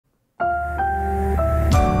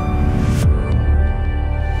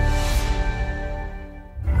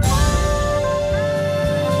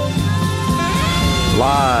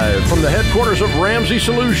headquarters of Ramsey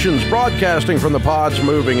Solutions, broadcasting from the Pods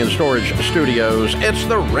Moving and Storage Studios. It's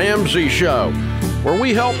the Ramsey Show, where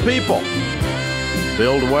we help people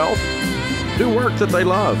build wealth, do work that they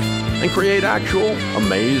love, and create actual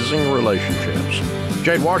amazing relationships.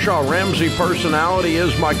 Jade Warshaw, Ramsey Personality,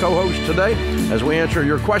 is my co-host today as we answer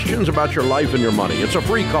your questions about your life and your money. It's a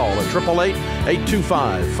free call at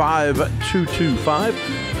 888-825-5225.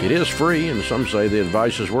 It is free, and some say the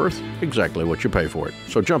advice is worth exactly what you pay for it.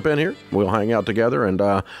 So jump in here. We'll hang out together and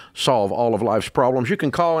solve all of life's problems. You can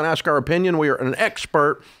call and ask our opinion. We are an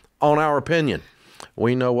expert on our opinion.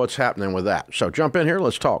 We know what's happening with that. So jump in here.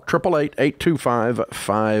 Let's talk.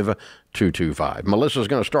 888-825-5225. Melissa's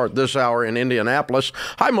going to start this hour in Indianapolis.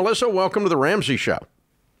 Hi, Melissa. Welcome to the Ramsey Show.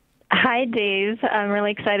 Hi, Dave. I'm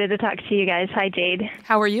really excited to talk to you guys. Hi, Jade.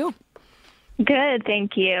 How are you? Good,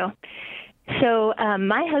 thank you. So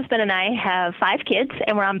my husband and I have 5 kids,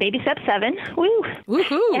 and we're on baby step 7. Woo!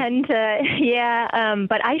 Woohoo! And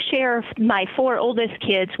but I share my 4 oldest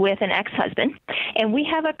kids with an ex-husband, and we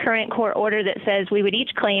have a current court order that says we would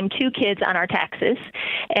each claim 2 kids on our taxes.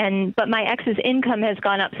 But my ex's income has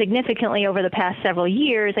gone up significantly over the past several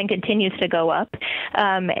years and continues to go up.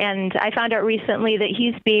 And I found out recently that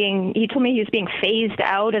he told me he's being phased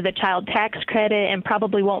out of the child tax credit and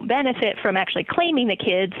probably won't benefit from actually claiming the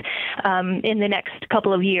kids in the next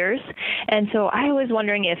couple of years. And so I was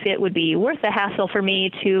wondering if it would be worth the hassle for me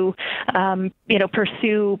to,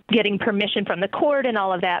 pursue getting permission from the court and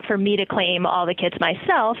all of that for me to claim all the kids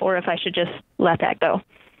myself, or if I should just let that go.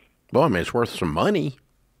 Well, I mean, it's worth some money.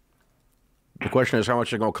 The question is how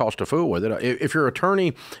much it's going to cost to fool with it. If your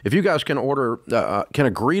attorney, if you guys can can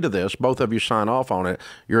agree to this, both of you sign off on it,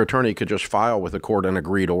 your attorney could just file with the court an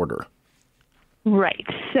agreed order. Right.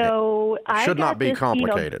 So it should not be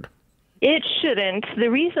complicated. It shouldn't.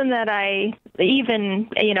 The reason that I even,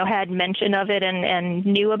 had mention of it and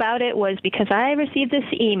knew about it was because I received this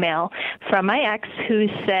email from my ex who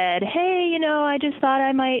said, hey, I just thought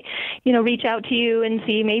I might, reach out to you and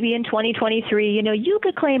see maybe in 2023, you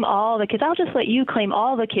could claim all the kids. I'll just let you claim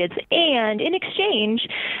all the kids. And in exchange,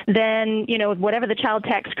 then, whatever the child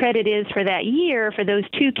tax credit is for that year for those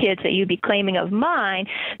 2 kids that you'd be claiming of mine,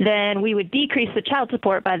 then we would decrease the child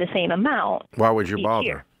support by the same amount. Why would you bother?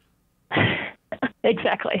 Year.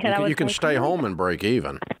 Exactly. And you can stay home and break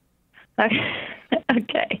even.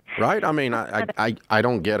 Okay. Right? I mean, I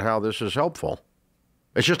don't get how this is helpful.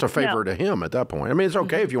 It's just a favor to him at that point. I mean, it's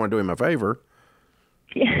okay if you want to do him a favor.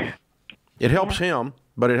 Yeah. It helps him,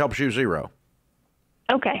 but it helps you zero.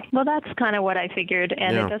 Okay. Well, that's kind of what I figured,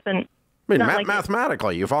 and it doesn't. I mean,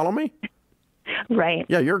 mathematically, you follow me? Right.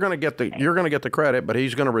 Yeah, you're going to get the credit, but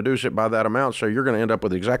he's going to reduce it by that amount, so you're going to end up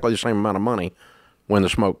with exactly the same amount of money when the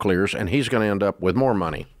smoke clears, and he's going to end up with more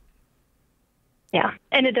money. Yeah,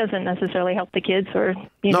 and it doesn't necessarily help the kids or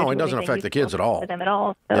no, it doesn't affect the kids at all. For them at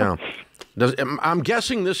all. So. Yeah, I'm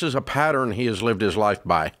guessing this is a pattern he has lived his life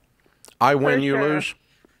by. I win, you lose.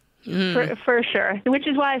 For sure, which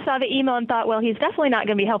is why I saw the email and thought, well, he's definitely not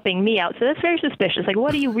going to be helping me out. So that's very suspicious. Like,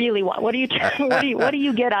 what do you really want? What do you get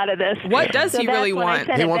out of this? What does he really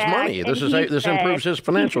want? He wants money. This improves his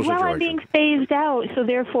financial situation. Well, I'm being phased out, so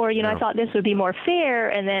therefore, I thought this would be more fair,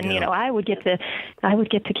 and then I would get to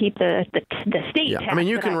keep the state. Yeah, I mean,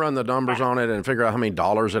 you can run the numbers on it and figure out how many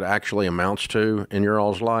dollars it actually amounts to in your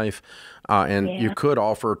all's life. You could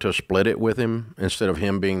offer to split it with him instead of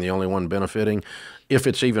him being the only one benefiting, if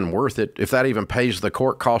it's even worth it, if that even pays the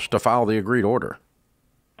court cost to file the agreed order.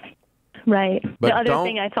 Right. But the other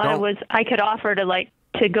thing I thought was I could offer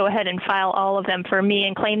to go ahead and file all of them for me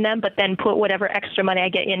and claim them, but then put whatever extra money I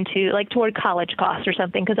get into, toward college costs or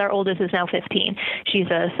something, because our oldest is now 15. She's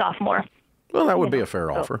a sophomore. Well, that would be a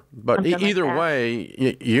fair offer. But either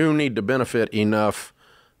way, you need to benefit enough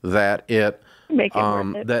that it... Make it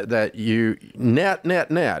worth it. That you net.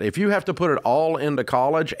 If you have to put it all into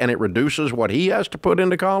college and it reduces what he has to put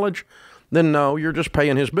into college, then no, you're just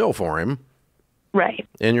paying his bill for him. Right.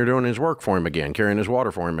 And you're doing his work for him again, carrying his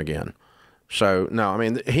water for him again. So, no, I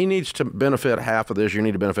mean, he needs to benefit half of this. You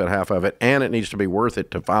need to benefit half of it. And it needs to be worth it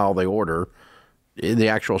to file the order. The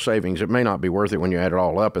actual savings, it may not be worth it when you add it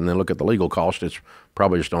all up and then look at the legal cost. It's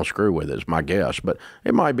probably just don't screw with it, is my guess. But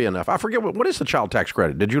it might be enough. I forget, what is the child tax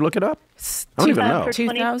credit? Did you look it up? I don't even know. For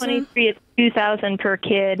 2023, it's $2,000 per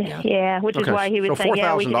kid. Yeah, which is why he was saying,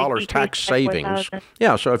 $4,000 tax savings.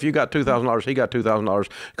 Yeah, so if you got $2,000, he got $2,000,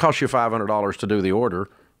 costs you $500 to do the order,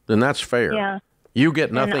 then that's fair. Yeah. You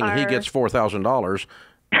get nothing, he gets $4,000.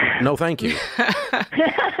 No, thank you.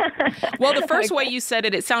 Well, the first way you said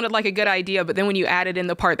it, it sounded like a good idea, but then when you added in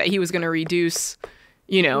the part that he was going to reduce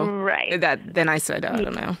Right. Then I said, I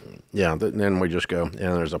don't know. Yeah, then we just go,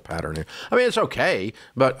 yeah, there's a pattern here. I mean, it's okay,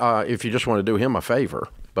 but if you just want to do him a favor,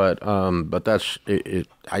 but that's it.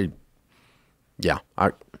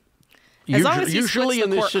 Usually in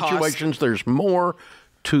these situations, there's more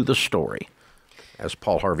to the story, as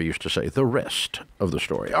Paul Harvey used to say, the rest of the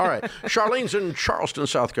story. All right, Charlene's in Charleston,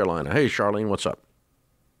 South Carolina. Hey, Charlene, what's up?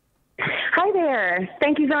 Hi there.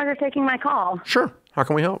 Thank you so much for taking my call. Sure. How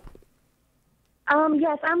can we help?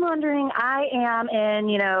 Yes, I'm wondering, I am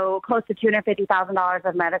in, close to $250,000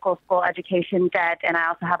 of medical school education debt, and I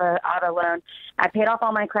also have an auto loan. I paid off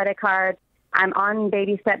all my credit cards. I'm on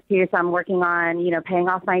baby step 2, so I'm working on, paying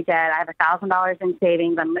off my debt. I have $1,000 in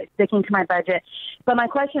savings. I'm sticking to my budget. But my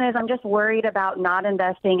question is, I'm just worried about not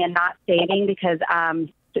investing and not saving because,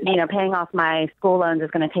 paying off my school loans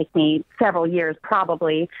is going to take me several years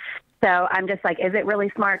probably. So I'm just like, is it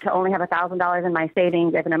really smart to only have $1,000 in my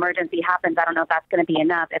savings? If an emergency happens, I don't know if that's going to be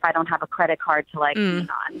enough if I don't have a credit card to lean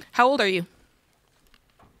on. How old are you?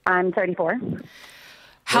 I'm 34.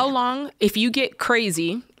 How long, if you get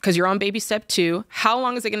crazy, because you're on baby step 2, how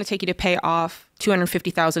long is it going to take you to pay off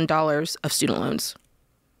 $250,000 of student loans?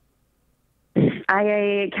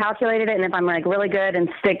 I calculated it, and if I'm really good and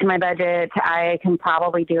stick to my budget, I can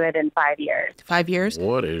probably do it in 5 years. 5 years?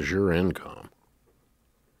 What is your income?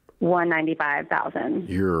 $195,000.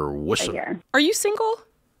 You're wussing. A year. Are you single?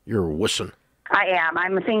 You're wussing. I am.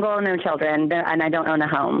 I'm single, no children, and I don't own a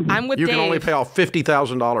home. I'm with Dave. You can only pay off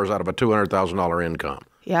 $50,000 out of a $200,000 income.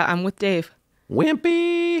 Yeah, I'm with Dave.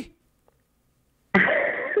 Wimpy.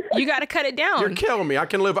 You got to cut it down. You're killing me. I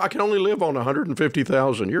can only live on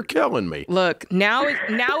 $150,000. You're killing me. Look, now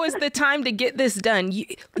is the time to get this done.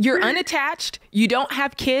 You're unattached. You don't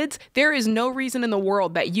have kids. There is no reason in the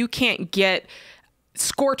world that you can't get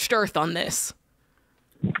scorched earth on this.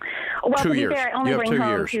 Well, 2 years. Fair, I only you have bring 2 home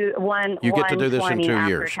years. You get to do this in 2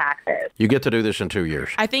 years. Taxes. You get to do this in 2 years.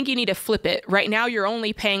 I think you need to flip it. Right now, you're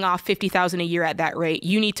only paying off $50,000 a year at that rate.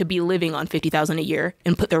 You need to be living on $50,000 a year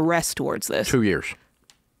and put the rest towards this. 2 years.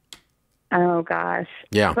 Oh gosh.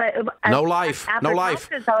 Yeah. But, no life. No life.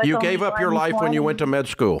 You gave up your life when you went to med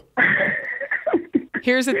school.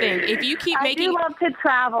 Here's the thing: if you keep making, I do love to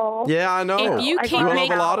travel. Yeah, I know. If you keep love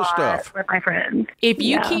a lot of stuff with my friends. If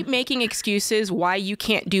you keep making excuses why you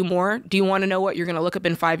can't do more, do you want to know what you're going to look up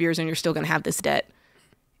in 5 years and you're still going to have this debt?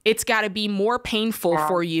 It's got to be more painful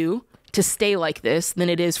for you to stay like this than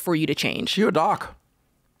it is for you to change. You a doc?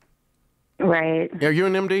 Right. Are you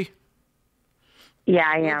an MD? Yeah,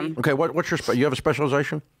 I am. Okay, what's your you have a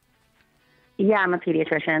specialization? Yeah, I'm a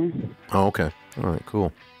pediatrician. Oh, okay. All right,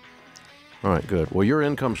 cool. All right, good. Well, your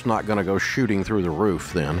income's not going to go shooting through the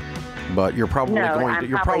roof then, but you're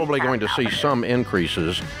probably going to see some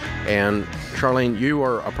increases. And Charlene, you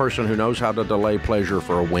are a person who knows how to delay pleasure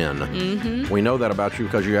for a win. Mm-hmm. We know that about you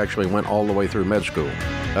because you actually went all the way through med school.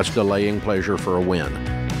 That's delaying pleasure for a win.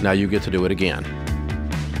 Now you get to do it again.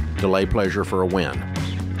 Delay pleasure for a win.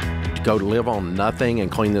 Go live on nothing and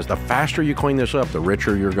clean this. The faster you clean this up, the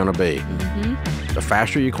richer you're going to be. Mm-hmm. The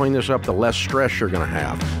faster you clean this up, the less stress you're going to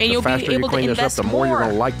have. And the you'll faster be able you clean to this up, invest the more you're more.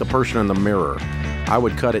 going to like the person in the mirror. I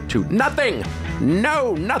would cut it to nothing.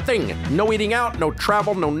 No, nothing. No eating out, no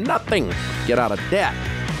travel, no nothing. Get out of debt.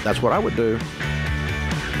 That's what I would do.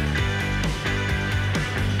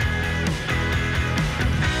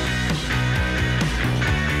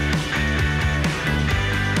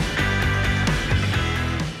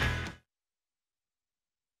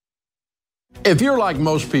 If you're like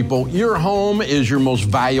most people, your home is your most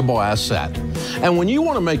valuable asset. And when you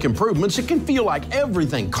want to make improvements, it can feel like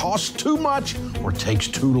everything costs too much or takes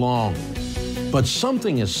too long. But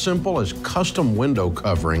something as simple as custom window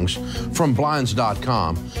coverings from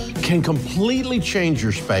Blinds.com can completely change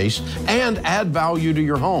your space and add value to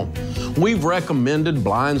your home. We've recommended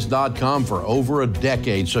Blinds.com for over a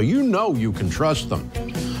decade, so you know you can trust them.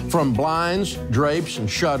 From blinds, drapes, and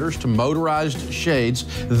shutters to motorized shades,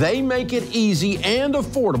 they make it easy and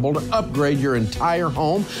affordable to upgrade your entire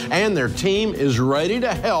home, and their team is ready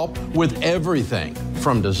to help with everything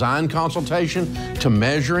from design consultation to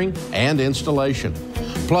measuring and installation.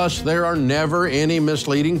 Plus, there are never any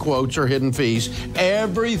misleading quotes or hidden fees.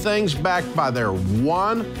 Everything's backed by their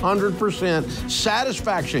 100%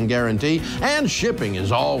 satisfaction guarantee, and shipping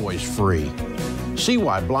is always free. See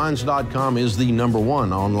why Blinds.com is the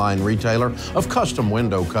 #1 online retailer of custom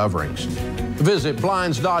window coverings. Visit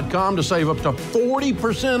Blinds.com to save up to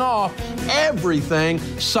 40% off everything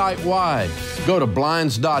site-wide. Go to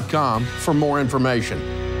Blinds.com for more information.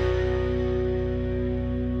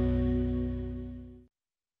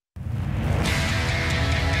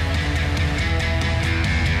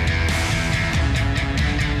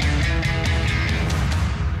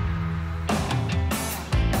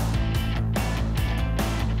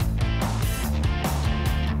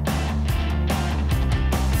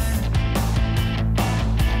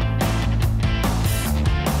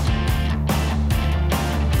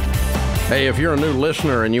 Hey, if you're a new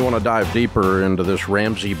listener and you want to dive deeper into this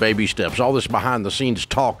Ramsey baby steps, all this behind-the-scenes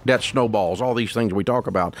talk, debt snowballs, all these things we talk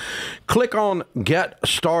about, click on Get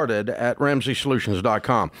Started at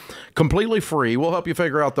RamseySolutions.com. Completely free. We'll help you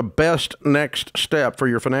figure out the best next step for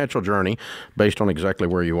your financial journey based on exactly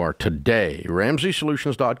where you are today.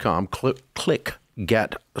 RamseySolutions.com. Click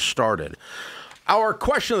Get Started. Our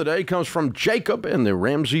question of the day comes from Jacob in the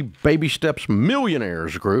Ramsey Baby Steps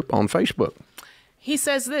Millionaires group on Facebook. He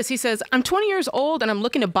says this. He says, I'm 20 years old and I'm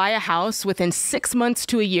looking to buy a house within 6 months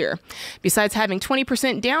to a year. Besides having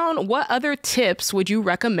 20% down, what other tips would you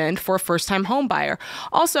recommend for a first-time home buyer?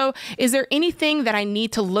 Also, is there anything that I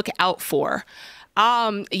need to look out for?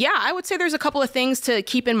 Yeah, I would say there's a couple of things to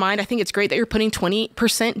keep in mind. I think it's great that you're putting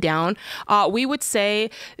 20% down. We would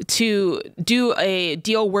say to do a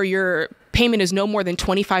deal where your payment is no more than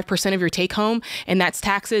 25% of your take home, and that's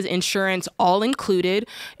taxes, insurance, all included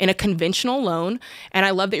in a conventional loan. And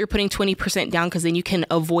I love that you're putting 20% down because then you can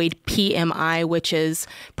avoid PMI, which is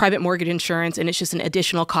private mortgage insurance, and it's just an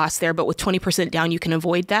additional cost there. But with 20% down, you can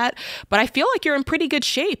avoid that. But I feel like you're in pretty good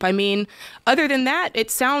shape. I mean, other than that, it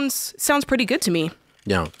sounds pretty good to me.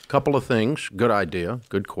 Yeah, a couple of things. Good idea.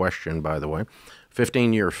 Good question, by the way.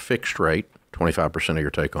 15-year fixed rate, 25% of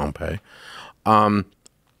your take-home pay.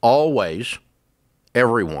 Always,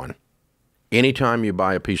 everyone, anytime you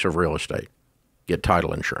buy a piece of real estate, get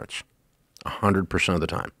title insurance, 100% of the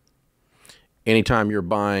time. Anytime you're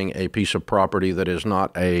buying a piece of property that is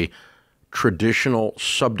not a traditional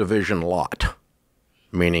subdivision lot,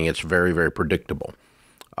 meaning it's very, very predictable,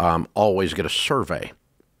 always get a survey.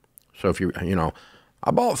 So if you I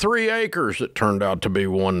bought 3 acres that turned out to be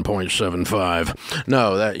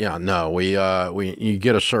 1.75. You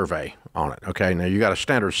get a survey on it. Okay, now you got a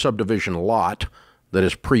standard subdivision lot that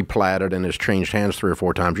is pre-platted and has changed hands 3 or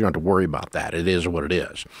 4 times. You don't have to worry about that. It is what it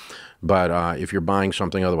is. But if you're buying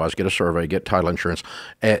something otherwise, get a survey, get title insurance,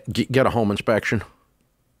 get a home inspection.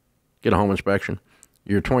 Get a home inspection.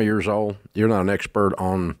 You're 20 years old. You're not an expert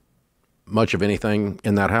on much of anything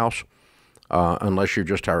in that house. Unless you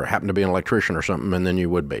just happen to be an electrician or something, and then you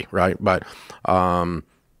would be, right? But,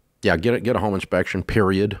 yeah, get a home inspection,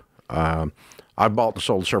 period. I've bought and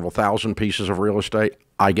sold several thousand pieces of real estate.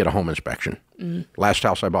 I get a home inspection. Last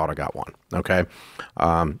house I bought, I got one, okay?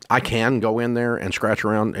 I can go in there and scratch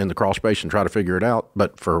around in the crawl space and try to figure it out,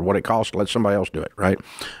 but for what it costs, let somebody else do it, right?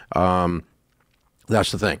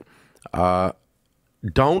 That's the thing.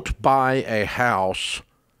 Don't buy a house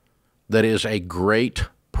that is a great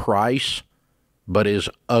price but is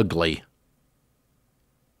ugly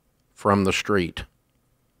from the street.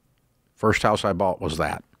 First house I bought was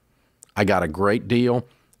that. I got a great deal,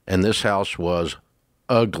 and this house was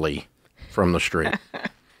ugly from the street.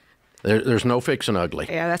 There's no fixing ugly.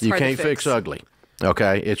 Yeah, that's you hard to can't fix ugly.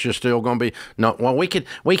 Okay, it's just still going to be no. Well, we could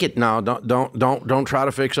no. Don't try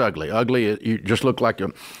to fix ugly. Ugly, you just look like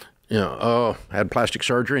had plastic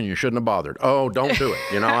surgery and you shouldn't have bothered. Oh, don't do it.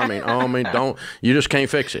 Don't. You just can't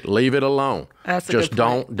fix it. Leave it alone. That's a just good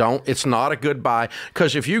point. don't. It's not a good buy,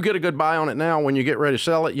 because if you get a good buy on it now, when you get ready to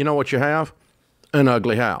sell it, you know what you have? An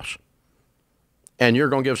ugly house. And you're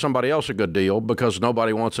going to give somebody else a good deal because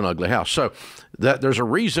nobody wants an ugly house. So there's a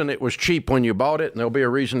reason it was cheap when you bought it, and there'll be a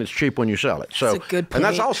reason it's cheap when you sell it. So, that's a good point. And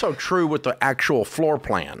that's also true with the actual floor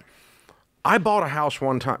plan. I bought a house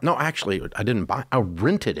one time. No, actually, I didn't buy. I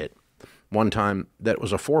rented it one time that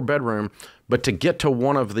was a 4-bedroom, but to get to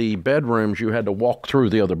one of the bedrooms, you had to walk through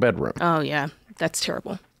the other bedroom. Oh, yeah. That's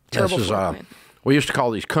terrible. Terrible floor plan. We used to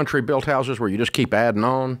call these country-built houses where you just keep adding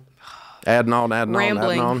on.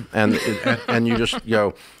 Rambling. And you just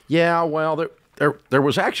go, yeah, well, there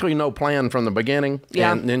was actually no plan from the beginning,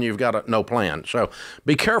 and then you've got no plan. So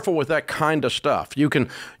be careful with that kind of stuff. You can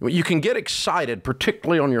get excited,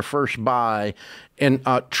 particularly on your first buy, and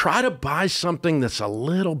try to buy something that's a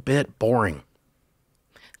little bit boring.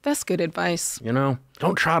 That's good advice.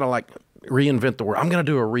 Don't try to reinvent the word. I'm going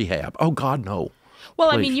to do a rehab. Oh God, no. Well,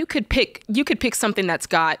 Please. I mean, you could pick something that's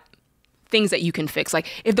got things that you can fix. Like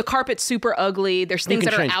if the carpet's super ugly, there's things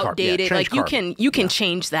that are outdated. You can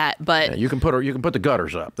change that, but you can put the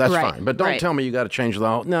gutters up. That's fine. But don't tell me you got to change the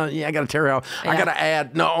whole. No, I got to tear out. I got to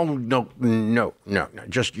add. No.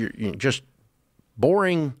 Just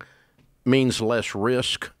boring means less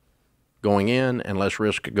risk going in and less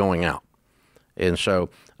risk going out. And so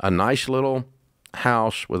a nice little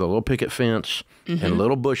house with a little picket fence and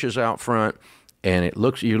little bushes out front. And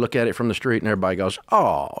you look at it from the street and everybody goes,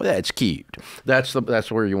 oh, that's cute. That's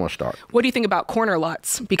where you want to start. What do you think about corner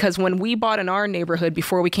lots? Because when we bought in our neighborhood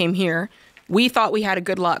before we came here, we thought we had a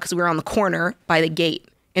good lot because we were on the corner by the gate.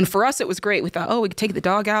 And for us, it was great. We thought, we could take the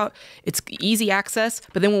dog out. It's easy access.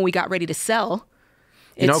 But then when we got ready to sell,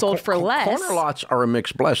 It's sold for less. Corner lots are a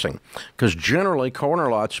mixed blessing because generally corner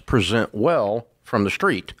lots present well from the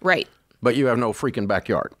street. Right. But you have no freaking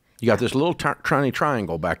backyard. You got this little tiny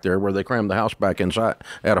triangle back there where they crammed the house back inside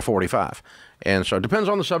at a 45. And so it depends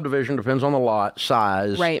on the subdivision, depends on the lot,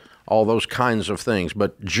 size, right, all those kinds of things.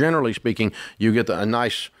 But generally speaking, you get a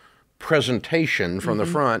nice presentation from the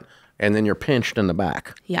front, and then you're pinched in the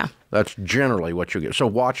back. Yeah. That's generally what you get. So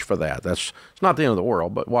watch for that. It's not the end of the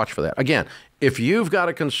world, but watch for that. Again, if you've got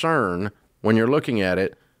a concern when you're looking at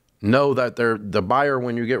it, know that the buyer,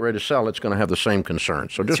 when you get ready to sell, it's going to have the same concern.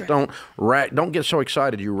 So just don't get so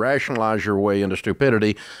excited you rationalize your way into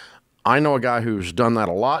stupidity. I know a guy who's done that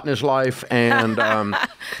a lot in his life, and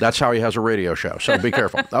that's how he has a radio show. So be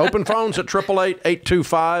careful. The open phones at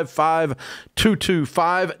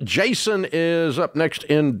 888-825-5225. Jason is up next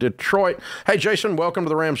in Detroit. Hey, Jason, welcome to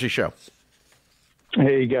the Ramsey Show.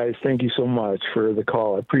 Hey, guys. Thank you so much for the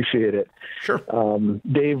call. I appreciate it. Sure.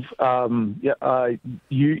 Dave,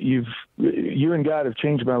 you and God have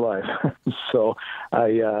changed my life. So I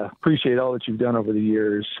appreciate all that you've done over the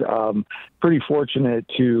years. Pretty fortunate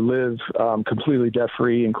to live completely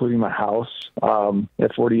debt-free, including my house,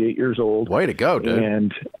 at 48 years old. Way to go, dude.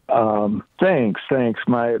 And thanks.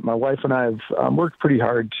 My wife and I have worked pretty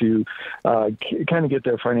hard to kind of get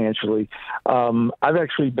there financially. I've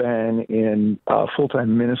actually been in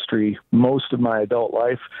full-time ministry most of my adult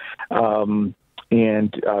life.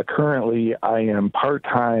 And currently I am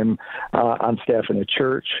part-time on staff in a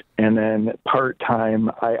church, and then part-time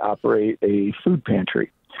I operate a food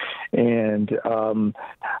pantry. And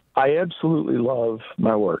I absolutely love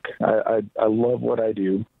my work. I love what I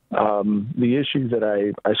do. The issue that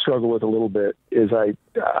I struggle with a little bit is I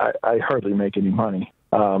hardly make any money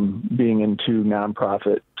being in two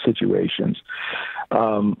nonprofit situations.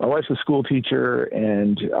 My wife's a school teacher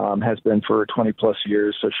and has been for 20 plus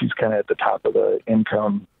years, so she's kind of at the top of the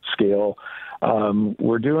income scale.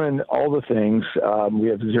 We're doing all the things. We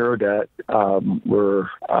have zero debt.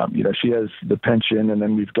 She has the pension, and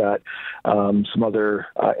then we've got some other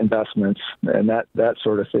investments and that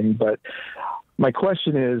sort of thing. But my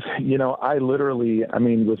question is, I literally,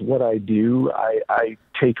 with what I do, I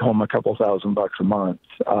take home a couple $1,000 a month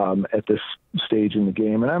at this stage in the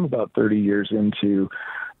game, and I'm about 30 years into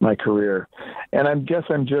my career. And I guess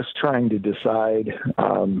I'm just trying to decide,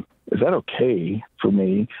 is that okay for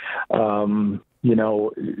me?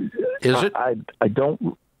 Is it? I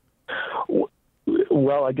don't.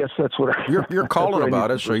 Well, I guess that's what you're calling about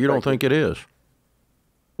it, so you don't think it is.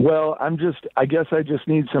 Well, I guess I just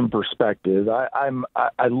need some perspective. I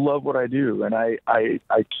love what I do, and I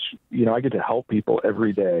get to help people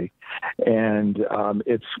every day, and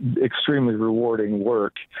it's extremely rewarding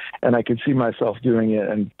work, and I can see myself doing it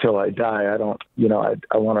until I die. I don't,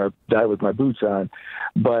 I want to die with my boots on,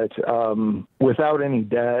 but without any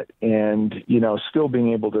debt and, still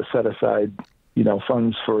being able to set aside,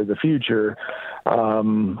 funds for the future,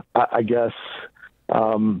 I guess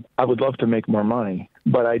I would love to make more money,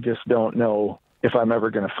 but I just don't know if I'm ever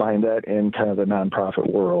going to find that in kind of the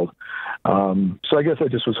nonprofit world. So I guess I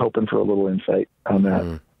just was hoping for a little insight on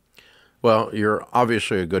that. Well, you're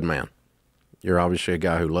obviously a good man. You're obviously a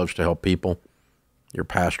guy who loves to help people. You're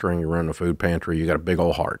pastoring, you're running a food pantry, you got a big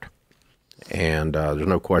old heart. And there's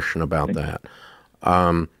no question about that.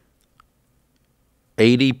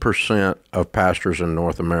 80% of pastors in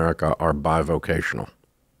North America are bivocational.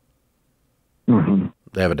 Mm-hmm.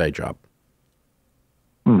 They have a day job.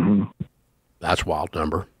 Mm-hmm. That's a wild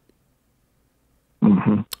number.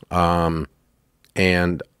 Mm-hmm.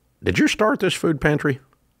 And did you start this food pantry?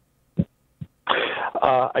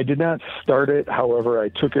 I did not start it. However, I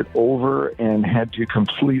took it over and had to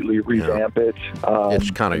completely revamp it. It's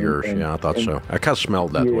kind of yours. I thought so. I kind of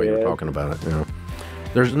smelled that the way you were talking about it.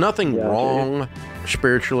 There's nothing wrong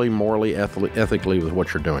spiritually, morally, ethically with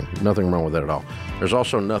what you're doing. Nothing wrong with it at all. There's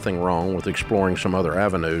also nothing wrong with exploring some other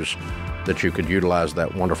avenues that you could utilize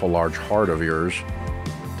that wonderful large heart of yours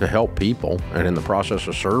to help people, and in the process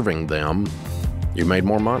of serving them, you made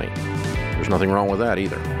more money. There's nothing wrong with that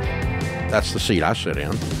either. That's the seat I sit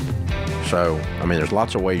in. So, there's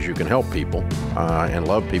lots of ways you can help people and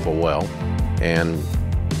love people well, and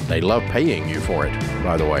they love paying you for it,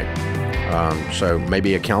 by the way. So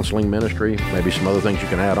maybe a counseling ministry, maybe some other things you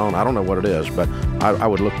can add on. I don't know what it is, but I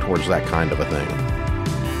would look towards that kind of a thing.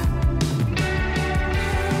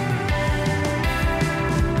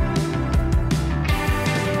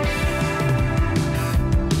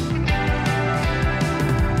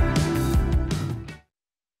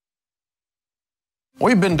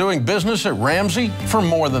 We've been doing business at Ramsey for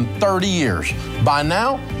more than 30 years. By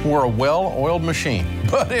now, we're a well-oiled machine,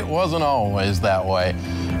 but it wasn't always that way.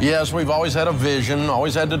 Yes, we've always had a vision,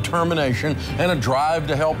 always had determination, and a drive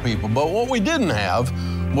to help people. But what we didn't have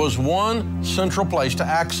was one central place to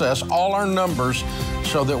access all our numbers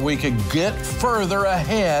so that we could get further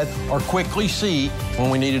ahead or quickly see when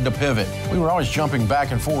we needed to pivot. We were always jumping back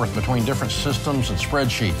and forth between different systems and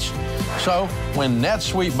spreadsheets. So when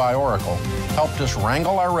NetSuite by Oracle helped us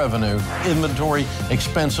wrangle our revenue, inventory,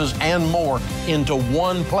 expenses, and more into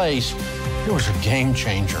one place, it was a game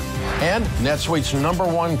changer. And NetSuite's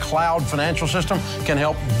 #1 cloud financial system can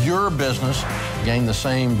help your business gain the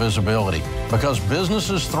same visibility, because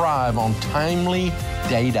businesses thrive on timely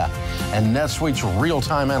data. And NetSuite's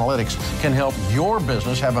real-time analytics can help your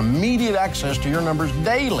business have immediate access to your numbers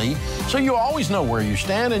daily, so you always know where you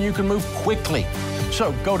stand and you can move quickly.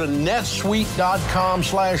 So go to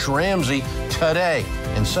netsuite.com/Ramsey today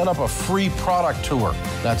and set up a free product tour.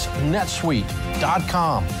 That's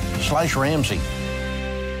netsuite.com/Ramsey.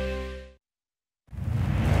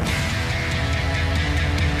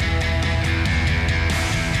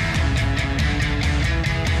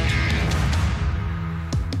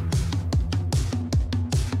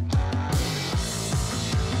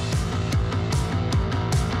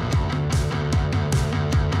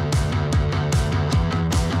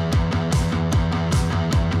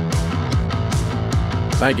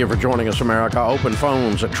 Thank you for joining us, America. Open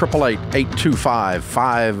phones at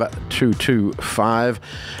 888-825-5225.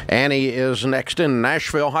 Annie is next in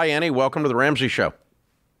Nashville. Hi, Annie. Welcome to the Ramsey Show.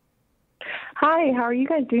 Hi, how are you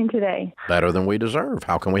guys doing today? Better than we deserve.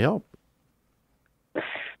 How can we help?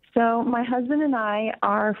 So my husband and I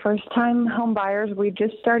are first-time home buyers. We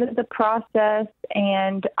just started the process,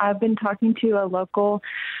 and I've been talking to a local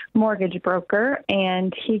mortgage broker,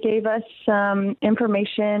 and he gave us some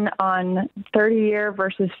information on 30-year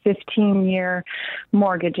versus 15-year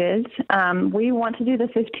mortgages. We want to do the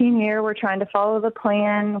 15-year. We're trying to follow the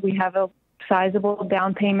plan. We have a sizable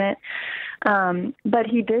down payment. But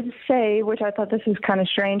he did say, which I thought this is kind of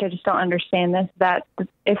strange, I just don't understand this, that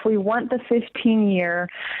if we want the 15-year,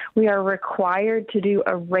 we are required to do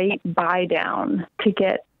a rate buy down to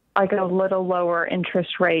get like a little lower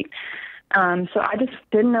interest rate. So I just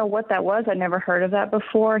didn't know what that was. I'd never heard of that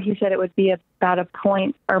before. He said it would be about a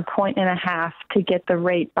point or point and a half to get the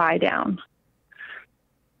rate buy down.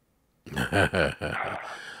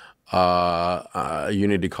 You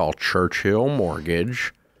need to call Churchill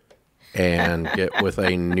Mortgage and get with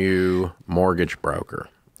a new mortgage broker,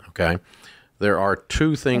 okay? There are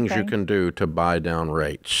two things you can do to buy down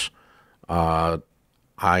rates. I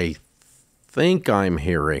think I'm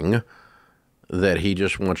hearing that he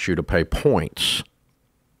just wants you to pay points.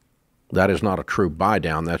 That is not a true buy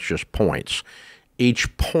down, that's just points.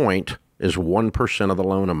 Each point is 1% of the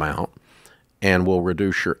loan amount and will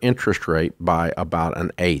reduce your interest rate by about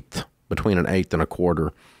 1/8, between 1/8 and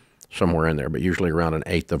 1/4, somewhere in there, but usually around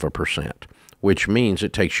 1/8%, which means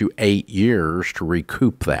it takes you 8 years to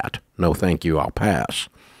recoup that. No, thank you, I'll pass.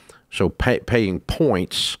 So paying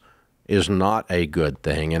points is not a good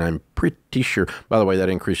thing, and I'm pretty sure, by the way, that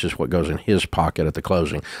increases what goes in his pocket at the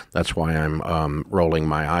closing. That's why I'm rolling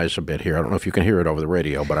my eyes a bit here. I don't know if you can hear it over the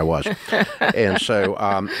radio, but I was. And so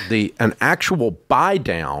an actual buy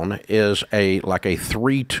down is like a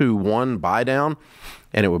 3-2-1 buy down,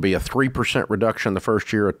 and it would be a 3% reduction the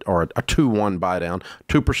first year, or a 2-1 buy down,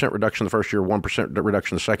 2% reduction the first year, 1%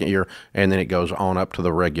 reduction the second year, and then it goes on up to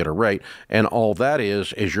the regular rate. And all that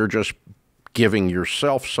is you're just giving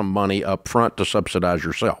yourself some money up front to subsidize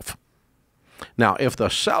yourself. Now, if the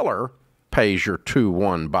seller pays your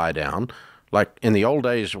 2-1 buy down, like in the old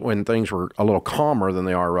days when things were a little calmer than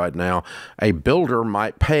they are right now, a builder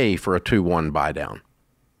might pay for a 2-1 buy down.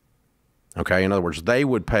 Okay, in other words, they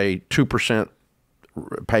would pay 2%,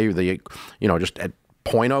 pay the, just at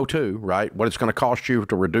 0.02, right? What it's going to cost you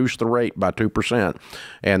to reduce the rate by 2%,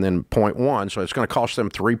 and then 0.1, so it's going to cost them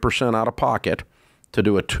 3% out of pocket to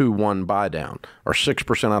do a 2-1 buy down, or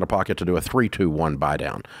 6% out of pocket to do a 3-2-1 buy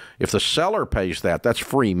down. If the seller pays that, that's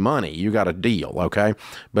free money. You got a deal, okay?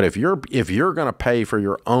 But if you're going to pay for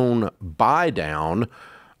your own buy down,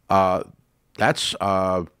 that's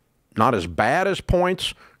not as bad as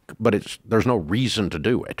points, but there's no reason to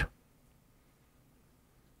do it.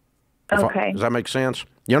 Okay. Does that make sense?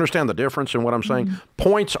 You understand the difference in what I'm saying?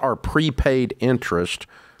 Points are prepaid interest.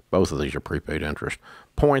 Both of these are prepaid interest.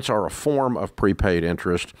 Points are a form of prepaid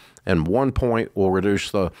interest, and 1 point will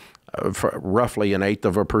reduce the roughly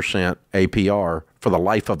 1/8% APR for the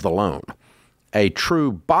life of the loan. A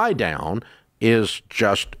true buy down is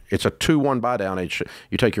it's a 2-1 buy down.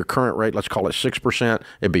 You take your current rate, let's call it 6%.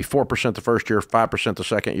 It'd be 4% the first year, 5% the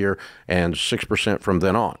second year, and 6% from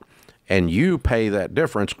then on. And you pay that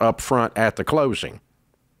difference up front at the closing,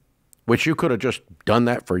 which you could have just done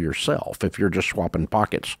that for yourself if you're just swapping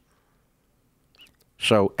pockets.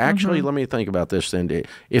 So actually, let me think about this then.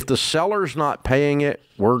 If the seller's not paying it,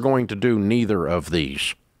 we're going to do neither of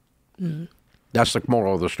these. That's the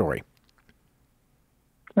moral of the story.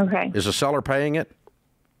 Okay. Is the seller paying it?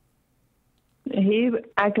 He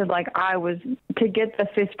acted like I was, to get the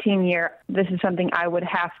 15-year, this is something I would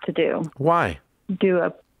have to do. Why? Do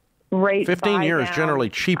a rate 15 years is generally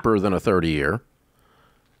cheaper than a 30-year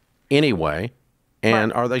anyway.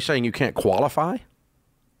 And are they saying you can't qualify?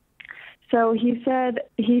 So he said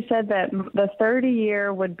that the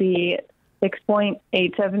 30-year would be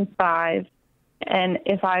 6.875, and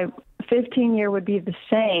 15-year would be the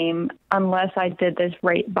same unless I did this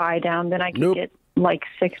rate buy down. Then I could get like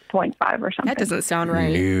 6.5 or something. That doesn't sound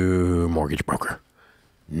right. New mortgage broker.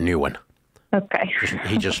 New one. Okay.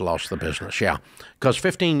 He just lost the business, yeah. Because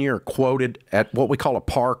 15-year quoted at what we call a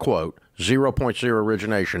par quote, 0.0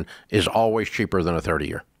 origination, is always cheaper than a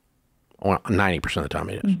 30-year. Well, 90% of the time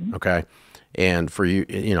it is, okay? And for you,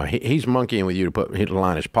 he's monkeying with you to put the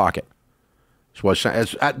line in his pocket.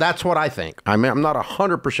 That's what I think. I mean, I'm not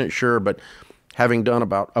 100% sure, but having done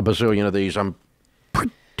about a bazillion of these, I'm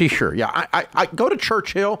pretty sure. Yeah, I go to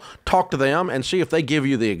Churchill, talk to them, and see if they give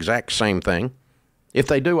you the exact same thing. If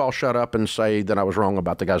they do, I'll shut up and say that I was wrong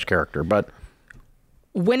about the guy's character. But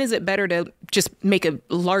when is it better to just make a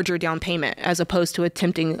larger down payment as opposed to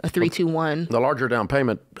attempting a 3-2-1? The larger down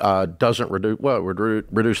payment doesn't reduce, well, it would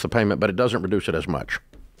reduce the payment, but it doesn't reduce it as much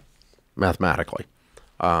mathematically.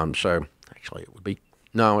 So actually it would be,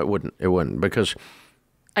 no, it wouldn't because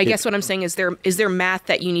I guess what I'm saying is there math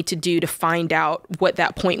that you need to do to find out what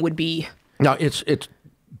that point would be? No, it's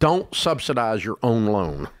don't subsidize your own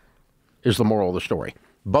loan is the moral of the story.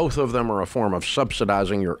 Both of them are a form of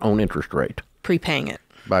subsidizing your own interest rate. Prepaying it.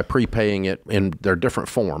 By prepaying it in their different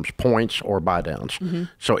forms, points or buy downs.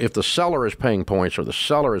 So if the seller is paying points or the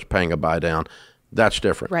seller is paying a buy down, that's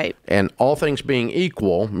different. Right. And all things being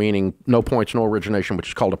equal, meaning no points, no origination, which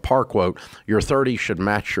is called a par quote, your 30 should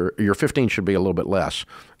match your 15 should be a little bit less.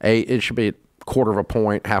 It should be a quarter of a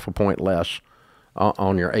point, half a point less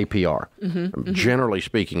on your APR. Generally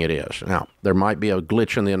speaking, it is. Now, there might be a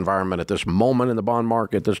glitch in the environment at this moment in the bond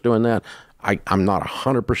market that's doing that. I'm not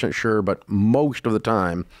 100% sure, but most of the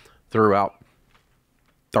time throughout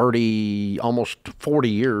 30, almost 40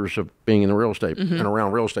 years of being in the real estate and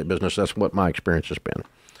around real estate business, that's what my experience has been.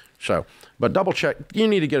 So, but double check. You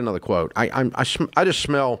need to get another quote. I just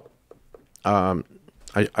smell. I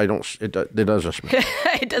don't. It doesn't smell.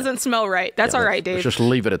 It doesn't smell right. That's all right, Dave. Let's just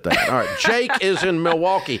leave it at that. All right. Jake is in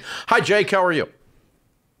Milwaukee. Hi, Jake. How are you?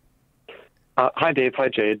 Hi, Dave. Hi,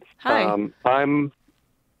 Jade. Hi.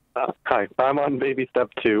 Hi. I'm on baby step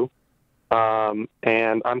 2, and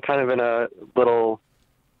I'm kind of in a little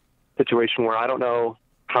situation where I don't know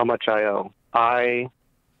how much I owe. My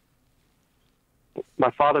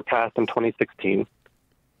father passed in 2016,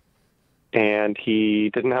 and he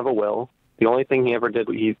didn't have a will. The only thing he ever did,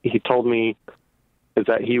 he told me, is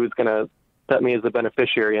that he was going to set me as the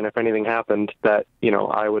beneficiary, and if anything happened, that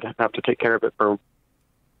I would have to take care of it for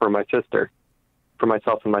my sister, for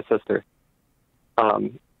myself and my sister.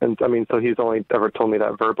 And I mean, so he's only ever told me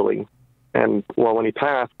that verbally. And well, when he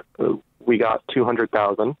passed, we got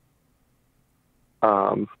 $200,000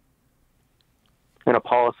 in a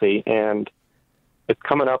policy, and it's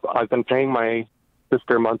coming up. I've been paying my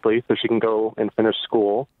sister monthly so she can go and finish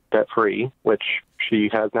school debt-free, which she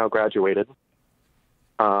has now graduated.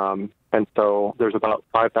 And so there's about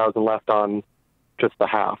 $5,000 left on just the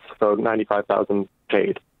half, so $95,000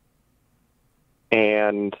 paid.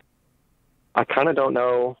 And I kind of don't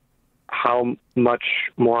know how much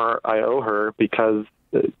more I owe her because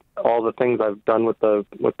all the things I've done with the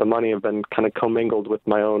money have been kind of commingled with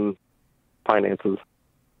my own finances.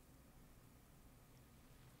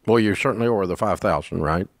 Well, you certainly owe her the $5,000,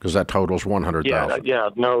 right? Because that totals $100,000. Yeah,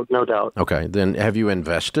 no doubt. Okay, then have you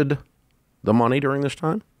invested the money during this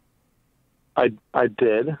time? I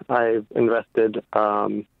did. I've invested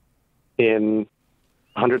in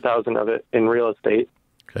 $100,000 of it in real estate.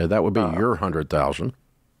 Okay, that would be your $100,000.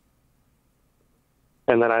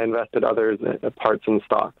 And then I invested others parts in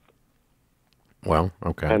stocks. Well,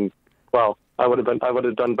 okay. And well, I would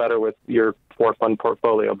have done better with your 4-fund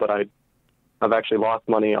portfolio, but I've actually lost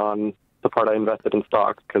money on the part I invested in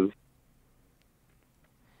stocks because.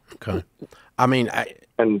 Okay, I mean,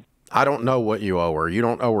 I don't know what you owe her. You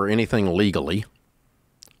don't owe her anything legally.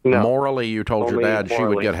 No, morally, you told your dad she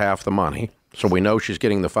would get half the money, so we know she's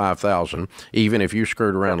getting the $5,000. Even if you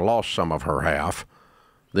screwed around and lost some of her half,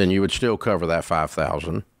 then you would still cover that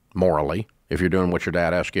 $5,000 morally if you're doing what your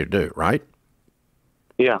dad asked you to do, right?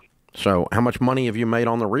 Yeah. So how much money have you made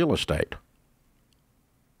on the real estate?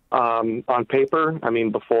 On paper, I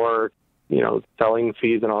mean, before, selling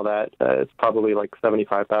fees and all that, it's probably like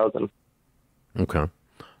 $75,000. Okay.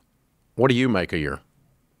 What do you make a year?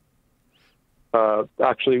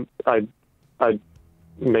 Actually, I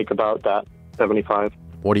make about that, 75.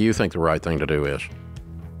 What do you think the right thing to do is?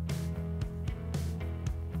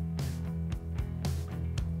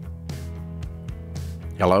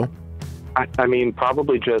 Hello? I mean,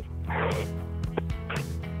 probably just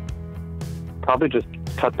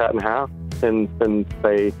cut that in half and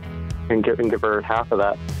give her half of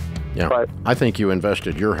that. Yeah, but I think you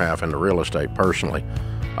invested your half into real estate personally,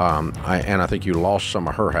 and I think you lost some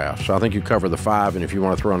of her half. So I think you cover the 5, and if you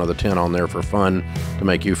want to throw another 10 on there for fun to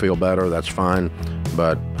make you feel better, that's fine.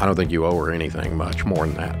 But I don't think you owe her anything much more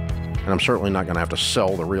than that. And I'm certainly not going to have to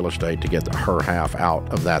sell the real estate to get her half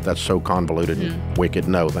out of that. That's so convoluted and wicked.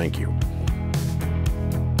 No, thank you.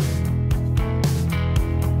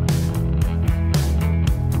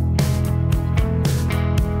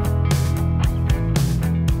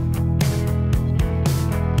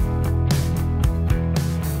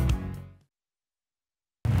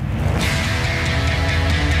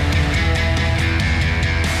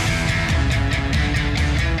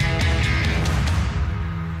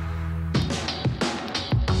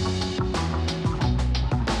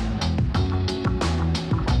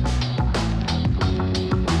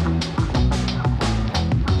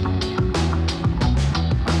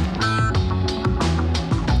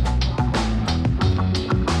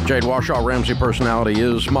 Jade Washaw, Ramsey Personality,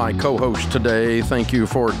 is my co-host today. Thank you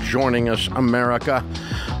for joining us, America.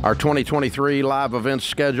 Our 2023 live event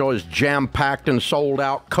schedule is jam-packed and sold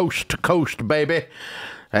out coast to coast, baby.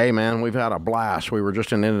 Hey, man, we've had a blast. We were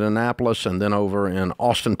just in Indianapolis and then over in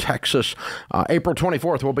Austin, Texas. April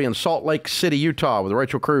 24th, we'll be in Salt Lake City, Utah with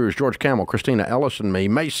Rachel Cruz, George Camel, Christina Ellis, and me.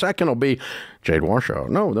 May 2nd will be Jade Washaw.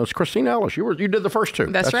 No, that's Christina Ellis. You did the first two.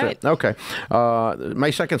 That's right. It. Okay.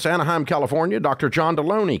 May 2nd, Anaheim, California. Dr. John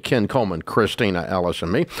Deloney, Ken Coleman, Christina Ellis,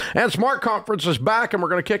 and me. And Smart Conference is back, and we're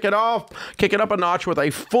going to kick it up a notch with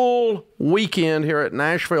a full weekend here at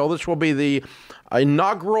Nashville. This will be the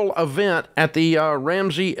inaugural event at the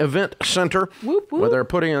Ramsey Event Center, whoop, whoop, where they're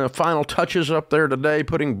putting the final touches up there today,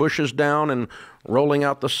 putting bushes down and rolling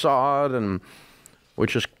out the sod, and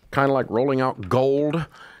which is kind of like rolling out gold.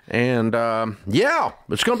 And, yeah,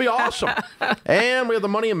 it's going to be awesome. And we have the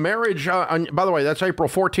Money and Marriage. By the way, that's April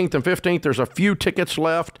 14th and 15th. There's a few tickets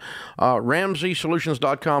left.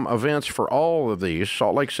 RamseySolutions.com events for all of these.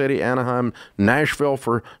 Salt Lake City, Anaheim, Nashville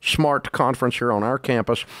for Smart Conference here on our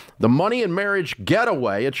campus. The Money and Marriage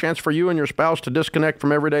Getaway, a chance for you and your spouse to disconnect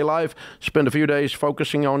from everyday life, spend a few days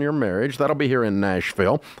focusing on your marriage. That'll be here in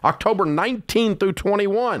Nashville. October 19 through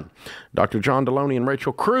 21. Dr. John Deloney and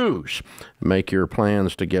Rachel Cruz. Make your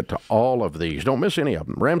plans to get to all of these. Don't miss any of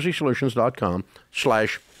them.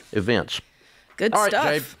 RamseySolutions.com/events. Good all right, stuff.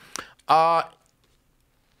 Jade.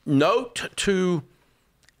 Note to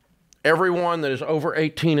everyone that is over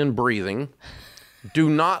 18 and breathing, do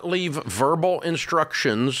not leave verbal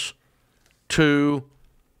instructions to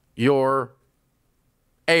your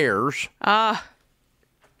heirs.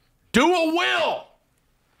 Do a will.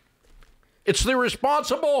 It's the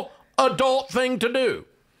responsible adult thing to do.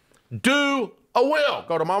 Do a will.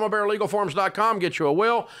 Go to mamabearlegalforms.com, get you a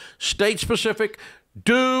will. State specific.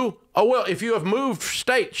 Do a will. If you have moved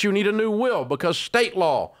states, you need a new will because state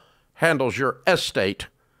law handles your estate.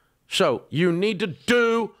 So you need to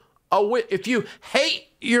do a will. If you hate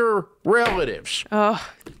your relatives,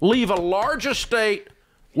 leave a large estate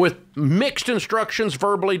with mixed instructions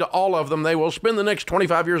verbally to all of them. They will spend the next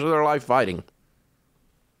 25 years of their life fighting.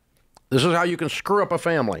 This is how you can screw up a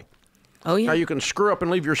family. Oh, yeah. How you can screw up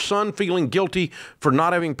and leave your son feeling guilty for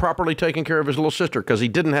not having properly taken care of his little sister because he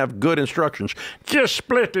didn't have good instructions. Just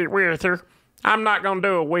split it with her. I'm not going to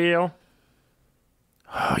do a will.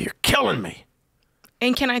 Oh, you're killing me.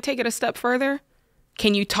 And can I take it a step further?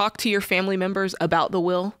 Can you talk to your family members about the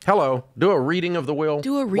will? Hello. Do a reading of the will.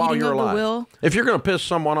 Do a while reading you're of alive. the will. If you're going to piss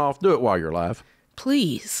someone off, do it while you're alive.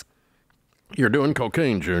 Please. You're doing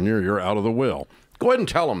cocaine, Junior. You're out of the will. Go ahead and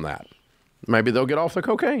tell them that. Maybe they'll get off the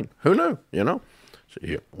cocaine. Who knew? You know, so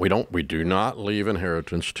we do not leave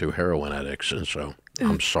inheritance to heroin addicts. And so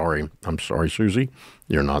I'm sorry, Susie,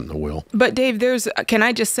 you're not in the will. But Dave, can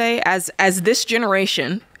I just say, as this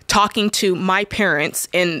generation talking to my parents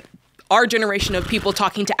and our generation of people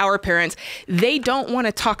talking to our parents, they don't want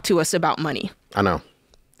to talk to us about money. I know.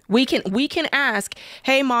 We can ask,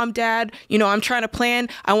 hey, Mom, Dad, I'm trying to plan.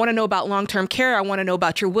 I want to know about long-term care. I want to know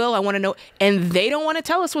about your will. I want to know. And they don't want to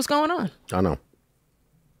tell us what's going on. I know.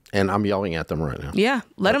 And I'm yelling at them right now. Yeah,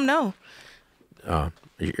 let them know.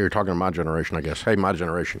 you're talking to my generation, I guess. Hey, my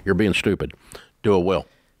generation, you're being stupid. Do a will.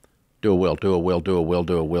 Do a will, do a will, do a will,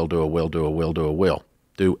 do a will, do a will, do a will, do a will.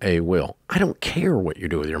 Do a will. I don't care what you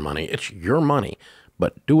do with your money. It's your money,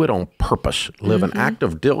 but do it on purpose. Live an act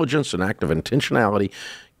of diligence, an act of intentionality.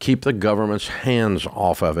 Keep the government's hands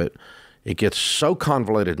off of it. It gets so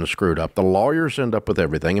convoluted and screwed up. The lawyers end up with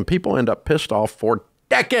everything, and people end up pissed off for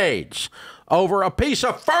decades over a piece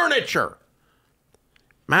of furniture.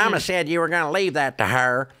 Mama said you were going to leave that to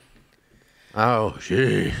her. Oh,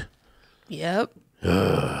 gee. Yep.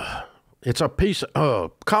 It's a piece of,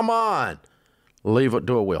 oh, come on. Leave it,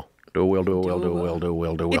 do a will. Do a will, do a will, do a will, do a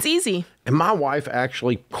will, do a will. It's easy. And my wife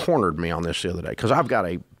actually cornered me on this the other day because I've got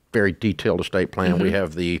a very detailed estate plan. We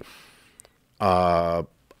have the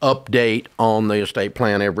update on the estate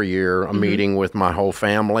plan every year, a meeting with my whole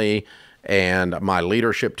family and my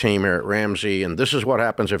leadership team here at Ramsey. And this is what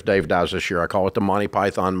happens if Dave dies this year. I call it the Monty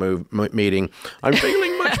Python meeting. I'm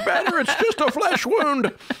feeling much better. It's just a flesh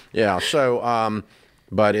wound. Yeah. So,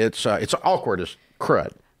 but it's awkward as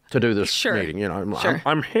crud to do this meeting. You know,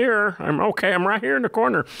 I'm here. I'm okay. I'm right here in the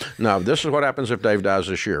corner. No, this is what happens if Dave dies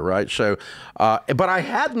this year, right? So, but I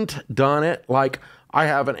hadn't done it like I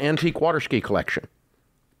have an antique water ski collection.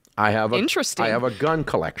 I have Interesting. I have a gun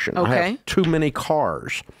collection. Okay. I have too many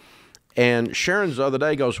cars. And Sharon's the other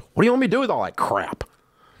day goes, what do you want me to do with all that crap?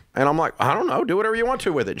 And I'm like, I don't know. Do whatever you want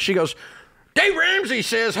to with it. She goes, Dave Ramsey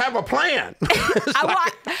says have a plan.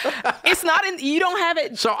 It's not in, you don't have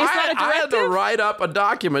it. So it's not a directive? I had to write up a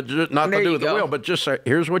document, not to do with the will, but just say,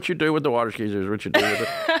 here's what you do with the water skis, here's what you do with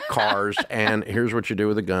the cars, and here's what you do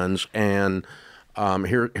with the guns, and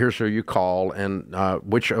here's who you call, and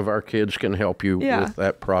which of our kids can help you with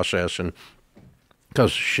that process. And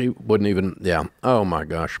because she wouldn't even, oh my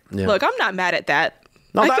gosh. Yeah. Look, I'm not mad at that.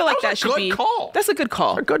 No, I feel like that should be a good call. That's a good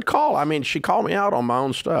call. A good call. I mean, she called me out on my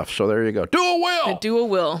own stuff. So there you go. Do a will. Do a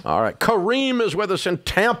will. All right. Kareem is with us in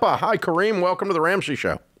Tampa. Hi, Kareem. Welcome to the Ramsey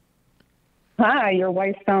Show. Hi, your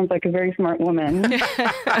wife sounds like a very smart woman.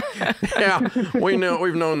 Yeah, we've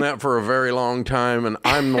known that for a very long time, and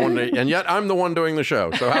I'm the one, and yet I'm the one doing the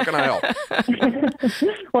show. So how can I help?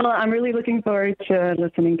 Well, I'm really looking forward to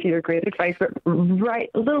listening to your great advice. But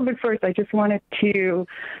right, a little bit first, I just wanted to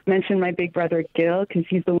mention my big brother Gil, because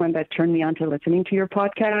he's the one that turned me on to listening to your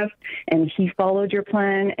podcast, and he followed your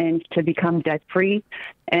plan and to become debt free.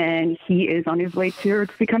 And he is on his way to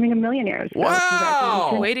becoming a millionaire. So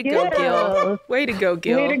wow! Way to go, Gil. Way to go,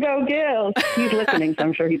 Gil. Way to go, Gil. He's listening, so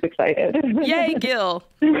I'm sure he's excited. Yay, Gil.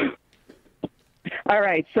 All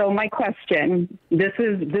right. So my question, this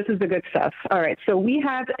is the good stuff. All right. So we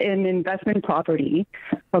have an investment property.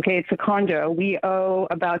 Okay. It's a condo. We owe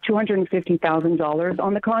about $250,000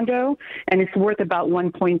 on the condo, and it's worth about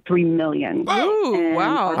 $1.3 million. Ooh,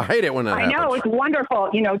 wow. I hate it when that happens. I know. It's wonderful.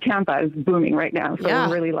 You know, Tampa is booming right now. So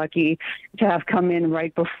we're really lucky to have come in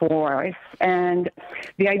right before. And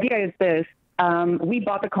the idea is this. We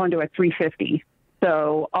bought the condo at $350,000.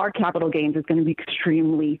 So our capital gains is going to be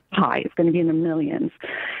extremely high. It's going to be in the millions.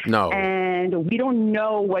 No. And we don't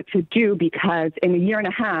know what to do because in a year and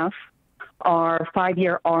a half, our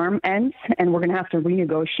 5-year ARM ends, and we're going to have to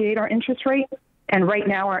renegotiate our interest rate. And right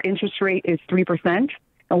now our interest rate is 3%, and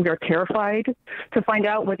we are terrified to find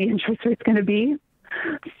out what the interest rate is going to be.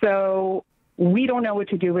 So we don't know what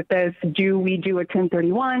to do with this. Do we do a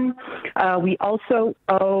 1031? We also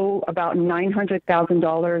owe about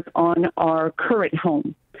 $900,000 on our current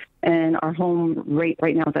home, and our home rate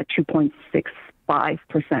right now is at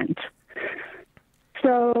 2.65%.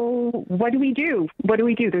 So what do we do? What do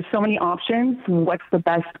we do? There's so many options. What's the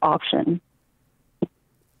best option?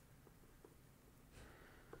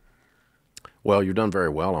 Well, you've done very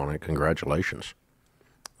well on it. Congratulations.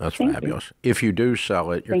 That's fabulous. If you do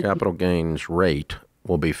sell it, your capital gains rate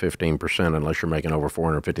will be 15% unless you're making over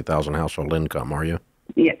 $450,000 household income, are you?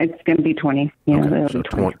 Yeah, it's going to be 20. Yeah, okay, so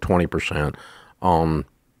 20% on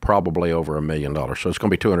probably over $1 million. So it's going to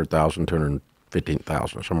be $200,000,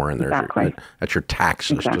 $215,000, somewhere in there. Exactly. That's your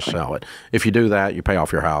taxes to sell it. If you do that, you pay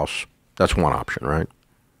off your house. That's one option, right?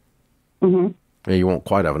 Mm-hmm. Yeah, you won't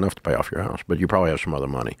quite have enough to pay off your house, but you probably have some other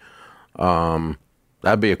money.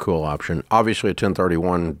 That'd be a cool option. Obviously, a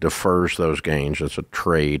 1031 defers those gains. It's a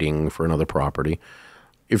trading for another property.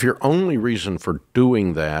 If your only reason for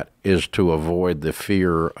doing that is to avoid the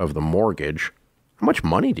fear of the mortgage, how much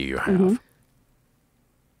money do you have?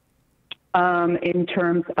 In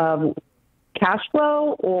terms of cash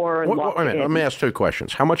flow or wait a minute. Let me ask two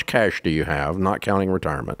questions. How much cash do you have, not counting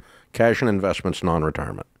retirement? Cash and investments,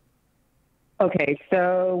 non-retirement. Okay,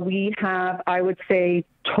 so we have, I would say,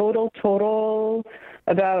 total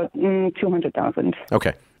about $200,000.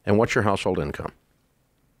 Okay, and what's your household income?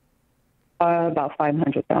 About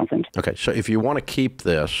 $500,000. Okay, so if you want to keep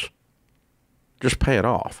this, just pay it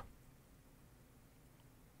off.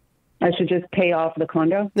 I should just pay off the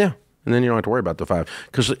condo? Yeah, and then you don't have to worry about the 5.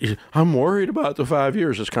 Because I'm worried about the 5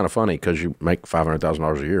 years. It's kind of funny because you make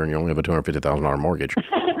 $500,000 a year and you only have a $250,000 mortgage.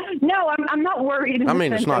 No, I'm not worried. I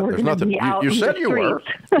mean, it's not. There's nothing. You said you were.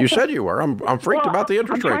 You said you were. I'm freaked about the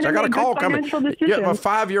interest rates. I got a call coming. You have a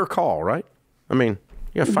 5-year call, right? I mean,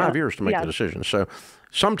 you have 5 years to make the decision. So,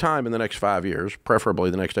 sometime in the next 5 years,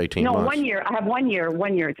 preferably the next 18 months. No, 1 year. I have 1 year.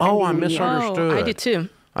 1 year. Oh, I misunderstood. Oh, I did too.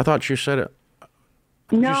 I thought you said it.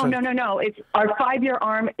 No. It's our 5-year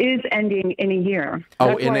arm is ending in a year.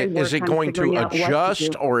 Oh, is it going to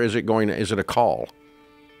adjust or is it is it a call?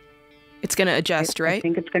 It's going to adjust, right? I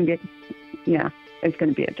think it's going to be. Yeah, it's going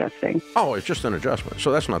to be adjusting. Oh, it's just an adjustment.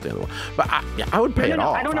 So that's not the end of the world. But I would pay it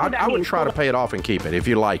off. I don't know what that I would means. try to pay it off and keep it if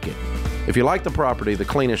you like it. If you like the property, the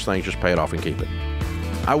cleanest thing is just pay it off and keep it.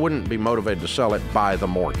 I wouldn't be motivated to sell it by the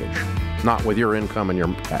mortgage, not with your income and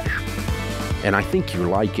your cash. And I think you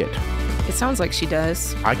like it. It sounds like she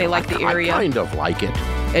does. They like the area. I kind of like it.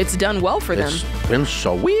 It's done well for them. It's been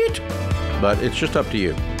sweet, but it's just up to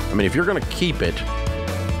you. I mean, if you're going to keep it,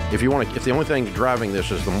 if the only thing driving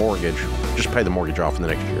this is the mortgage, just pay the mortgage off in the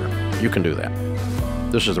next year. You can do that.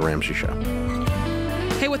 This is the Ramsey Show.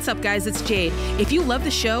 Hey, what's up, guys? It's Jade. If you love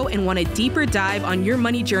the show and want a deeper dive on your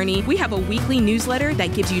money journey, we have a weekly newsletter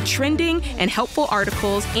that gives you trending and helpful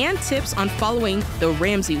articles and tips on following the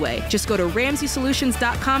Ramsey way. Just go to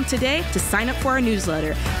RamseySolutions.com today to sign up for our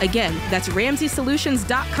newsletter. Again, that's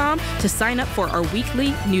RamseySolutions.com to sign up for our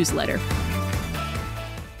weekly newsletter.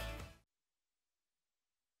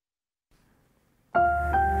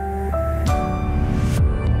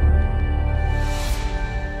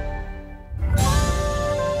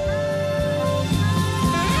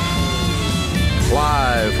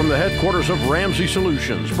 Live from the headquarters of Ramsey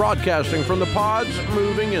Solutions, broadcasting from the Pods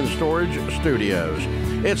Moving and Storage Studios.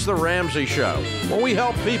 It's the Ramsey Show, where we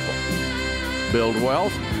help people build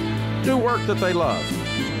wealth, do work that they love,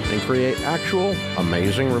 and create actual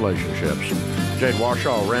amazing relationships. Jade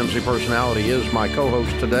Washaw, Ramsey Personality, is my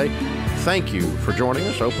co-host today. Thank you for joining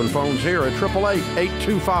us. Open phones here at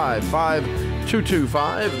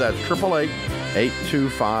 888-825-5225. That's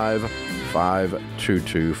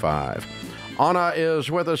 888-825-5225. Anna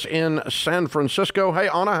is with us in San Francisco. Hey,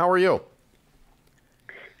 Anna, how are you?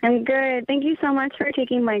 I'm good. Thank you so much for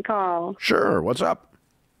taking my call. Sure. What's up?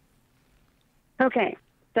 Okay.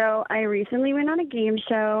 So I recently went on a game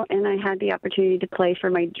show, and I had the opportunity to play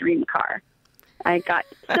for my dream car. I got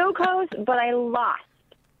so close, but I lost.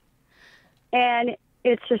 And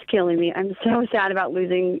it's just killing me. I'm so sad about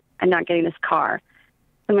losing and not getting this car.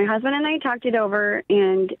 So my husband and I talked it over,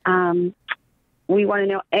 and we want to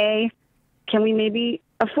know, A, can we maybe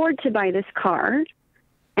afford to buy this car?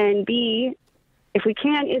 And B, if we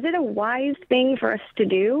can, is it a wise thing for us to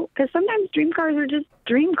do? Because sometimes dream cars are just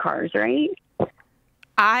dream cars, right?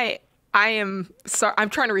 I am sorry. I'm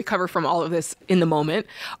trying to recover from all of this in the moment.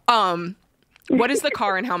 What is the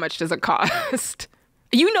car and how much does it cost?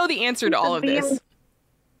 You know the answer to all of this,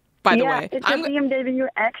 by the way. It's a BMW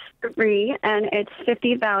X3, and it's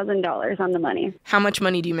 $50,000 on the money. How much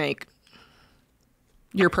money do you make?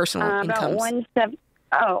 Your personal about incomes? To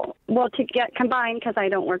get combined, because I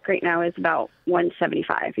don't work right now, is about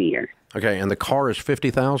 $175 a year. Okay, and the car is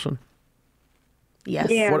 $50,000?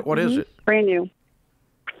 Yes. Yeah. What is it? Brand new.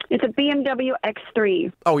 It's a BMW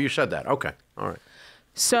X3. Oh, you said that. Okay. All right.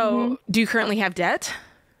 So, do you currently have debt?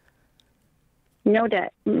 No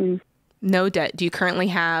debt. Mm-mm. No debt. Do you currently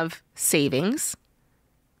have savings?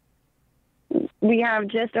 We have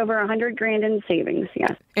just over $100,000 in savings.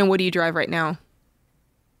 Yes. And what do you drive right now?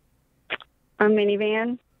 A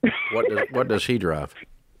minivan. What does he drive?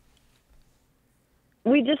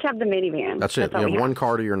 We just have the minivan. That's it. You have one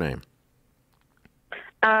car to your name.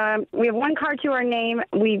 We have one car to our name.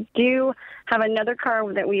 We do have another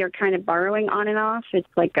car that we are kind of borrowing on and off. It's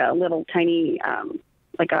like a little tiny,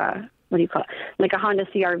 like a Honda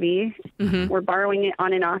CRV. Mm-hmm. We're borrowing it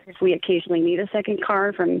on and off if we occasionally need a second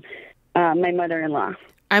car from my mother-in-law.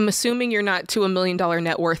 I'm assuming you're not to $1 million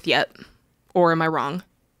net worth yet, or am I wrong?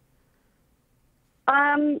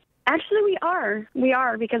 Actually, we are. We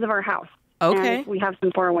are because of our house. Okay. And we have some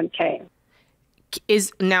 401k.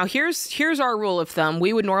 Now here's our rule of thumb.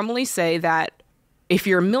 We would normally say that if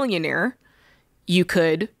you're a millionaire, you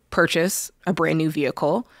could purchase a brand new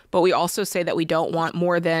vehicle, but we also say that we don't want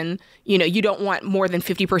more than, you don't want more than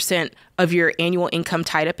 50% of your annual income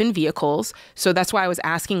tied up in vehicles. So that's why I was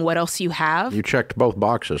asking what else you have. You checked both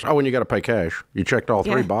boxes. Oh, and you got to pay cash. You checked all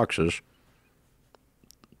three boxes.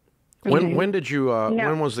 When did you? No.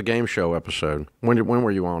 When was the game show episode? When were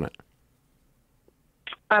you on it?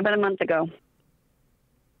 About a month ago.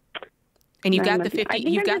 And you've got the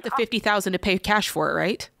 $50,000 to pay cash for it,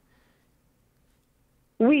 right?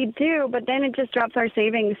 We do, but then it just drops our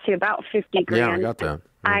savings to about $50,000. Yeah, I got that.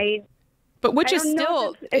 Yeah. But which is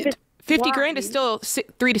still if it's $50,000 is still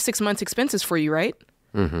 3 to 6 months expenses for you, right?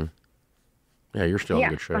 Mm-hmm. Yeah, you're still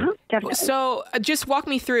in good shape. Definitely. So just walk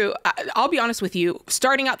me through. I'll be honest with you.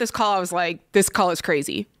 Starting out this call, I was like, this call is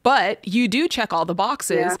crazy. But you do check all the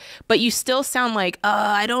boxes, but you still sound like,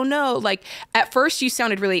 I don't know. Like at first you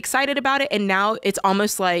sounded really excited about it. And now it's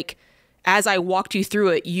almost like as I walked you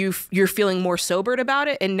through it, you're feeling more sobered about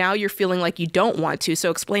it. And now you're feeling like you don't want to.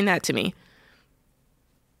 So explain that to me.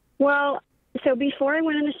 Well, so before I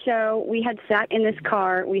went on the show, we had sat in this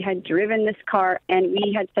car, we had driven this car, and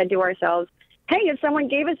we had said to ourselves, hey, if someone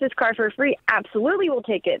gave us this car for free, absolutely we'll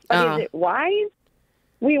take it. But is it wise?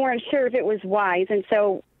 We weren't sure if it was wise, and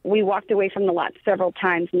so we walked away from the lot several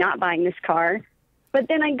times not buying this car. But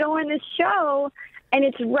then I go on this show, and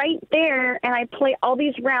it's right there, and I play all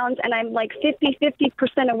these rounds, and I'm like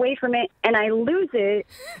 50% away from it, and I lose it.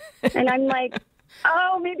 And I'm like,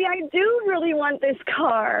 oh, maybe I do really want this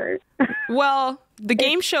car. Well, the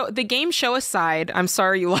game show aside, I'm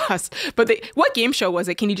sorry you lost, but what game show was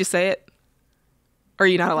it? Can you just say it? Or are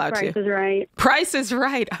you not allowed to? Price is Right. Price is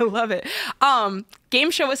Right. I love it. Game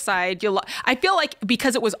show aside, I feel like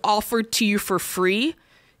because it was offered to you for free,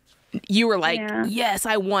 you were like, yes,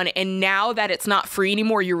 I want it. And now that it's not free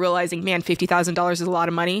anymore, you're realizing, man, $50,000 is a lot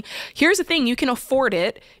of money. Here's the thing. You can afford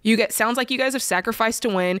it. Sounds like you guys have sacrificed to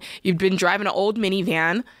win. You've been driving an old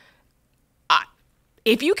minivan.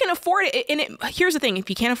 If you can afford it, here's the thing. If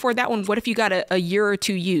you can't afford that one, what if you got a year or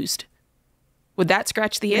two used? Would that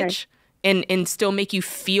scratch the itch and still make you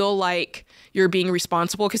feel like you're being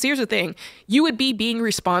responsible? Because here's the thing. You would be being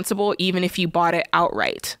responsible even if you bought it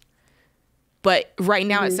outright. But right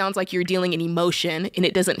now it sounds like you're dealing in emotion and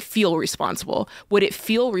it doesn't feel responsible. Would it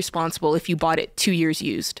feel responsible if you bought it 2 years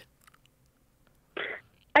used?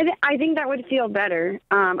 I think that would feel better.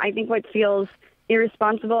 I think what feels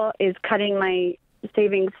irresponsible is cutting my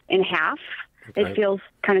savings in half. Okay. It feels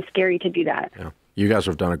kind of scary to do that. Yeah. You guys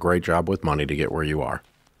have done a great job with money to get where you are.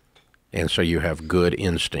 And so you have good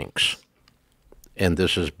instincts. And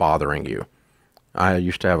this is bothering you. I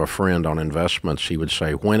used to have a friend on investments. He would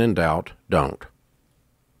say, when in doubt, don't.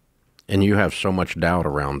 And you have so much doubt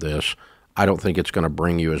around this. I don't think it's going to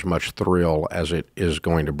bring you as much thrill as it is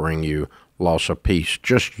going to bring you loss of peace.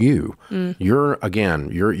 Just you.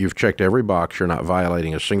 You've checked every box. You're not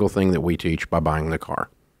violating a single thing that we teach by buying the car.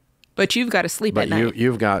 But you've got to sleep at night. Now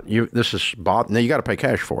you got to pay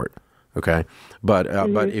cash for it. Okay. But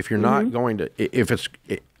if you're not going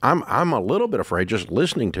to, I'm a little bit afraid just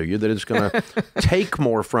listening to you that it's going to take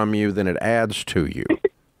more from you than it adds to you.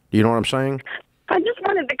 You know what I'm saying? I just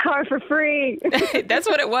wanted the car for free. That's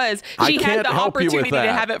what it was. She had the opportunity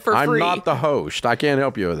to have it for free. I'm not the host. I can't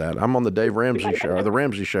help you with that. I'm on the Dave Ramsey Show, or the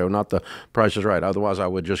Ramsey Show, not the Price is Right. Otherwise, I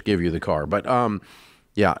would just give you the car. But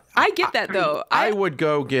yeah. I get that, though. I would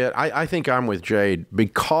go get, I think I'm with Jade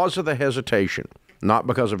because of the hesitation, not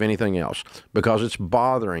because of anything else, because it's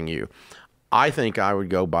bothering you. I think I would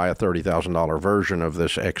go buy a $30,000 version of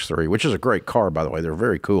this X3, which is a great car, by the way. They're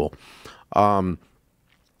very cool.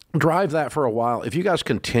 Drive that for a while. If you guys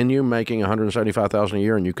continue making $175,000 a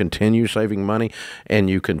year and you continue saving money and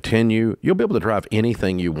you'll be able to drive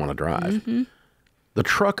anything you want to drive. Mm-hmm. The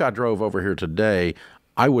truck I drove over here today,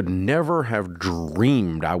 I would never have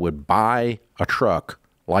dreamed I would buy a truck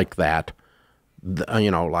like that,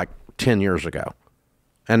 like 10 years ago.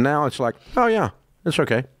 And now it's like, oh yeah, it's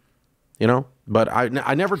okay. But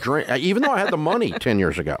I never dreamed, even though I had the money 10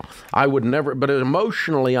 years ago, I would never, but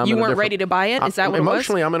emotionally, You weren't ready to buy it? Is that what it was?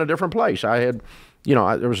 Emotionally, I'm in a different place. I had,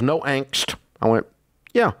 there was no angst. I went,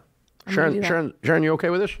 yeah, Sharon, you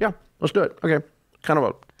okay with this? Yeah, let's do it. Okay. Kind of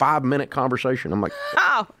a 5-minute conversation. I'm like,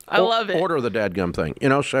 oh, I love it. Order the dadgum thing,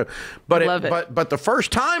 so, but the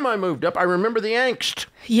first time I moved up, I remember the angst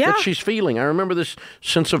that she's feeling. I remember this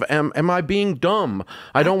sense of, am I being dumb?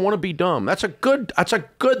 I don't want to be dumb. That's a good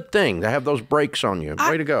thing to have those brakes on you.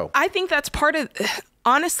 Way to go. I think that's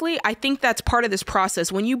honestly, I think that's part of this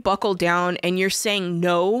process. When you buckle down and you're saying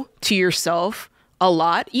no to yourself a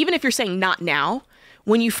lot, even if you're saying not now,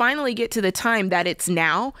 when you finally get to the time that it's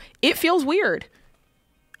now, it feels weird.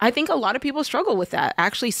 I think a lot of people struggle with that,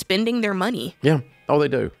 actually spending their money. Yeah. Oh, they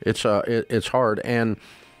do. It's hard. And,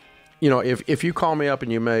 if you call me up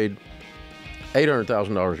and you made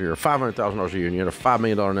 $800,000 a year, $500,000 a year, and you have a $5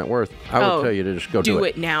 million net worth, I would tell you to just go do it. Do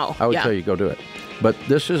it now. I would tell you go do it. But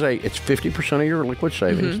this is it's 50% of your liquid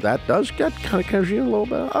savings. That does kind of gives you a little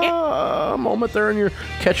bit a moment there, and you're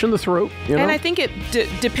catching the throat. You know? And I think it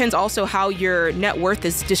depends also how your net worth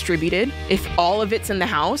is distributed. If all of it's in the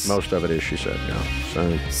house, most of it is, she said. Yeah.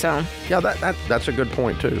 So yeah, that's a good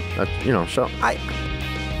point too.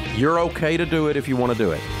 You're okay to do it if you want to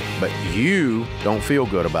do it, but you don't feel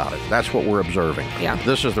good about it. That's what we're observing. Yeah.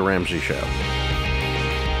 This is the Ramsey Show.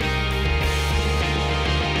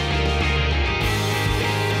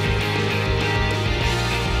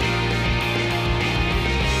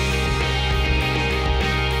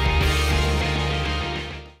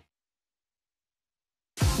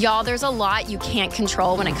 Y'all, there's a lot you can't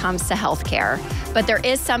control when it comes to healthcare, but there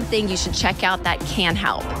is something you should check out that can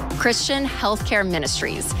help. Christian Healthcare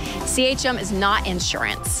Ministries. CHM is not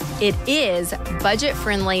insurance. It is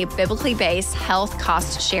budget-friendly, biblically based health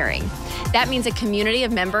cost sharing. That means a community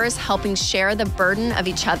of members helping share the burden of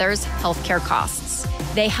each other's healthcare costs.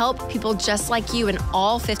 They help people just like you in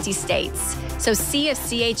all 50 states. So see if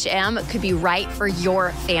CHM could be right for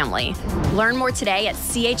your family. Learn more today at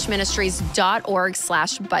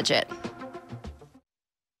chministries.org/budget.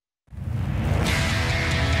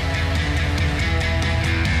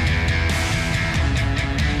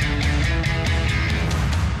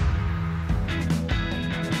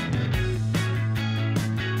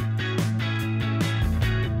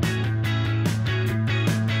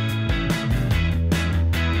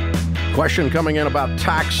 Question coming in about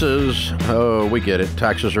taxes. Oh, we get it.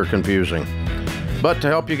 Taxes are confusing. But to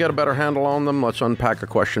help you get a better handle on them, let's unpack a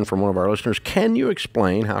question from one of our listeners. Can you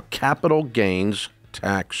explain how capital gains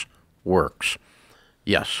tax works?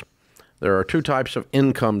 Yes. There are two types of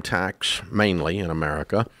income tax, mainly in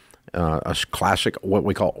America. A classic, what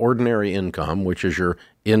we call ordinary income, which is your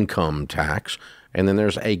income tax. And then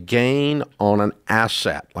there's a gain on an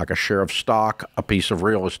asset, like a share of stock, a piece of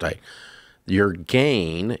real estate. Your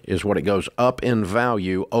gain is what it goes up in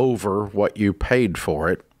value over what you paid for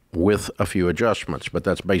it with a few adjustments, but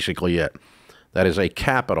that's basically it. That is a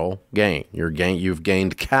capital gain. You've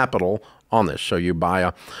gained capital on this. So you buy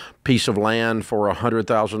a piece of land for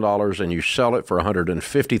 $100,000 and you sell it for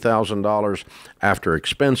 $150,000 after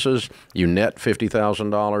expenses. You net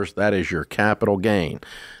 $50,000. That is your capital gain.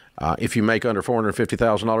 If you make under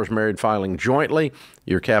 $450,000 married filing jointly,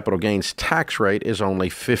 your capital gains tax rate is only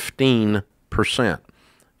 15%.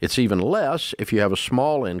 It's even less if you have a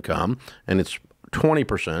small income, and it's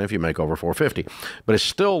 20% if you make over $450,000. But it's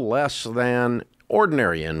still less than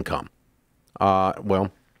ordinary income.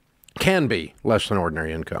 Can be less than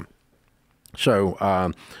ordinary income.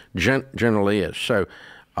 So generally is. So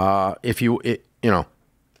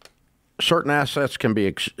certain assets can be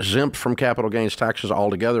exempt from capital gains taxes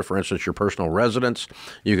altogether. For instance, your personal residence,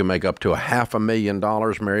 you can make up to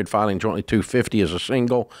 $500,000 married filing jointly, $250,000 as a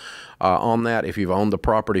single. On that, if you've owned the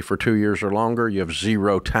property for 2 years or longer, you have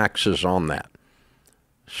zero taxes on that.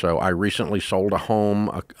 So I recently sold a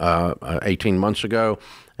home 18 months ago,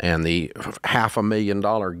 and the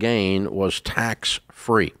 $500,000 gain was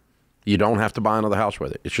tax-free. You don't have to buy another house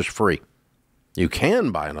with it. It's just free. You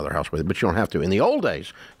can buy another house with it, but you don't have to. In the old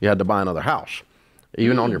days, you had to buy another house,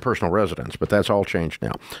 even on your personal residence, but that's all changed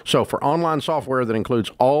now. So for online software that includes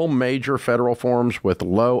all major federal forms with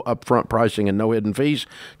low upfront pricing and no hidden fees,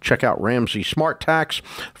 check out Ramsey Smart Tax.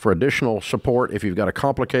 For additional support, if you've got a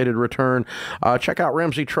complicated return, check out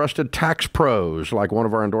Ramsey Trusted Tax Pros, like one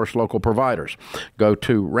of our endorsed local providers. Go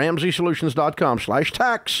to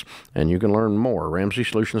RamseySolutions.com/tax, and you can learn more.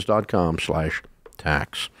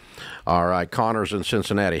 RamseySolutions.com/tax. All right, Connor's in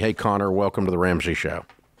Cincinnati. Hey, Connor, welcome to the Ramsey Show.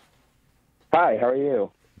 Hi, how are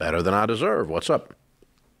you? Better than I deserve. What's up?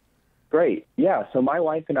 Great. Yeah, so my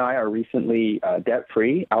wife and I are recently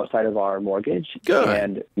debt-free outside of our mortgage. Good.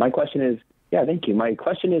 And my question is, thank you. My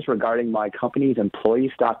question is regarding my company's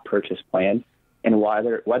employee stock purchase plan and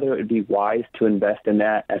whether it would be wise to invest in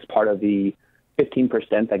that as part of the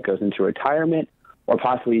 15% that goes into retirement, or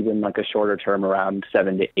possibly even like a shorter term around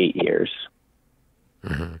 7 to 8 years.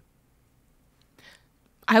 Mm-hmm.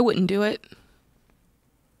 I wouldn't do it.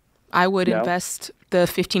 I would invest the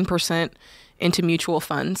 15% into mutual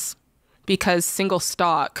funds, because single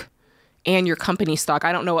stock and your company stock,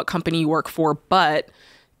 I don't know what company you work for, but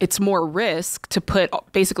it's more risk to put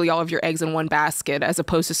basically all of your eggs in one basket as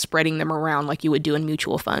opposed to spreading them around like you would do in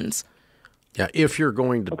mutual funds. Yeah, if you're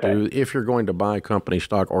going to buy company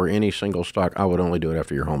stock or any single stock, I would only do it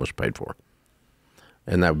after your home is paid for.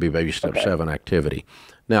 And that would be baby step 7 activity.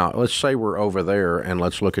 Now, let's say we're over there and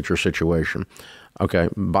let's look at your situation. Okay,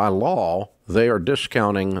 by law, they are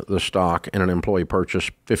discounting the stock in an employee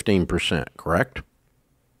purchase 15%, correct?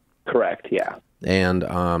 Correct, yeah. And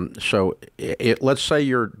so let's say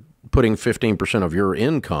you're putting 15% of your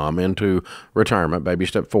income into retirement, baby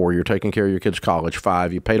step 4, you're taking care of your kids' college,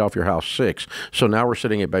 5, you paid off your house, 6. So now we're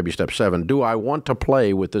sitting at baby step 7. Do I want to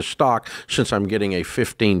play with this stock since I'm getting a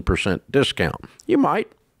 15% discount? You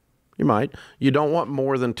might. You might. You don't want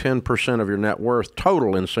more than 10% of your net worth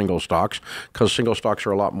total in single stocks because single stocks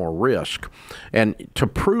are a lot more risk. And to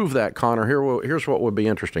prove that, Connor, here's what would be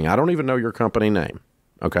interesting. I don't even know your company name,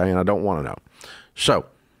 okay, and I don't want to know. So,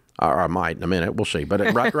 or I might in a minute. We'll see.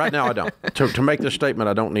 But right now I don't. To make this statement,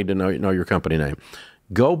 I don't need to know your company name.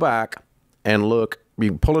 Go back and look.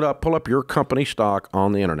 You can pull up your company stock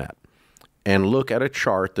on the internet and look at a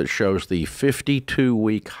chart that shows the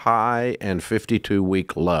 52-week high and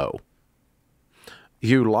 52-week low.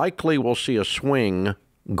 You likely will see a swing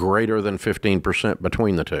greater than 15%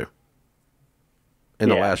 between the two in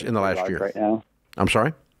the last year. Right now. I'm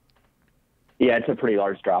sorry? Yeah, it's a pretty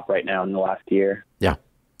large drop right now in the last year. Yeah.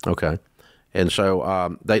 Okay. And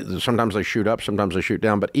so sometimes they shoot up, sometimes they shoot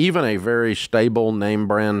down. But even a very stable name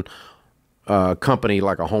brand company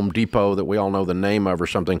like a Home Depot that we all know the name of or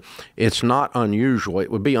something, it's not unusual. It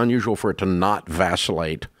would be unusual for it to not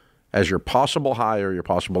vacillate as your possible high or your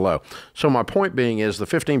possible low. So my point being is the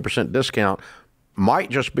 15% discount might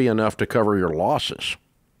just be enough to cover your losses.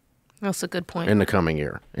 That's a good point. In the coming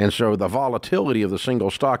year. And so the volatility of the single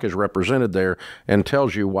stock is represented there and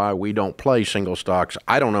tells you why we don't play single stocks.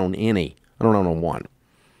 I don't own any. I don't own one.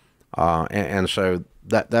 And so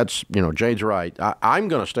that's, Jade's right. I'm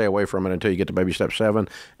going to stay away from it until you get to baby step 7.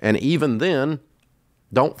 And even then,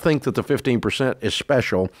 don't think that the 15% is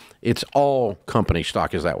special. It's all company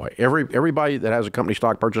stock is that way. Everybody that has a company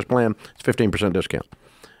stock purchase plan, it's 15% discount.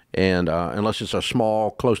 And unless it's a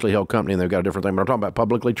small, closely held company and they've got a different thing. But I'm talking about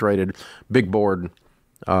publicly traded, big board,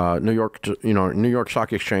 New York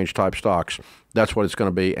Stock Exchange type stocks. That's what it's going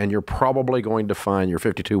to be. And you're probably going to find your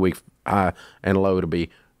 52-week high and low to be,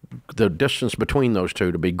 the distance between those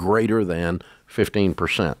two to be greater than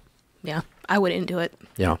 15%. Yeah, I wouldn't do it.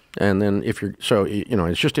 Yeah. And then it's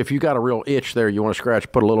just if you got a real itch there, you want to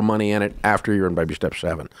scratch, put a little money in it after you're in baby step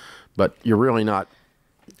 7. But you're really not.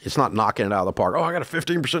 It's not knocking it out of the park. Oh, I got a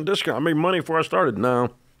 15% discount. I made money before I started. No,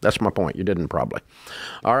 that's my point. You didn't probably.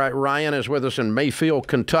 All right, Ryan is with us in Mayfield,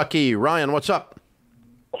 Kentucky. Ryan, what's up?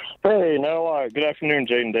 Hey, good afternoon,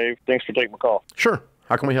 Jade and Dave. Thanks for taking my call. Sure.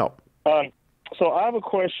 How can we help? So I have a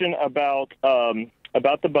question about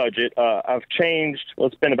the budget. I've changed,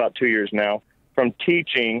 it's been about 2 years now, from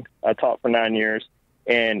teaching. I taught for 9 years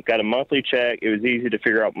and got a monthly check. It was easy to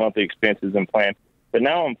figure out monthly expenses and plan. But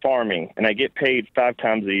now I'm farming, and I get paid 5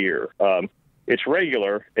 times a year. It's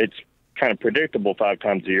regular. It's kind of predictable 5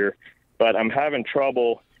 times a year. But I'm having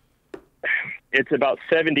trouble. It's about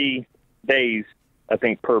 70 days, I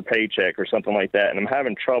think, per paycheck or something like that. And I'm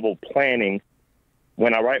having trouble planning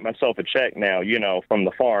when I write myself a check now, from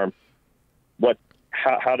the farm,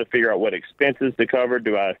 how to figure out what expenses to cover.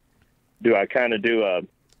 Do I kind of do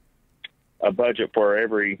a budget for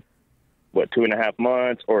every, 2.5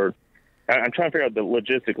 months, or I'm trying to figure out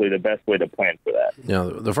logistically the best way to plan for that. Yeah,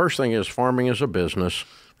 the first thing is farming is a business,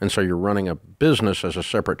 and so you're running a business as a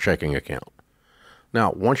separate checking account.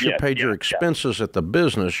 Now, once you've paid your expenses at the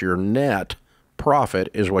business, your net profit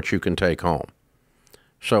is what you can take home.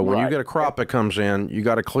 So when you get a crop that comes in, you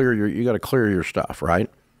got to clear your stuff, right?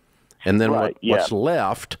 And then what's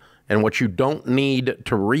left and what you don't need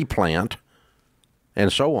to replant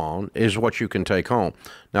and so on is what you can take home.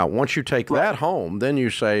 Now, once you take that home, then you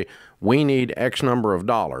say, we need X number of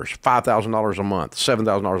dollars, $5,000 a month,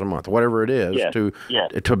 $7,000 a month, whatever it is to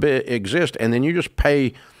exist. And then you just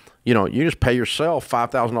pay, yourself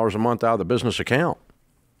 $5,000 a month out of the business account.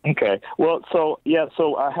 Okay. Well, so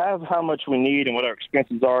I have how much we need and what our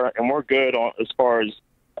expenses are, and we're good on as far as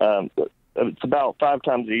it's about 5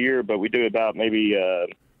 times a year, but we do about maybe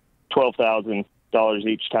 $12,000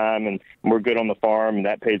 each time, and we're good on the farm, and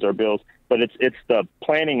that pays our bills. But it's the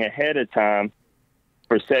planning ahead of time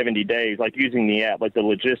for 70 days, like using the app, like the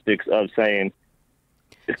logistics of saying,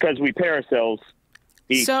 because we pay ourselves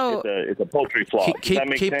each. So it's a poultry flock.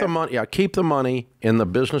 Keep the money. Yeah, keep the money in the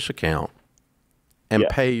business account and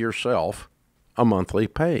pay yourself a monthly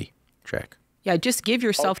pay check. Yeah, just give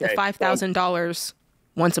yourself the $5,000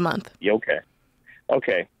 once a month. Yeah,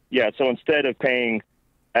 okay. Yeah, so instead of paying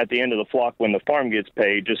at the end of the flock when the farm gets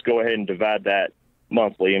paid, just go ahead and divide that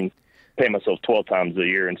monthly and pay myself 12 times a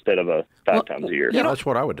year instead of 5 times a year. Yeah, that's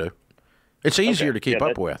what I would do. It's easier to keep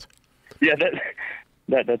up with. Yeah,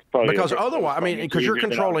 That's probably because otherwise, I mean, because you're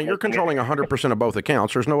controlling 100% of both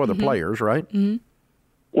accounts. There's no other players, right? Mm-hmm.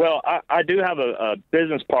 Well, I do have a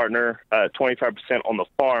business partner, 25% on the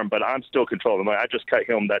farm, but I'm still controlling money. I just cut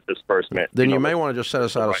him that disbursement. Then you may want to just set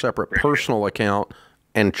aside a separate personal account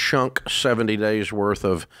and chunk 70 days worth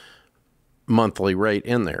of monthly rate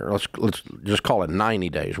in there. Let's just call it 90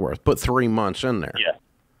 days worth. Put 3 months in there. Yeah.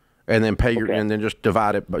 And then pay and then just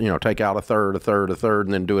divide it, take out a third,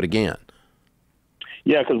 and then do it again.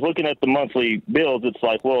 Yeah, because looking at the monthly bills, it's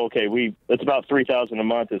like, well, okay, it's about $3,000 a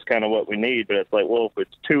month is kind of what we need, but it's like, well, if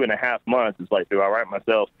it's 2.5 months, it's like, do I write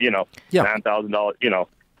myself, $9,000,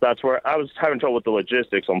 That's where I was having trouble with the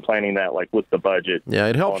logistics on planning that, like with the budget. Yeah,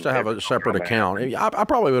 it helps to have a separate account. I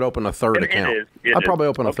probably would open a third account. I'd probably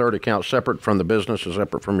open a third account separate from the business and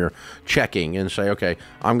separate from your checking and say, okay,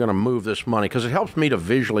 I'm going to move this money because it helps me to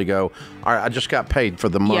visually go, all right, I just got paid for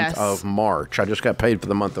the month of March. I just got paid for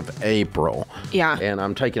the month of April. Yeah. And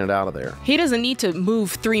I'm taking it out of there. He doesn't need to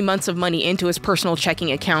move 3 months of money into his personal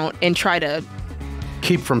checking account and try to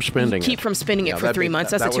keep from spending it for 3 months.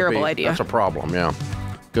 That's a terrible idea. That's a problem, yeah.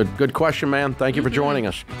 Good question, man. Thank you for joining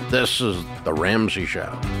us. This is The Ramsey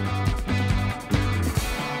Show.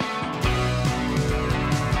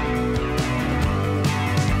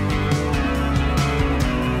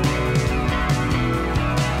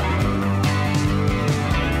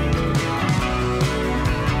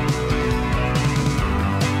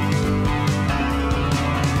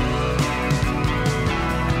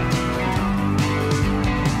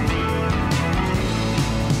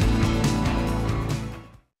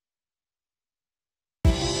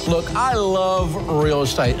 Look, I love real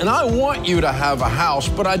estate, and I want you to have a house,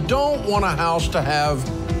 but I don't want a house to have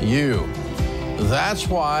you. That's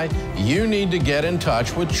why you need to get in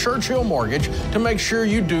touch with Churchill Mortgage to make sure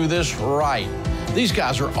you do this right. These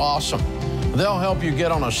guys are awesome. They'll help you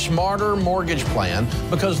get on a smarter mortgage plan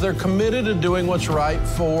because they're committed to doing what's right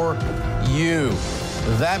for you.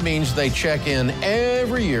 That means they check in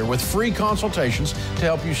every year with free consultations to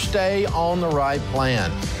help you stay on the right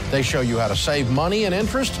plan. They show you how to save money and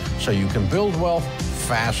interest so you can build wealth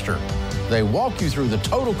faster. They walk you through the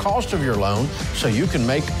total cost of your loan so you can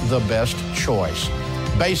make the best choice.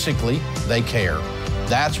 Basically, they care.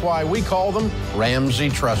 That's why we call them Ramsey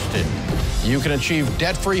Trusted. You can achieve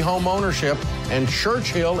debt-free home ownership, and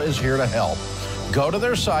Churchill is here to help. Go to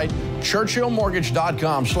their site,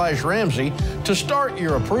 churchillmortgage.com/Ramsey, to start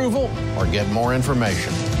your approval or get more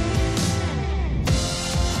information.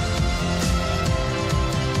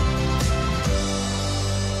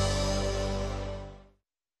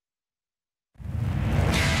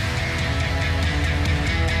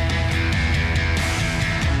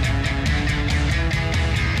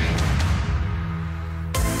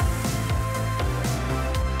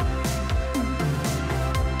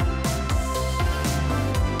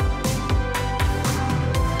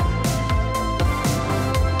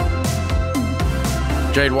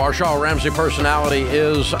 Jade Warshaw, Ramsey Personality,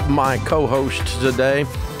 is my co-host today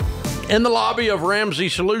in the lobby of Ramsey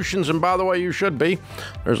Solutions. And by the way, you should be.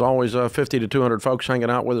 There's always 50 to 200 folks hanging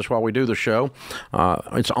out with us while we do the show.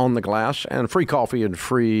 It's on the glass and free coffee and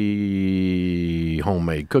free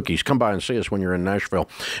homemade cookies. Come by and see us when you're in Nashville.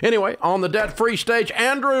 Anyway, on the debt-free stage,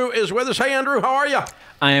 Andrew is with us. Hey, Andrew, how are you?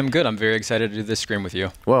 I am good. I'm very excited to do this screen with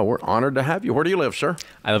you. Well, we're honored to have you. Where do you live, sir?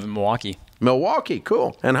 I live in Milwaukee. Milwaukee,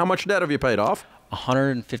 cool. And how much debt have you paid off?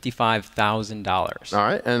 $155,000. All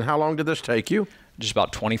right. And how long did this take you? Just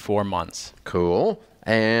about 24 months. Cool.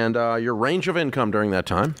 And your range of income during that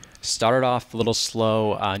time? Started off a little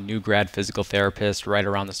slow, new grad physical therapist right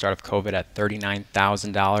around the start of COVID at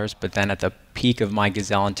 $39,000. But then at the peak of my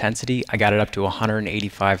gazelle intensity, I got it up to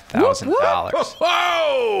 $185,000.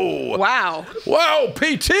 Whoa! Wow. Whoa,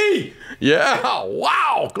 PT! Yeah,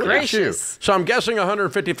 wow. Gracious. So I'm guessing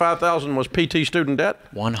 $155,000 was PT student debt?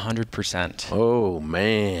 100%. Oh,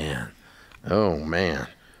 man. Oh, man.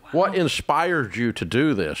 What inspired you to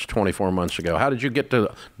do this 24 months ago? How did you get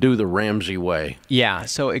to do the Ramsey way? Yeah,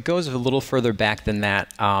 so it goes a little further back than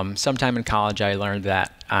that. Sometime in college, I learned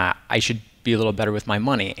that I should be a little better with my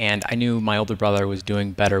money, and I knew my older brother was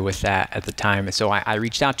doing better with that at the time. So I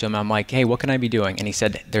reached out to him. I'm like, hey, what can I be doing? And he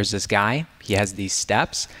said, there's this guy. He has these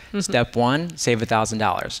steps. Step 1, save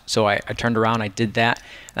 $1,000. So I turned around, I did that,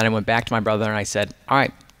 and I went back to my brother and I said, all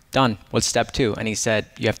right, done. What's step 2? And he said,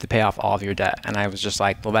 you have to pay off all of your debt. And I was just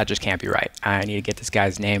like, well, that just can't be right. I need to get this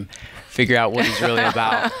guy's name, figure out what he's really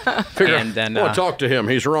about. And then talk to him.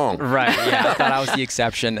 He's wrong. Right. Yeah. I thought I was the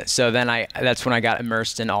exception. So then that's when I got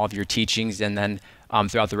immersed in all of your teachings. And then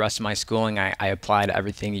throughout the rest of my schooling, I applied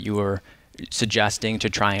everything that you were suggesting to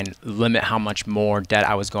try and limit how much more debt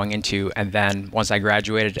I was going into. And then once I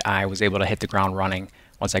graduated, I was able to hit the ground running.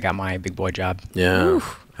 once I got my big boy job. Yeah.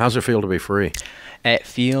 Oof. How's it feel to be free? It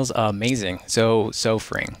feels amazing. So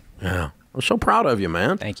freeing. Yeah. I'm so proud of you,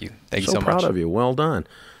 man. Thank you. Thank you so much. So proud of you. Well done.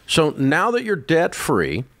 So now that you're debt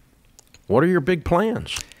free, what are your big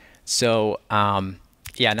plans? So,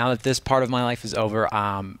 yeah, now that this part of my life is over,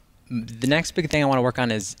 the next big thing I want to work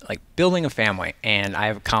on is like building a family. And I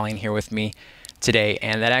have Colleen here with me today,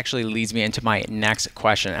 and that actually leads me into my next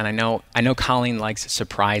question. And I know Colleen likes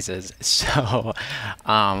surprises. So,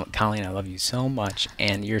 Colleen, I love you so much,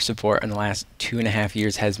 and your support in the last 2.5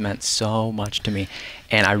 years has meant so much to me.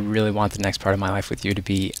 And I really want the next part of my life with you to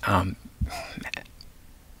be to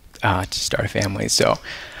start a family. So.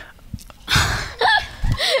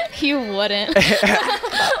 You wouldn't.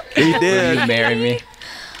 He did. Will you marry me?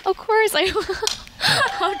 Of course I will.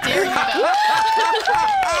 How dare you?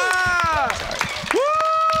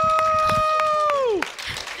 Woo!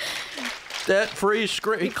 Debt-free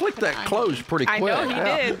screen. He clicked that close pretty quick. I know he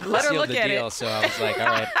did. Let her look at deal, it. So I was like, all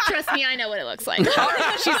right. Trust me, I know what it looks like.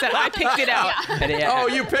 She said, I picked it out. Yeah. Oh,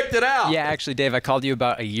 you picked it out. Yeah, actually, Dave, I called you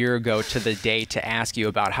about a year ago to the day to ask you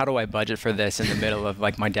about how do I budget for this in the middle of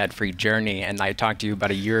like my debt-free journey. And I talked to you about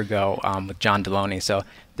a year ago with John Deloney. So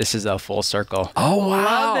this is a full circle. Oh, wow.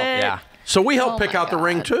 Love it. Yeah. So we helped pick out the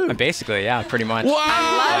ring, too. Basically, yeah, pretty much. Wow.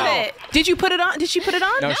 I love it. Did you put it on? Did she put it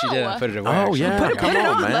on? No, she didn't put it away. Oh, actually. yeah. Put it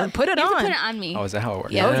on, man. Put it You on. can put it on me. Oh, is that how it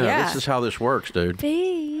works? Yeah. Oh, yeah. This is how this works, dude.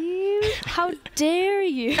 Babe, how dare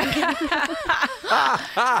you?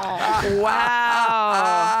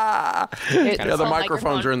 Wow. Yeah, the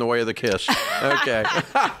microphones are in the way of the kiss. Okay.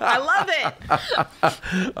 I love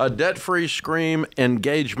it. A debt-free scream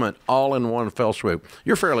engagement all in one fell swoop.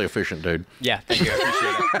 You're fairly efficient, dude. Yeah, thank you. I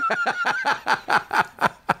appreciate it.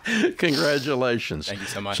 Congratulations. Thank you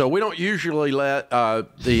so much. So we don't usually let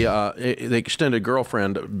the extended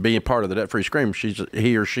girlfriend be a part of the debt-free scream.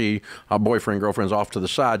 He or she, a boyfriend, girlfriend's off to the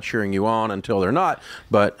side cheering you on until they're not.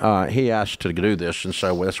 But he asked to do this, and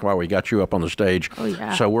so that's why we got you up on the stage. Oh,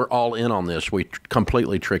 yeah. So we're all in on this. We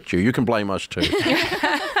completely tricked you. You can blame us, too.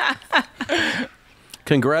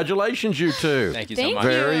 Congratulations, you two. Thank you so much.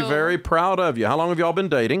 Very, very proud of you. How long have y'all been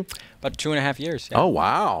dating? About 2.5 years. Yeah. Oh,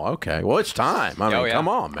 wow. Okay. Well, it's time. I mean, come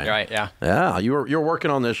on, man. Right, yeah. Yeah, you're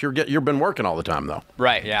working on this. You've been working all the time, though.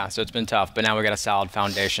 Right, yeah. So it's been tough, but now we got a solid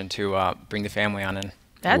foundation to bring the family on in.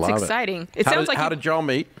 That's exciting. It sounds like how did y'all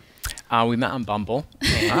meet? We met on Bumble.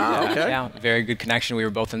 And, okay. Yeah, very good connection. We were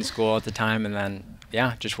both in school at the time, and then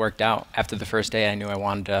just worked out. After the first day, I knew I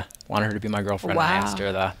wanted her to be my girlfriend. Wow. I asked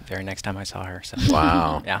her the very next time I saw her. So.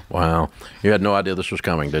 Wow. Yeah. Wow. You had no idea this was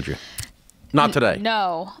coming, did you? Not today.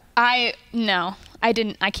 No, I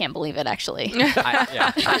didn't. I can't believe it, actually.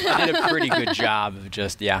 I did a pretty good job of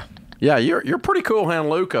just Yeah, you're pretty cool hand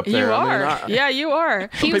Luke up there. You are. I mean, Yeah, you are.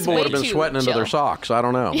 Some people would have been sweating into their socks. I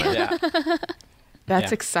don't know, man. Yeah.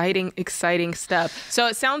 That's exciting stuff. So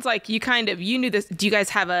it sounds like you knew this. Do you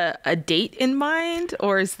guys have a date in mind,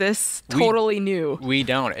 or is this totally new? We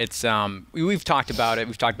don't. It's we've talked about it.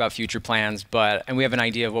 We've talked about future plans, and we have an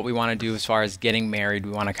idea of what we want to do as far as getting married.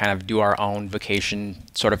 We want to kind of do our own vacation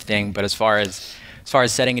sort of thing. But as far as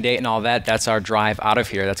setting a date and all that, that's our drive out of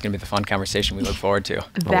here. That's going to be the fun conversation we look forward to.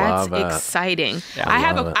 That's exciting. Yeah. I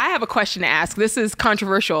have a question to ask. This is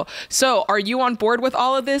controversial. So, are you on board with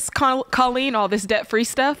all of this, Colleen? All this debt-free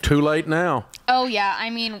stuff? Too late now. Oh yeah,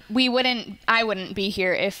 I mean, I wouldn't be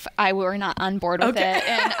here if I were not on board with it.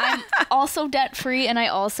 And I'm also debt-free, and I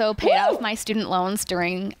also paid off my student loans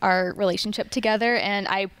during our relationship together, and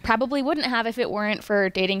I probably wouldn't have if it weren't for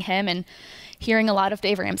dating him and hearing a lot of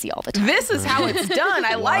Dave Ramsey all the time. This is how it's done.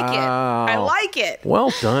 I like it. I like it.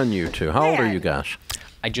 Well done, you two. How old are you guys?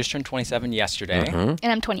 I just turned 27 yesterday. And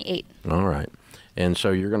I'm 28. All right. And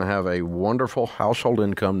so you're going to have a wonderful household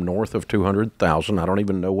income north of $200,000. I don't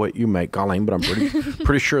even know what you make, Colleen, but I'm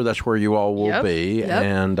pretty sure that's where you all will be. Yep.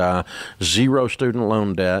 And zero student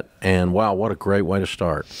loan debt. And wow, what a great way to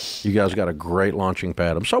start! You guys got a great launching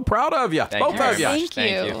pad. I'm so proud of you, both of you. Thank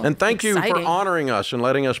you. And thank you for honoring us and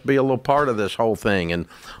letting us be a little part of this whole thing and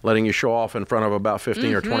letting you show off in front of about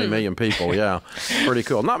 15 or 20 million people. Yeah, pretty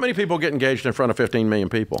cool. Not many people get engaged in front of 15 million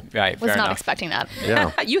people. Right. Was not expecting that.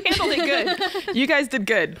 Yeah. You handled it good. You guys did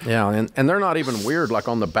good. Yeah, and they're not even weird like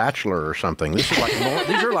on The Bachelor or something. This is like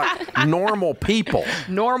these are like normal people.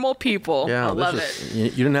 Normal people. Yeah, I love it.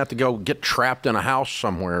 You didn't have to go get trapped in a house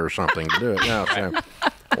somewhere or something to do it. Yeah, so,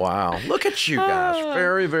 wow. Look at you guys.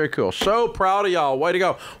 Very, very cool. So proud of y'all. Way to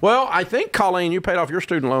go. Well, I think, Colleen, you paid off your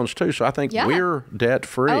student loans too, so I think we're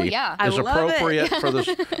debt-free. Oh, yeah. Is appropriate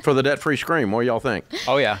for the debt-free scream. What do y'all think?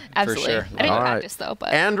 Oh, yeah. Absolutely. For sure. I didn't practice, though. But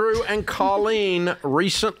Andrew and Colleen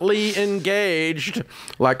recently engaged.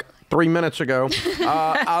 Like, 3 minutes ago.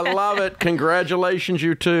 I love it. Congratulations,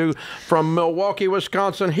 you two. From Milwaukee,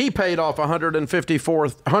 Wisconsin, he paid off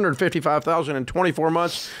 $155,000 in 24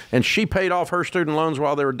 months, and she paid off her student loans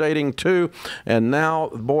while they were dating too. And now,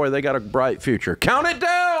 boy, they got a bright future. Count it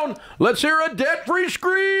down. Let's hear a debt-free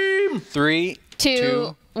scream. 3,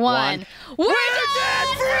 2, 1. We're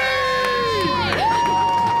debt-free!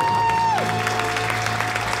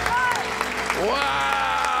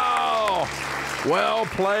 Wow! Well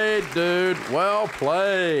played, dude. Well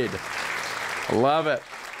played. Love it.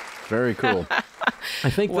 Very cool. I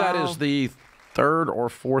think that is the third or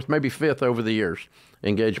fourth, maybe fifth over the years,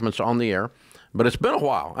 engagements on the air. But it's been a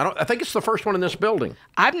while. I think it's the first one in this building.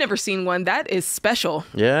 I've never seen one. That is special.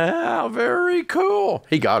 Yeah, very cool.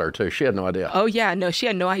 He got her, too. She had no idea. Oh, yeah. No, she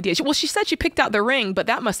had no idea. Well, she said she picked out the ring, but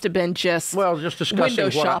that must have been just discussing window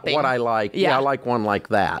shopping. What I like. Yeah, I like one like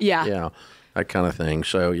that. Yeah. Yeah, that kind of thing.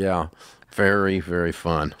 So, yeah, very, very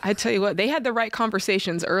fun. I tell you what, they had the right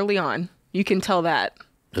conversations early on. You can tell that.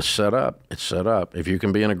 It's set up. It's set up. If you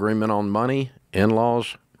can be in agreement on money,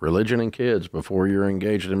 in-laws, religion, and kids before you're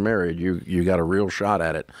engaged and married, you got a real shot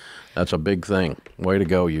at it. That's a big thing. Way to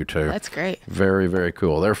go, you two. That's great. Very, very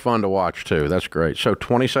cool. They're fun to watch, too. That's great. So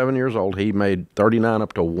 27 years old, he made 39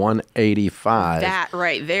 up to 185. That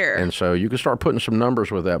right there. And so you can start putting some numbers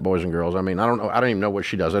with that, boys and girls. I mean, I don't know. I don't even know what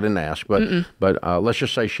she does. I didn't ask. But let's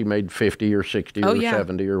just say she made 50 or 60 or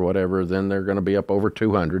 70 or whatever. Then they're going to be up over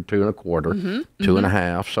 200, 2.25,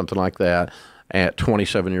 2.5, something like that. At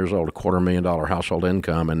 27 years old, $250,000 household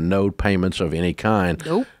income and no payments of any kind.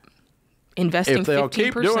 Nope. Investing 15%. If they'll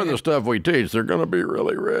keep doing the stuff we teach, they're going to be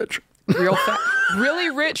really rich. Really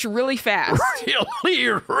rich, really fast.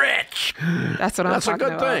 Really rich. That's what I'm talking about. That's a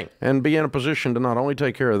good thing. And be in a position to not only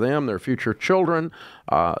take care of them, their future children,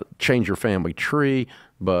 change your family tree,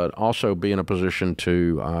 but also be in a position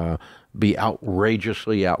to be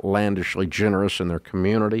outrageously, outlandishly generous in their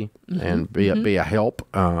community and be a help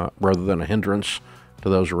rather than a hindrance to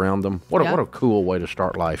those around them. What a cool way to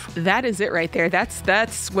start life. That is it right there.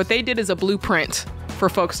 That's what they did is a blueprint for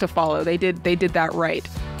folks to follow. They did that right.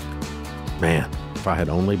 Man, if I had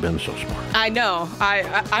only been so smart. I know.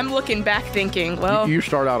 I'm looking back thinking, well, you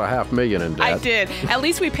start out $500,000 in debt. I did. At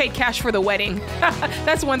least we paid cash for the wedding.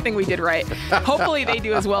 That's one thing we did right. Hopefully they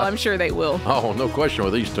do as well. I'm sure they will. Oh, no question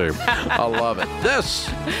with these two. I love it. This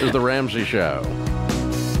is The Ramsey Show.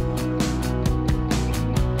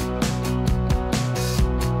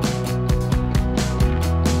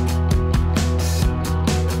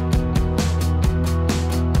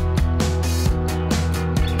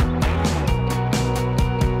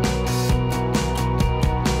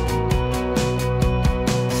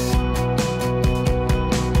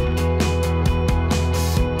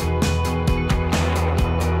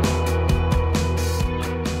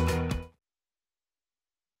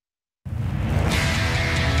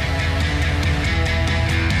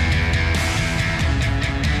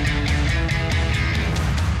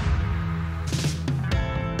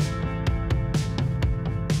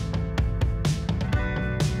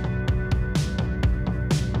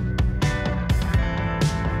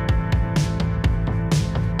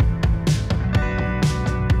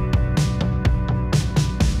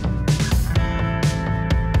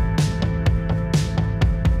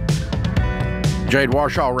 Jade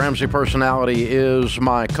Warshaw, Ramsey Personality, is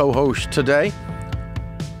my co-host today.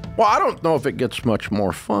 Well, I don't know if it gets much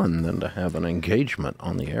more fun than to have an engagement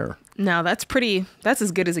on the air. No, that's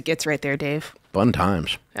as good as it gets right there, Dave. Fun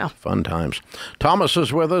times. Yeah. Fun times. Thomas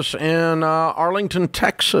is with us in Arlington,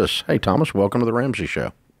 Texas. Hey, Thomas, welcome to The Ramsey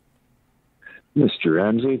Show. Mr.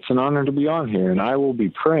 Ramsey, it's an honor to be on here, and I will be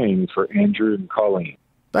praying for Andrew and Colleen.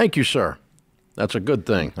 Thank you, sir. That's a good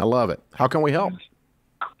thing. I love it. How can we help?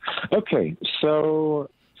 Okay, so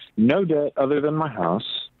no debt other than my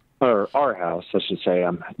house, or our house, I should say.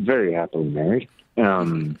 I'm very happily married.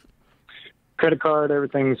 Credit card,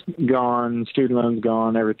 everything's gone. Student loans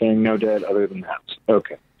gone, everything. No debt other than the house.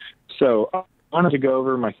 Okay, so I wanted to go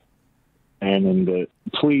over my and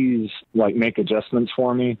please make adjustments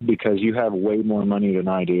for me because you have way more money than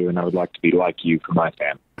I do, and I would like to be like you for my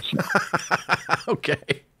family.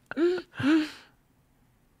 Okay.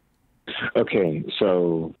 Okay,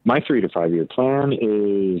 so my 3 to 5 year plan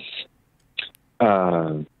is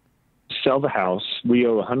sell the house. We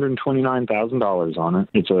owe $129,000 on it.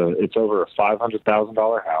 It's over a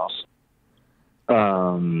 $500,000 house.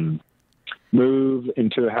 Move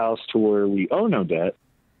into a house to where we owe no debt,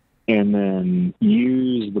 and then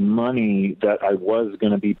use the money that I was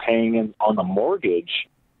going to be paying on the mortgage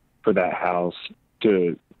for that house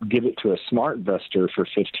to give it to a smart investor for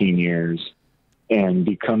 15 years. And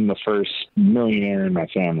become the first millionaire in my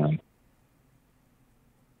family.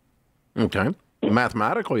 Okay.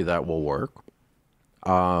 Mathematically, that will work.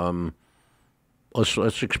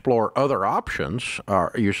 Let's explore other options.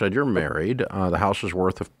 You said you're married. The house is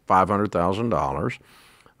worth $500,000.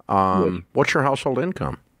 Yes. What's your household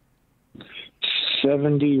income?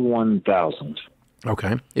 $71,000.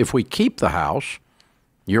 Okay. If we keep the house,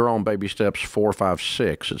 you're on baby steps 4, 5,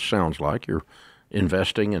 6. It sounds like you're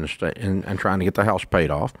investing and trying to get the house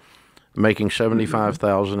paid off, making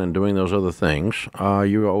 $75,000 and doing those other things.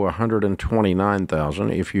 You owe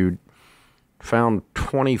 $129,000. If you found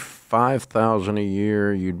 $25,000 a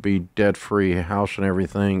year, you'd be debt-free, house and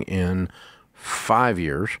everything, in 5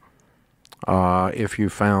 years. If you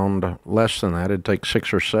found less than that, it'd take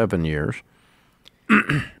 6 or 7 years.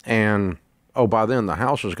 And, by then, the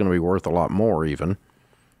house is going to be worth a lot more even.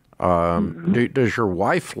 Does your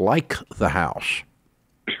wife like the house?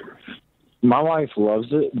 My wife loves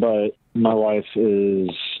it, but my wife she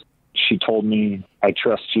told me, I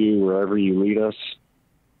trust you wherever you lead us.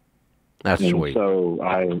 That's sweet. So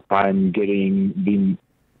I'm getting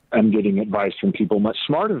advice from people much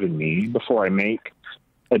smarter than me before I make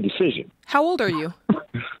a decision. How old are you?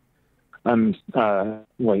 I'm how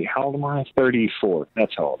old am I? 34.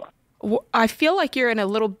 That's how old I am. I feel like you're in a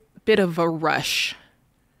little bit of a rush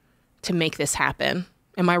to make this happen.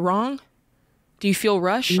 Am I wrong? Do you feel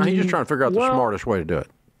rushed? No, he's just trying to figure out the smartest way to do it.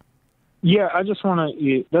 Yeah, I just want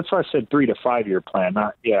to. That's why I said 3 to 5 year plan.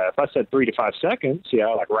 If I said 3 to 5 seconds,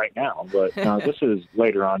 like right now. But no, this is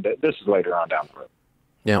later on. This is later on down the road.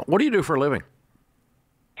 Yeah. What do you do for a living?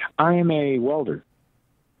 I am a welder.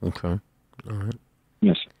 Okay. All right.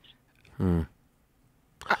 Yes.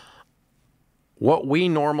 What we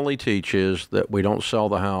normally teach is that we don't sell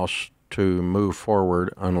the house to move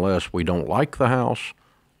forward unless we don't like the house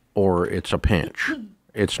or it's a pinch.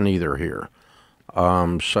 It's neither here.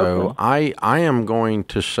 So I am going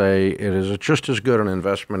to say it is just as good an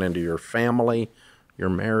investment into your family, your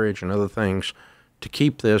marriage, and other things to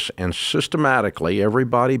keep this. And systematically,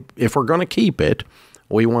 everybody, if we're going to keep it,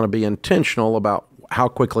 we want to be intentional about how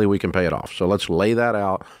quickly we can pay it off. So let's lay that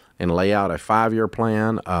out and lay out a 5-year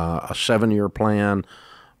plan, a 7-year plan,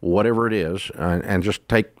 whatever it is, and just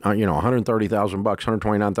take $130,000,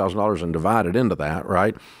 $129,000 and divide it into that,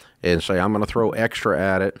 right? And say I'm going to throw extra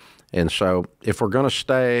at it. And so if we're going to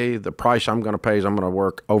stay, the price I'm going to pay is I'm going to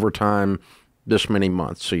work overtime this many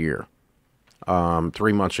months a year, 3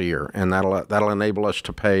 months a year, and that'll enable us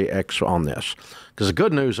to pay X on this. Because the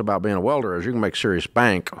good news about being a welder is you can make serious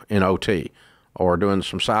bank in OT or doing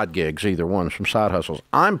some side gigs, either one, some side hustles.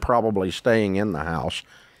 I'm probably staying in the house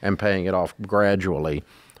and paying it off gradually.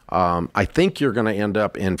 I think you're going to end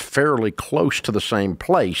up in fairly close to the same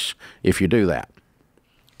place if you do that.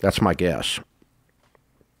 That's my guess.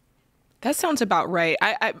 That sounds about right.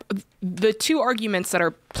 The two arguments that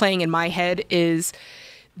are playing in my head is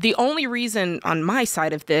the only reason on my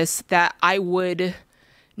side of this that I would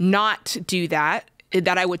not do that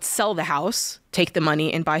I would sell the house, take the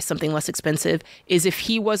money, and buy something less expensive is if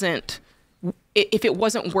it wasn't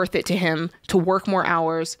worth it to him to work more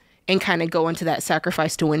hours and kind of go into that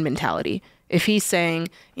sacrifice to win mentality. If he's saying,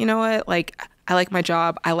 you know what, I like my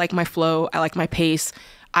job, I like my flow, I like my pace,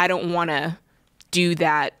 I don't want to do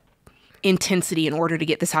that intensity in order to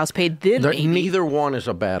get this house paid, then maybe. Neither one is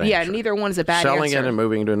a bad answer. Yeah, neither one is a bad answer. Selling it and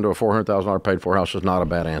moving it into a $400,000 paid for house is not a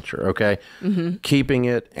bad answer, okay? Mm-hmm. Keeping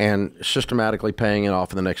it and systematically paying it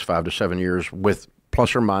off in the next 5 to 7 years with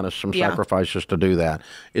plus or minus some sacrifices to do that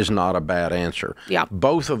is not a bad answer. Yeah.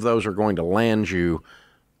 Both of those are going to land you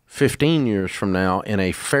 15 years from now in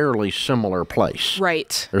a fairly similar place.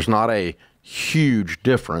 Right. There's not a huge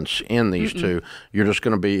difference in these two. You're just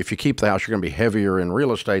going to be, if you keep the house, you're going to be heavier in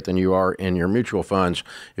real estate than you are in your mutual funds.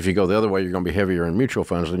 If you go the other way, you're going to be heavier in mutual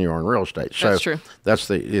funds than you are in real estate. So that's true.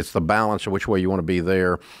 It's the balance of which way you want to be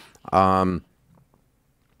there. And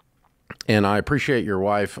I appreciate your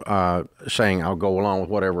wife saying, I'll go along with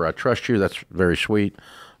whatever. I trust you. That's very sweet.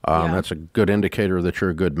 That's a good indicator that you're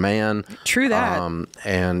a good man. True that.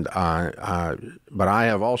 But I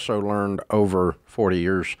have also learned over 40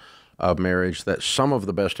 years of marriage that some of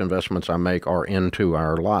the best investments I make are into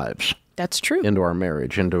our lives. That's true. Into our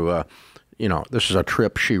marriage, into this is a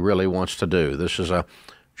trip she really wants to do. This is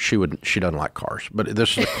she doesn't like cars, but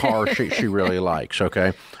this is a car she really likes.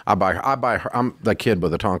 Okay, I buy her. I'm the kid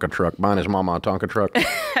with a Tonka truck. Mine is Mama a Tonka truck.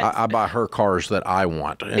 I buy her cars that I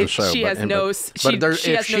want, and she has no dog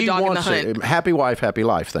in the hunt. Happy wife, happy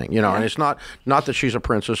life thing, and it's not that she's a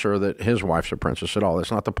princess or that his wife's a princess at all. That's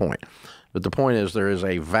not the point. But the point is there is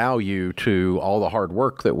a value to all the hard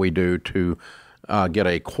work that we do to get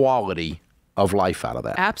a quality of life out of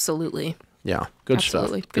that. Absolutely. Yeah, good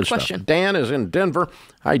Absolutely. stuff. Good question. Dan is in Denver.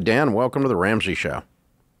 Hi, Dan. Welcome to the Ramsey Show.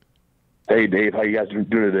 Hey, Dave. How you guys doing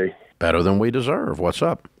today? Better than we deserve. What's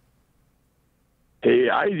up? Hey,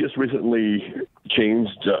 I just recently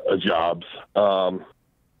changed jobs. In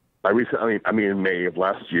May of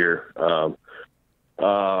last year.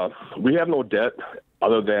 We have no debt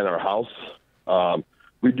other than our house.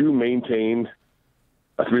 We do maintain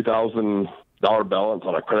a $3,000 balance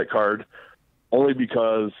on a credit card, only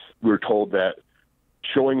because we were told that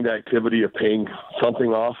showing the activity of paying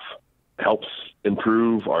something off helps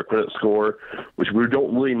improve our credit score, which we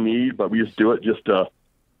don't really need, but we just do it just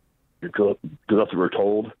because that's what we're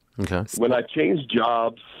told. Okay. When I changed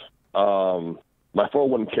jobs, my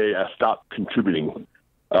 401k, I stopped contributing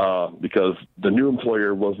because the new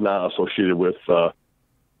employer was not associated with the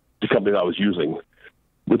company that I was using.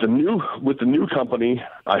 With the new company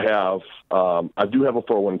I do have a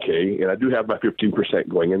 401k, and I do have my 15%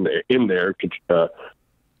 going in there,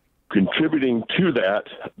 contributing to that,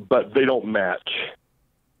 but they don't match.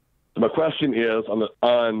 So my question is, on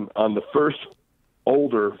the first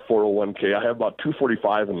older 401k, I have about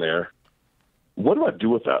 $245 in there. What do I do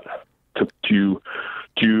with that to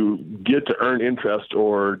get to earn interest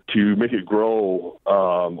or to make it grow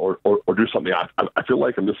or do something? I feel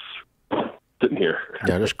like I'm just sitting here.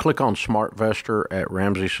 Yeah, just click on SmartVestor at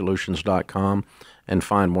RamseySolutions.com and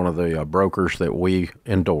find one of the brokers that we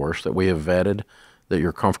endorse, that we have vetted, that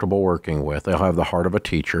you're comfortable working with. They'll have the heart of a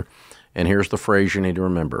teacher. And here's the phrase you need to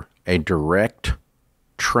remember: a direct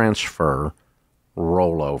transfer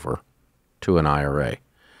rollover to an IRA.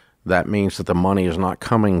 That means that the money is not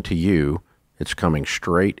coming to you. It's coming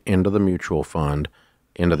straight into the mutual fund,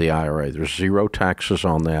 into the IRA. There's zero taxes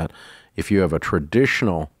on that. If you have a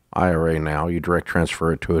traditional IRA now, you direct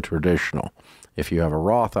transfer it to a traditional. If you have a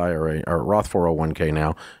Roth IRA or Roth 401k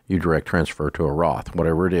now, you direct transfer to a Roth,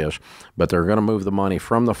 whatever it is. But they're going to move the money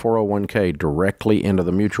from the 401k directly into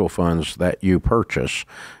the mutual funds that you purchase,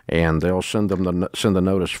 and they'll send the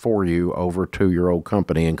notice for you over to your old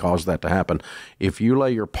company and cause that to happen. If you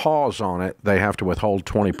lay your paws on it, they have to withhold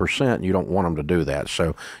 20%. You don't want them to do that.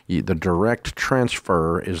 So the direct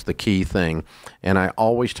transfer is the key thing, and I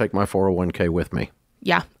always take my 401k with me.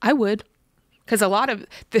 Yeah, I would. Because a lot of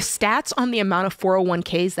the stats on the amount of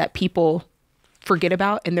 401ks that people forget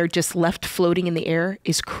about and they're just left floating in the air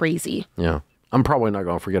is crazy. Yeah. I'm probably not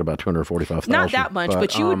going to forget about $245,000. Not that much,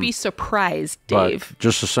 but you would be surprised, Dave. But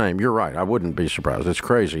just the same, you're right. I wouldn't be surprised. It's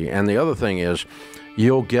crazy. And the other thing is,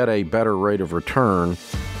 you'll get a better rate of return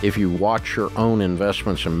if you watch your own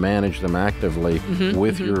investments and manage them actively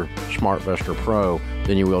with your SmartVestor Pro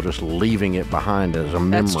than you will just leaving it behind as a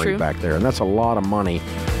memory back there. And that's a lot of money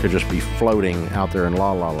to just be floating out there in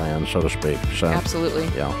la-la land, so to speak. So, absolutely.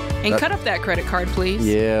 Yeah. And cut up that credit card, please.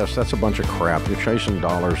 Yes, that's a bunch of crap. You're chasing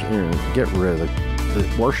dollars. Get rid of it.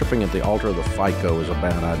 Worshipping at the altar of the FICO is a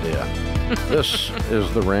bad idea. This is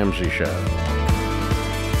The Ramsey Show.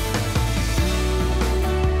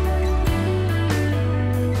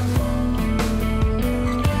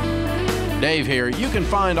 Dave here. You can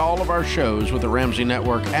find all of our shows with the Ramsey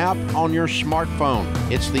Network app on your smartphone.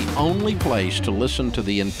 It's the only place to listen to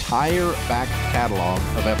the entire back catalog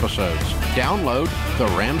of episodes. Download the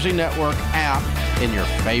Ramsey Network app in your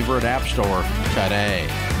favorite app store today.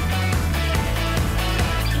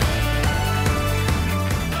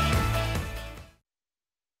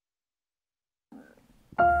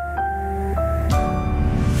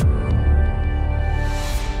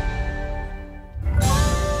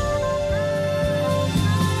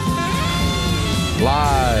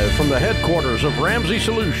 Live from the headquarters of Ramsey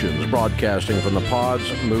Solutions, broadcasting from the Pods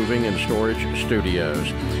Moving and Storage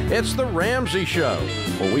Studios. It's The Ramsey Show,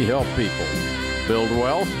 where we help people build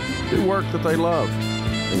wealth, do work that they love,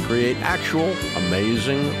 and create actual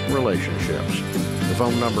amazing relationships. The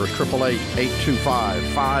phone number is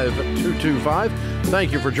 888-825-5225.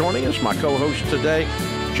 Thank you for joining us. My co-host today,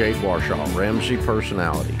 Jade Warshaw, Ramsey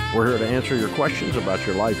personality. We're here to answer your questions about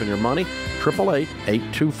your life and your money.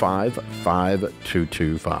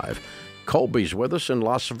 888-825-5225. Colby's with us in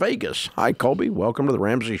Las Vegas. Hi, Colby. Welcome to the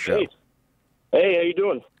Ramsey Show. Hey, how you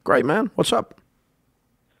doing? Great, man. What's up?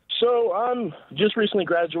 So I'm just recently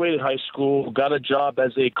graduated high school, got a job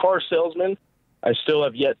as a car salesman. I still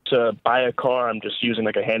have yet to buy a car. I'm just using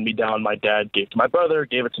like a hand-me-down my dad gave to my brother,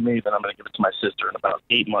 gave it to me, then I'm going to give it to my sister in about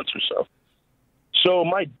 8 months or so. So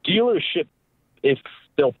my dealership, if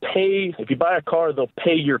you buy a car, they'll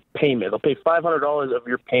pay your payment. They'll pay $500 of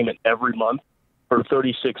your payment every month for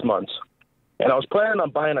 36 months. And I was planning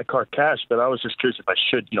on buying a car cash, but I was just curious if I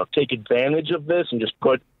should, take advantage of this and just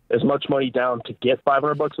put as much money down to get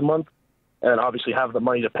 $500 a month, and obviously have the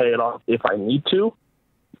money to pay it off if I need to.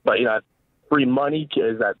 But free money,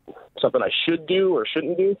 is that something I should do or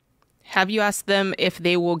shouldn't do? Have you asked them if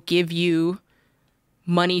they will give you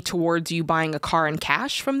money towards you buying a car in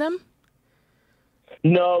cash from them?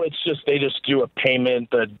 No, it's just they just do a payment.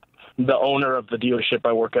 The owner of the dealership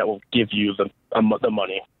I work at will give you the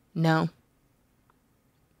money. No.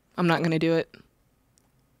 I'm not going to do it.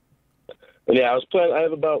 But yeah, I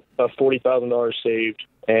have about $40,000 saved,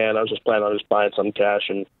 and I was just planning on just buying some cash,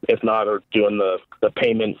 and if not, or doing the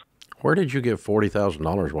payment. Where did you get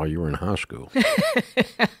 $40,000 while you were in high school?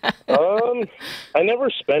 I never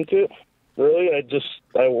spent it, really. I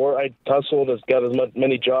hustled, got as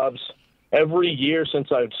many jobs. Every year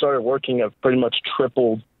since I started working, I've pretty much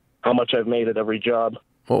tripled how much I've made at every job.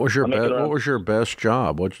 What was your best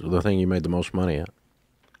job? What's the thing you made the most money at?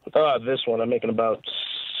 This one, I'm making about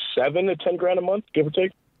 $7 to $10 a month, give or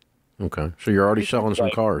take. Okay, so you're already selling some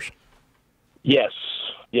cars. Yes,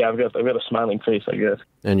 yeah, I've got a smiling face, I guess.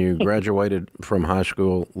 And you graduated from high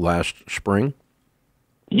school last spring?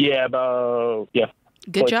 Yeah,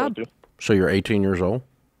 Good job. So you're 18 years old?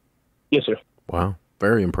 Yes, sir. Wow,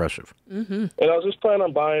 very impressive. Mm-hmm. And I was just planning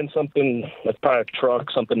on buying something, like probably a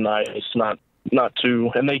truck, something nice, not too,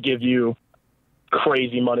 and they give you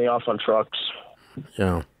crazy money off on trucks.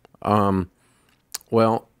 Yeah.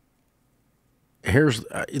 Well, here's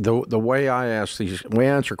the way I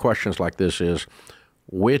answer questions like this is,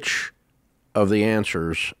 which of the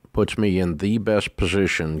answers puts me in the best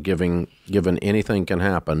position given anything can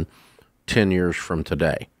happen 10 years from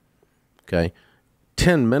today? Okay.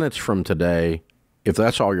 10 minutes from today, if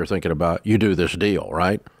that's all you're thinking about, you do this deal,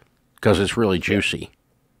 right? Because it's really juicy.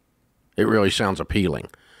 It really sounds appealing.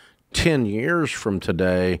 10 years from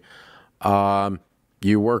today,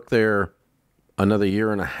 you work there another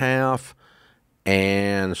year and a half,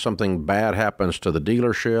 and something bad happens to the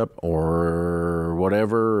dealership or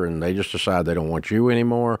whatever, and they just decide they don't want you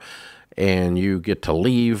anymore, and you get to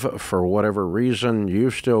leave for whatever reason,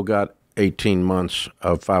 you've still got 18 months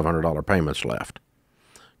of $500 payments left,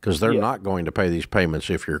 because they're not going to pay these payments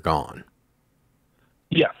if you're gone.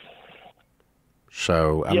 Yeah.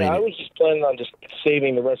 So, I mean, I was just planning on just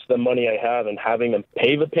saving the rest of the money I have and having them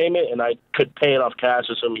pay the payment, and I could pay it off cash,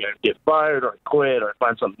 assuming I get fired or quit or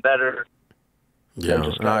find something better. Yeah,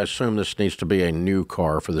 and I assume this needs to be a new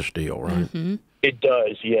car for this deal, right? Mm-hmm. It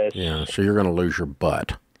does, yes. Yeah, so you're going to lose your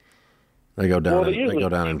butt. They go down. They go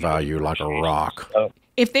down in value like a rock.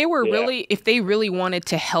 If they were if they really wanted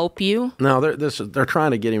to help you, no, they're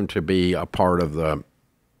trying to get him to be a part of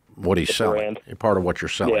what he's selling, a part of what you're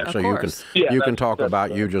selling. Yeah, so you can talk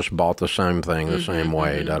about you just bought the same thing the same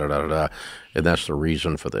way, da da da da, and that's the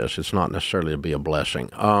reason for this. It's not necessarily to be a blessing.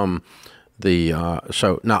 So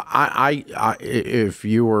now I if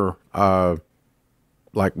you were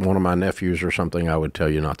like one of my nephews or something, I would tell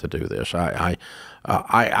you not to do this. I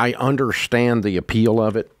understand the appeal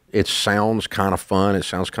of it. It sounds kind of fun. It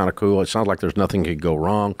sounds kind of cool. It sounds like there's nothing could go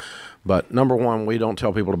wrong. But number one, we don't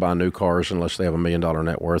tell people to buy new cars unless they have $1 million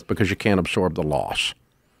net worth, because you can't absorb the loss.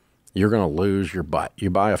 You're going to lose your butt. You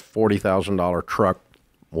buy a $40,000 truck,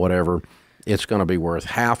 whatever, it's going to be worth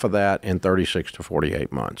half of that in 36 to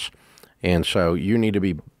 48 months. And so you need to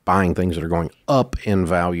be buying things that are going up in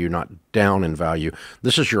value, not down in value.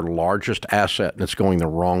 This is your largest asset, and it's going the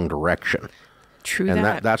wrong direction. True and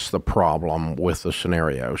that. That's the problem with the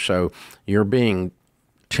scenario. So you're being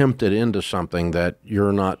tempted into something that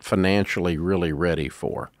you're not financially really ready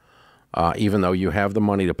for, even though you have the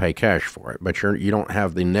money to pay cash for it. But you don't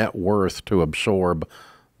have the net worth to absorb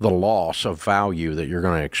the loss of value that you're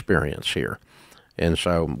going to experience here. And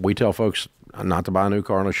so we tell folks not to buy a new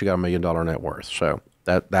car unless you got $1 million net worth. So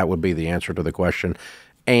that would be the answer to the question.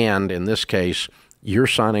 And in this case, you're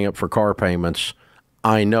signing up for car payments.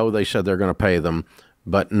 I know they said they're going to pay them,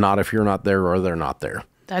 but not if you're not there or they're not there.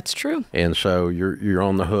 That's true. And so you're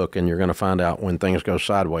on the hook, and you're going to find out when things go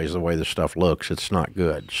sideways the way this stuff looks. It's not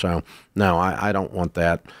good. So, no, I don't want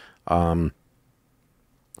that, at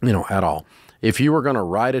all. If you were going to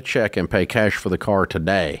write a check and pay cash for the car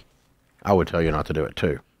today, I would tell you not to do it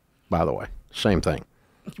too, by the way. Same thing.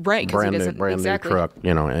 Right, brand new truck,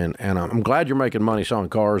 and I'm glad you're making money selling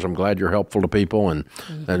cars. I'm glad you're helpful to people, and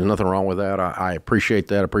there's nothing wrong with that. I appreciate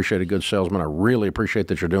that. I appreciate a good salesman. I really appreciate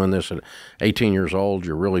that you're doing this at 18 years old.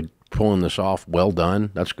 You're really pulling this off. Well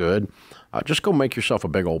done. That's good. Just go make yourself a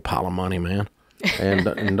big old pile of money, man,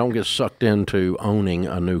 and don't get sucked into owning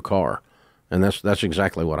a new car. And that's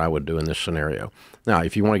exactly what I would do in this scenario. Now,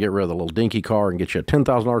 if you want to get rid of the little dinky car and get you a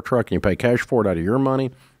 $10,000 truck and you pay cash for it out of your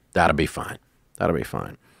money, that'll be fine. That'll be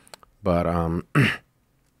fine. But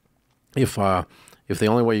if the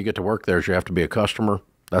only way you get to work there is you have to be a customer,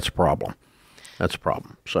 that's a problem. That's a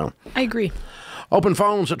problem. So I agree. Open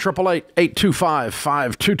phones at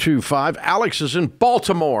 888-825-5225. Alex is in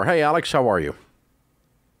Baltimore. Hey, Alex, how are you?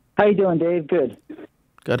 How you doing, Dave? Good.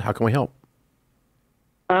 Good. How can we help?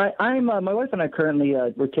 I'm my wife and I currently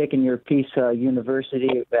we're taking your Peace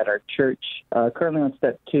University at our church. Currently on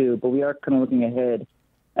step 2, but we are kind of looking ahead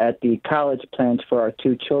at the college plans for our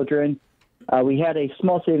 2 children. We had a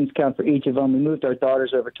small savings account for each of them. We moved our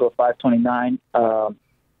daughters over to a 529,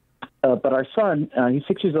 but our son, he's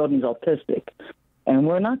 6 years old and he's autistic, and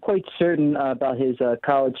we're not quite certain about his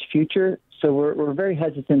college future. So we're very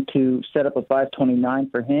hesitant to set up a 529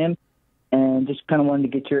 for him. And just kind of wanted to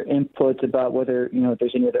get your input about whether, if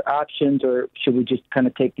there's any other options, or should we just kind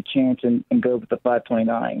of take the chance and go with the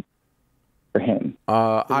 529 for him?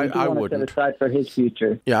 I wouldn't. Set aside for his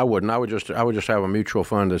future. Yeah, I wouldn't. I would just have a mutual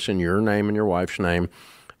fund that's in your name and your wife's name,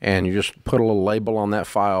 and you just put a little label on that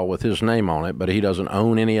file with his name on it, but he doesn't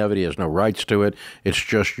own any of it. He has no rights to it. It's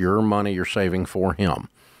just your money you're saving for him.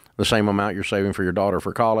 The same amount you're saving for your daughter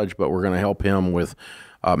for college, but we're going to help him with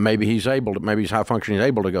maybe he's high functioning, he's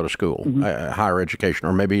able to go to school, higher education,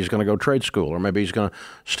 or maybe he's going to go trade school, or maybe he's going to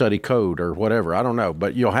study code or whatever. I don't know,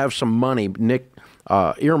 but you'll have some money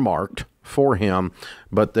earmarked for him,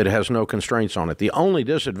 but that has no constraints on it. The only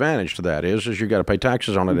disadvantage to that is you got to pay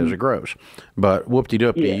taxes on it as it grows. But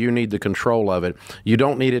whoop-de-doop-de, you need the control of it. You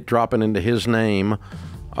don't need it dropping into his name,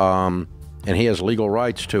 and he has legal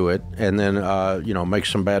rights to it, and then make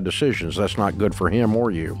some bad decisions. That's not good for him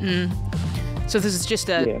or you. So this is just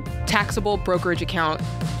a taxable brokerage account.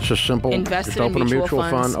 It's just simple. Invested just open in a mutual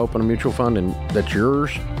funds. fund. Open a mutual fund, and that's yours.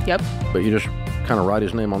 Yep. But you just kind of write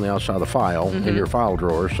his name on the outside of the file in your file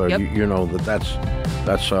drawer, so you know that's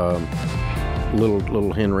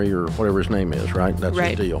little Henry or whatever his name is, right? That's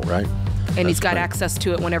his deal, right? And he's got access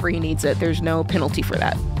to it whenever he needs it. There's no penalty for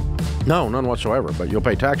that. No, none whatsoever. But you'll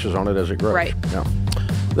pay taxes on it as it grows. Right. Yeah.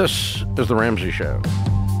 This is the Ramsey Show.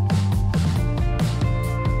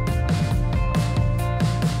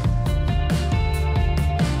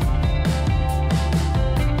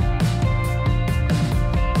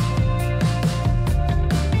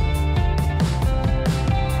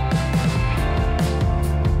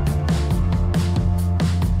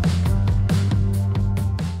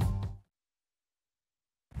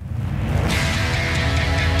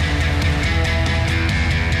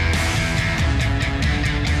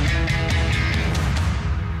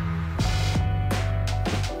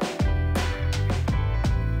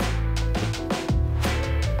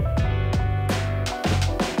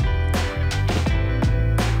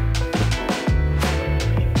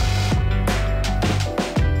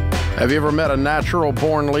 Have you ever met a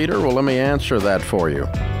natural-born leader? Well, let me answer that for you.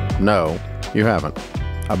 No, you haven't.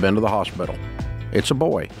 I've been to the hospital. It's a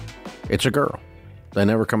boy. It's a girl. They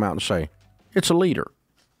never come out and say, it's a leader.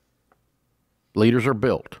 Leaders are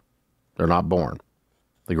built. They're not born.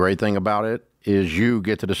 The great thing about it is you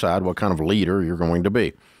get to decide what kind of leader you're going to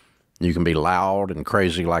be. You can be loud and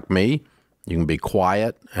crazy like me. You can be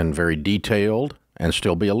quiet and very detailed and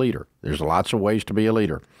still be a leader. There's lots of ways to be a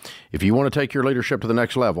leader. If you want to take your leadership to the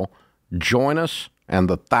next level, join us and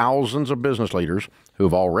the thousands of business leaders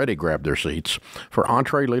who've already grabbed their seats for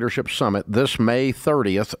Entree Leadership Summit this May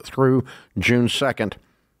 30th through June 2nd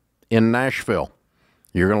in Nashville.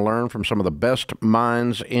 You're going to learn from some of the best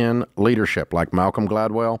minds in leadership, like Malcolm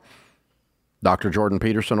Gladwell. Dr. Jordan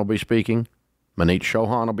Peterson will be speaking. Maneet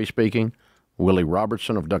Chauhan will be speaking. Willie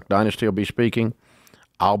Robertson of Duck Dynasty will be speaking.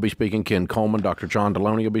 I'll be speaking. Ken Coleman, Dr. John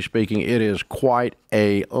Deloney will be speaking. It is quite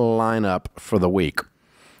a lineup for the week.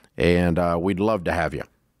 And we'd love to have you.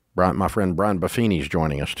 My friend Brian Buffini is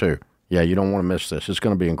joining us, too. Yeah, you don't want to miss this. It's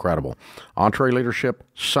going to be incredible. Entree Leadership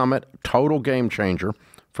Summit, total game changer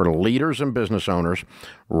for leaders and business owners.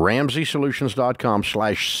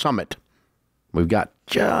 RamseySolutions.com/summit. We've got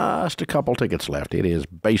just a couple tickets left. It is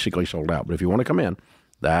basically sold out. But if you want to come in,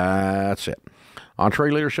 that's it.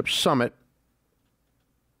 Entree Leadership Summit.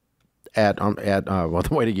 The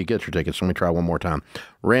way that you get your tickets, let me try one more time.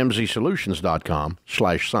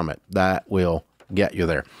 RamseySolutions.com/summit. That will get you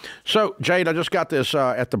there. So, Jade, I just got this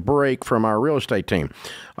at the break from our real estate team.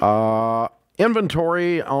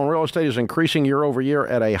 Inventory on real estate is increasing year over year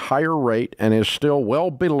at a higher rate and is still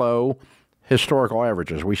well below historical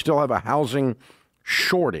averages. We still have a housing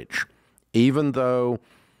shortage, even though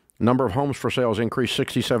number of homes for sale has increased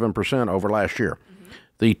 67% over last year.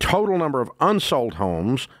 The total number of unsold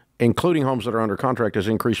homes, including homes that are under contract, has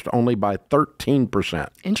increased only by 13%.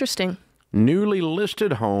 Interesting. Newly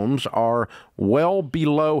listed homes are well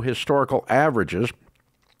below historical averages,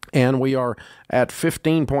 and we are at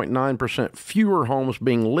 15.9% fewer homes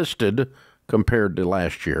being listed compared to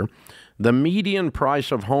last year. The median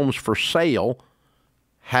price of homes for sale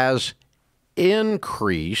has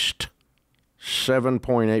increased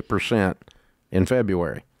 7.8% in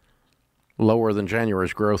February, lower than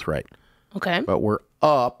January's growth rate. Okay. But we're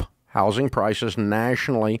up, housing prices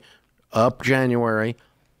nationally, up January,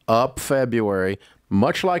 up February,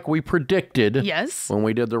 much like we predicted. Yes. When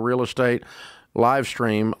we did the real estate live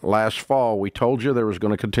stream last fall. We told you there was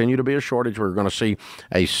going to continue to be a shortage. We were going to see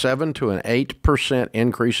a 7 to an 8%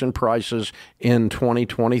 increase in prices in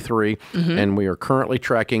 2023, and we are currently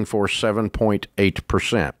tracking for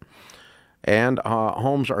 7.8%. And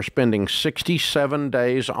homes are spending 67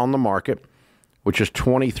 days on the market, which is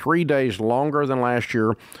 23 days longer than last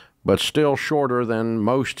year, but still shorter than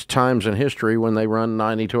most times in history when they run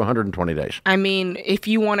 90 to 120 days. I mean, if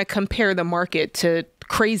you want to compare the market to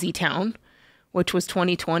Crazy Town, which was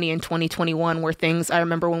 2020 and 2021, where things, I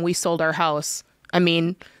remember when we sold our house, I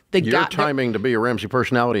mean, Your timing to be a Ramsey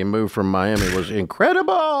personality and move from Miami was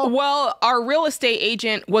incredible. Well, our real estate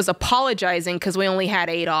agent was apologizing because we only had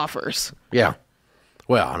 8 offers. Yeah.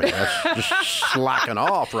 Well, I mean, that's just slacking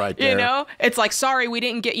off right there. You know, it's like, sorry, we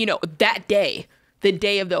didn't get, that day, the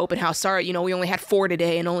day of the open house. Sorry, we only had 4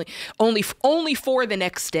 today and only 4 the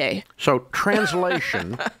next day. So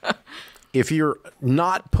translation, if you're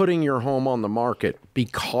not putting your home on the market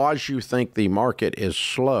because you think the market is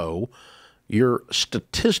slow, you're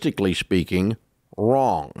statistically speaking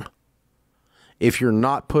wrong. If you're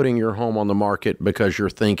not putting your home on the market because you're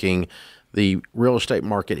thinking the real estate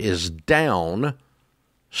market is down,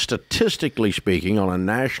 statistically speaking, on a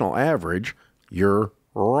national average, you're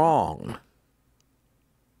wrong.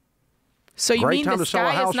 So you mean the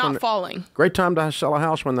sky is not falling? Great time to sell a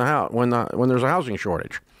house when there's a housing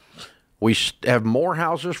shortage. We have more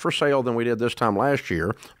houses for sale than we did this time last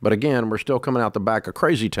year, but again, we're still coming out the back of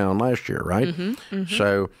Crazy Town last year, right?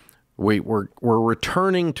 So we're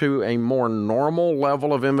returning to a more normal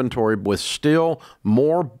level of inventory with still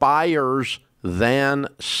more buyers than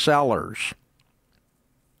sellers.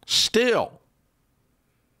 Still,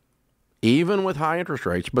 even with high interest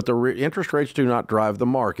rates, but the interest rates do not drive the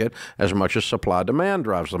market as much as supply-demand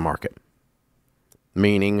drives the market,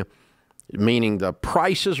 meaning the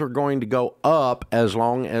prices are going to go up as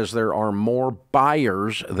long as there are more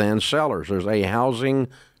buyers than sellers. There's a housing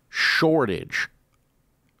shortage.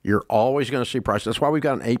 You're always going to see prices. That's why we've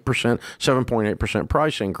got an 8%, 7.8%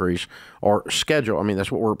 price increase or schedule. I mean,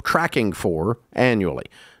 that's what we're tracking for annually.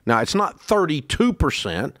 Now, it's not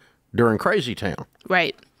 32% during Crazy Town.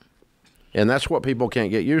 Right. And that's what people can't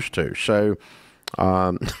get used to. So I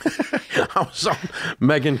was on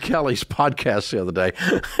Megyn Kelly's podcast the other day.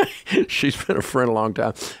 She's been a friend a long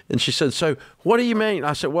time. And she said, so what do you mean?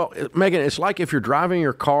 I said, well, Megyn, it's like if you're driving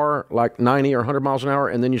your car like 90 or 100 miles an hour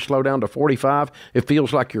and then you slow down to 45, it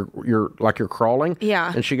feels like you're crawling.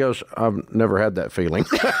 Yeah. And she goes, I've never had that feeling.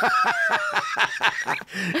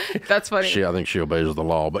 That's funny. I think she obeys the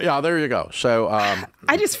law. But yeah, there you go. So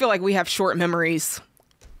I just feel like we have short memories.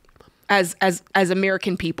 As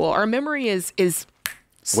American people, our memory is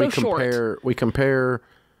so short. We compare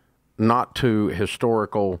not to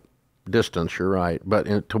historical distance. You're right,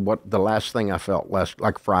 but to what the last thing I felt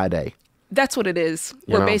like Friday. That's what it is.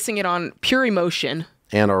 We're basing it on pure emotion.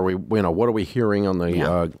 And are we? What are we hearing on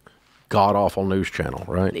the god awful news channel?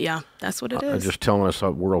 Right? Yeah, that's what it is. Just telling us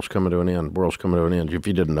the world's coming to an end. World's coming to an end. If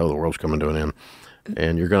you didn't know, the world's coming to an end.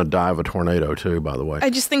 And you're going to die of a tornado, too, by the way.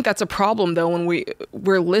 I just think that's a problem, though, when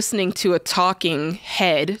we're listening to a talking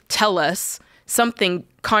head tell us something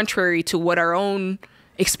contrary to what our own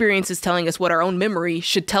experience is telling us, what our own memory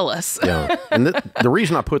should tell us. Yeah. And the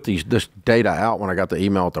reason I put this data out when I got the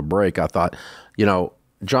email at the break, I thought, John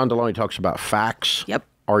Deloney talks about facts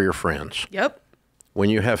are your friends. Yep.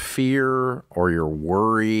 When you have fear or you're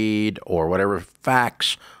worried or whatever,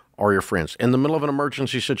 facts are your friends. In the middle of an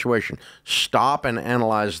emergency situation, stop and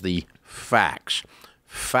analyze the facts.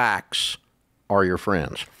 Facts are your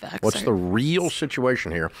friends. What's the real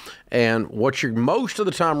situation here? And what you most of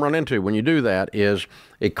the time run into when you do that is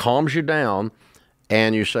it calms you down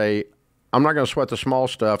and you say, I'm not going to sweat the small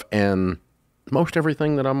stuff, and most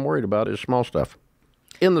everything that I'm worried about is small stuff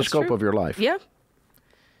in the scope of your life. Yeah.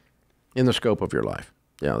 In the scope of your life.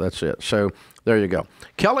 Yeah, that's it. So there you go.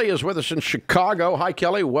 Kelly is with us in Chicago. Hi,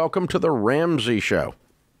 Kelly. Welcome to the Ramsey Show.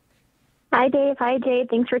 Hi, Dave. Hi,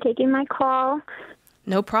 Jade. Thanks for taking my call.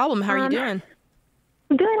 No problem. How are you doing?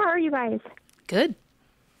 Good. How are you guys? Good.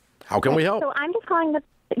 How can we help? So I'm just calling with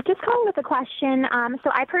a question.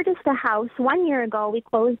 So I purchased a house 1 year ago. We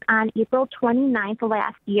closed on April 29th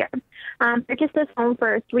last year. Purchased this home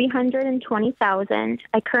for $320,000.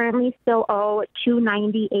 I currently still owe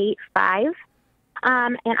 $298,500.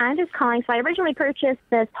 And I'm just calling. So I originally purchased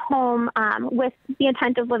this home with the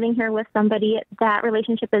intent of living here with somebody. That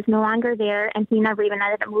relationship is no longer there, and he never even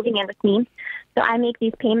ended up moving in with me. So I make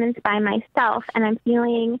these payments by myself, and I'm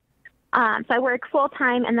feeling so I work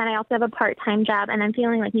full-time, and then I also have a part-time job, and I'm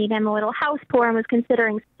feeling like maybe I'm a little house poor and was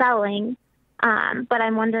considering selling. But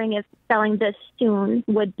I'm wondering if selling this soon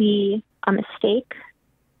would be a mistake.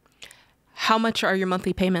 How much are your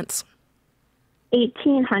monthly payments?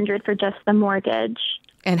 $1,800 for just the mortgage.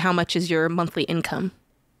 And how much is your monthly income?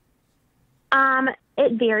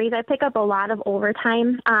 It varies. I pick up a lot of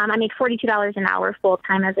overtime. I make $42 an hour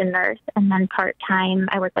full-time as a nurse, and then part-time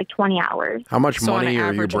I work like 20 hours. How much money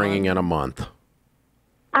are you bringing in a month?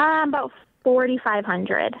 About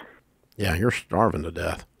 $4,500. Yeah, you're starving to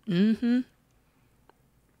death. Mm-hmm.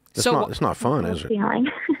 It's not fun, is it? Feeling.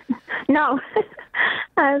 No.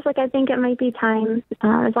 I was like, I think it might be time.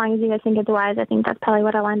 As long as you guys think it's wise, I think that's probably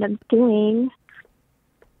what I'll end up doing.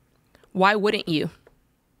 Why wouldn't you?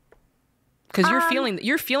 Because you're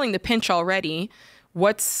feeling the pinch already.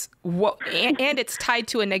 And it's tied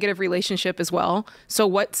to a negative relationship as well. So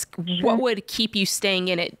what would keep you staying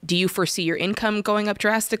in it? Do you foresee your income going up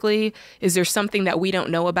drastically? Is there something that we don't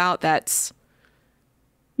know about that's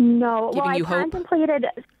giving you hope? Contemplated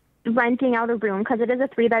renting out a room because it is a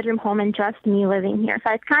 3-bedroom home and just me living here.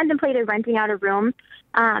 So I contemplated renting out a room,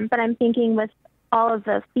 but I'm thinking with all of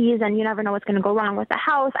the fees, and you never know what's going to go wrong with the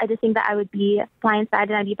house. I just think that I would be blindsided,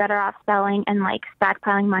 and I'd be better off selling and like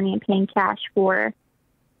stockpiling money and paying cash for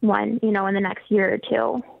one, in the next year or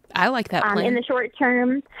two. I like that plan. In the short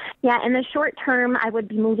term, I would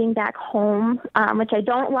be moving back home, which I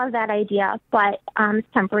don't love that idea, but it's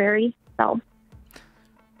temporary. So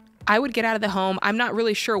I would get out of the home. I'm not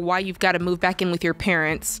really sure why you've got to move back in with your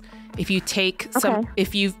parents. If you take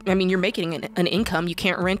you're making an income, you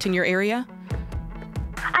can't rent in your area.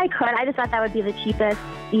 I could. I just thought that would be the cheapest,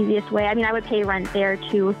 easiest way. I mean, I would pay rent there,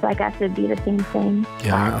 too, so I guess it'd be the same thing.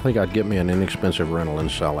 Yeah, I think I'd get me an inexpensive rental and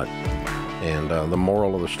sell it. And the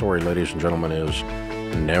moral of the story, ladies and gentlemen, is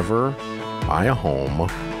never buy a home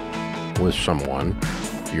with someone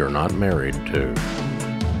you're not married to.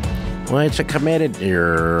 Well, it's a committed.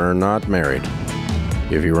 You're not married.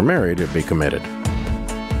 If you were married, it'd be committed.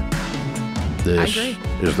 This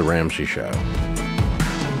is The Ramsey Show.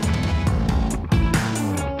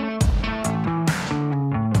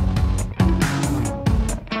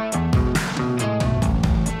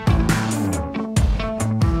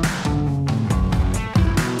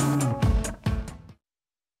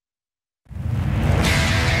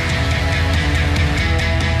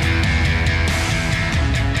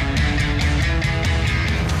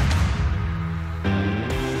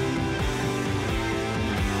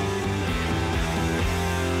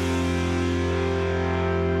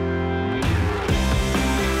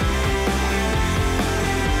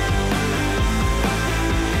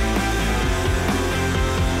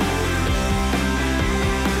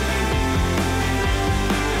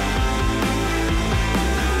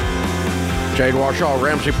 Jade Warshaw,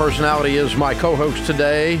 Ramsey Personality, is my co-host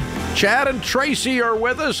today. Chad and Tracy are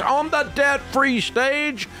with us on the debt-free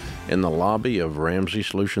stage in the lobby of Ramsey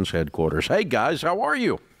Solutions headquarters. Hey, guys, how are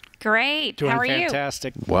you? Great. Doing how are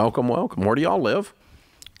fantastic. you? Welcome, welcome. Where do y'all live?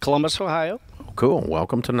 Columbus, Ohio. Cool.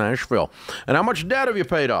 Welcome to Nashville. And how much debt have you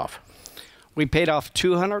paid off? We paid off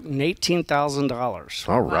 $218,000.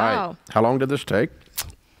 All right. Wow. How long did this take?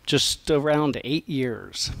 Just around 8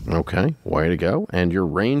 years. Okay. Way to go. And your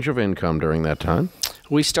range of income during that time?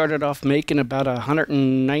 We started off making about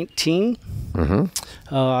 119.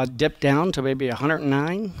 Dipped down to maybe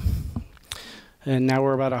 109. And now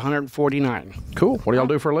we're about 149. Cool. What do y'all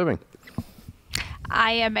do for a living?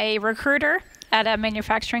 I am a recruiter at a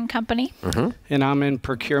manufacturing company. And I'm in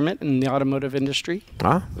procurement in the automotive industry.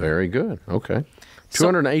 Ah, very good. Okay.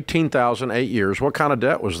 $218,000, 8 years. What kind of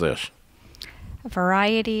debt was this? A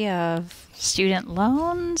variety of student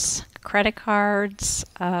loans, credit cards,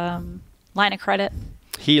 line of credit.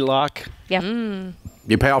 HELOC. Yep.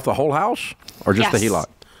 You pay off the whole house or just the Yes. HELOC?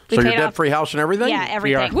 We So your paid off- debt-free house and everything? Yeah,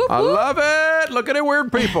 everything. I love it. Look at it,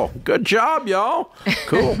 weird people. Good job, y'all.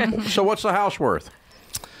 Cool. So what's the house worth?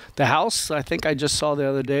 The house, I think I just saw the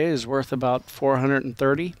other day, is worth about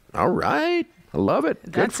 $430. All right. I love it.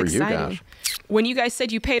 Good That's for you exciting. guys. When you guys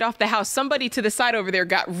said you paid off the house, somebody to the side over there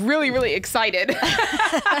got really, really excited.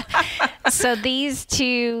 So these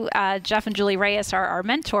two, Jeff and Julie Reyes, are our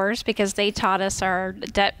mentors because they taught us our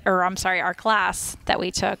class that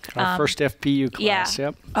we took. Our first FPU class, yeah.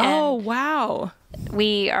 yep. Oh, wow.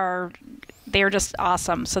 They're just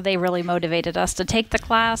awesome. So they really motivated us to take the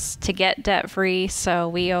class, to get debt-free. So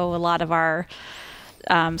we owe a lot of our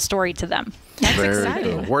story to them. That's Very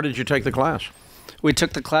exciting. cool. Where did you take the class? We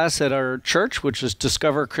took the class at our church, which is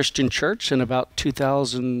Discover Christian Church, in about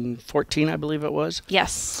 2014, I believe it was.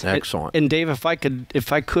 Yes. Excellent. And Dave, if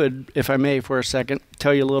I may, for a second,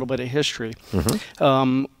 tell you a little bit of history.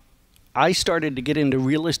 I started to get into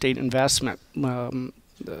real estate investment. Not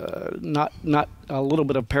a little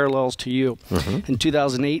bit of parallels to you. In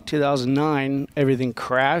 2008, 2009, everything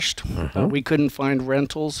crashed. We couldn't find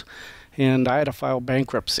rentals, and I had to file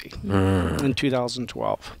bankruptcy in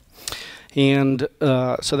 2012. And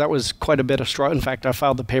so that was quite a bit of struggle. In fact, I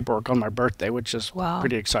filed the paperwork on my birthday, which is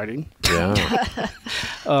pretty exciting. Yeah.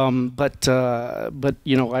 But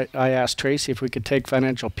I asked Tracy if we could take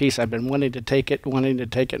financial peace. I've been wanting to take it,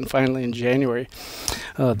 and finally in January,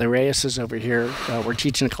 the Reyes over here were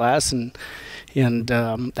teaching a class, and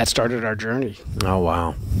that started our journey. Oh,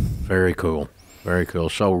 wow. Very cool. Very cool.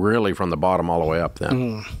 So really from the bottom all the way up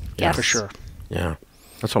then. Yeah, for sure. Yeah.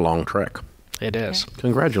 That's a long trek. It is.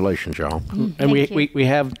 Congratulations, y'all. And we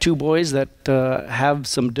have 2 boys that have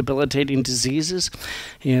some debilitating diseases,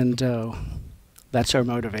 and that's our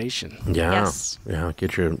motivation. Yeah. Yeah.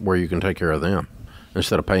 Get you where you can take care of them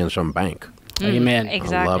instead of paying some bank. Amen.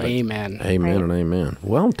 Exactly. I love it. Amen. Amen Right. and amen.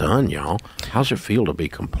 Well done, y'all. How's it feel to be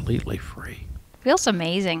completely free? Feels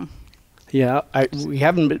amazing. Yeah, we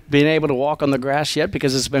haven't been able to walk on the grass yet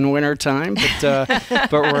because it's been winter time,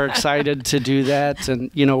 but we're excited to do that. And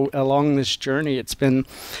along this journey, it's been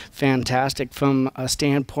fantastic from a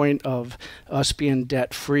standpoint of us being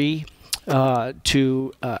debt free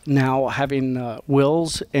to now having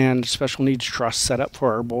wills and special needs trusts set up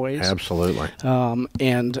for our boys. Absolutely.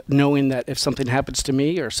 And knowing that if something happens to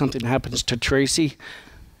me or something happens to Tracy,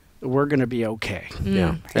 we're going to be okay.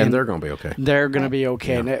 Yeah, and they're going to be okay. They're going to be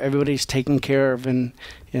okay, and everybody's taken care of in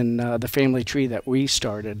the family tree that we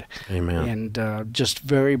started. Amen. And just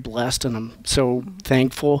very blessed, and I'm so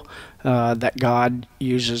thankful that God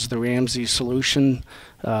uses the Ramsey solution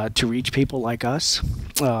to reach people like us.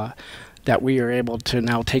 That we are able to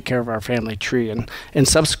now take care of our family tree. And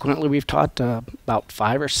subsequently, we've taught about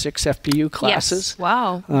 5 or 6 FPU classes. Yes.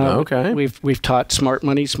 Wow. Okay. We've taught Smart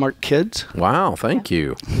Money, Smart Kids. Wow, thank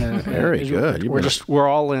you. Very good. We're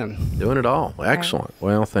all in. Doing it all. Excellent.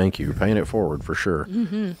 Well, thank you. You're paying it forward for sure.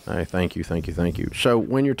 Hey, thank you. So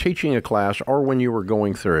when you're teaching a class or when you were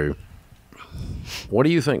going through, what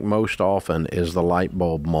do you think most often is the light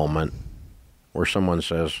bulb moment where someone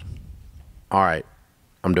says, all right,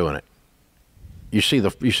 I'm doing it? You see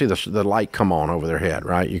the light come on over their head,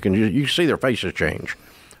 right? You see their faces change.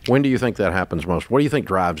 When do you think that happens most? What do you think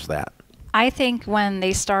drives that? I think when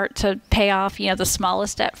they start to pay off, the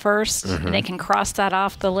smallest at first, and they can cross that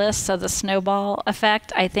off the list, so the snowball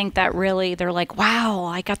effect, I think that really, they're like, wow,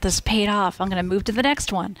 I got this paid off. I'm going to move to the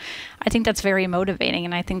next one. I think that's very motivating,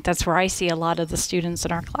 and I think that's where I see a lot of the students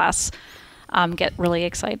in our class get really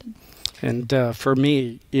excited. And for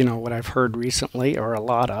me, what I've heard recently, or a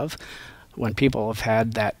lot of, when people have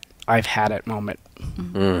had that I've had it moment,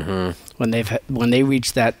 when they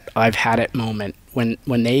reach that I've had it moment, when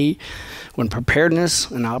preparedness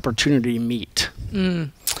and opportunity meet,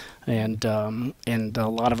 and a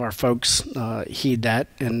lot of our folks heed that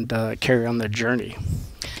and carry on their journey.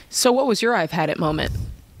 So what was your I've had it moment?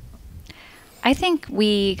 I think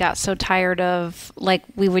we got so tired of,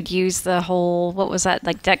 we would use the whole, what was that,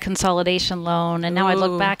 debt consolidation loan. And now I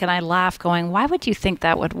look back and I laugh going, why would you think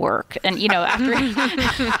that would work? And,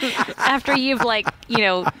 after you've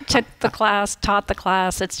took the class, taught the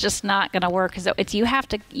class, it's just not going to work. Because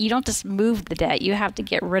you don't just move the debt. You have to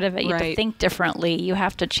get rid of it. You have to think differently. You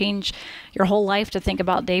have to change your whole life to think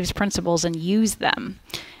about Dave's principles and use them.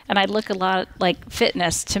 And I look a lot like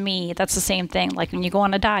fitness. To me, that's the same thing. Like when you go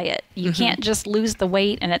on a diet, you can't just lose the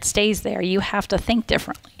weight and it stays there. You have to think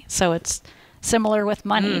differently. So it's similar with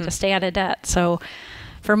money to stay out of debt. So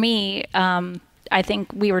for me, I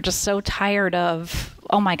think we were just so tired of,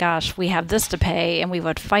 oh my gosh, we have this to pay, and we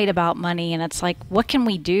would fight about money. And it's like, what can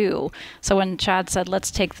we do? So when Chad said,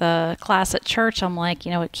 let's take the class at church, I'm like,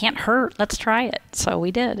 it can't hurt. Let's try it. So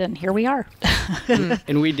we did, and here we are.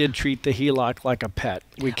 And we did treat the HELOC like a pet.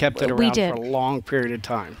 We kept it around for a long period of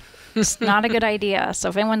time. It's not a good idea. So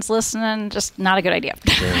if anyone's listening, just not a good idea.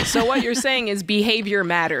 So what you're saying is behavior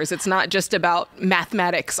matters. It's not just about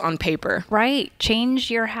mathematics on paper. Right. Change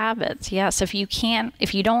your habits. Yes. If you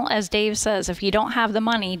don't, as Dave says, if you don't have the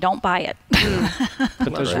money, don't buy it.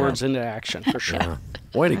 Put those words into action for sure. Yeah.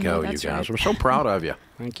 Way to go, you guys. Right. I'm so proud of you.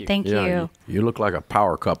 Thank you. Thank you. You look like a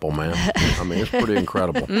power couple, man. I mean, it's pretty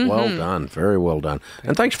incredible. Well done. Very well done.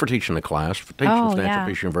 And thanks for teaching the class, for teaching Financial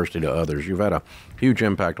Peace University to others. You've had a huge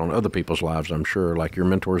impact on other people's lives, I'm sure, like your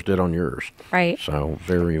mentors did on yours. Right. So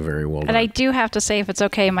very, very well done. But I do have to say, if it's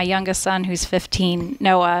okay, my youngest son, who's 15,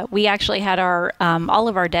 Noah, we actually had our all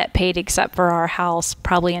of our debt paid except for our house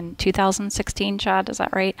probably in 2016, Chad, is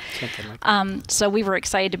that right? Something like that. So we were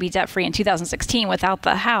excited to be debt-free in 2016 without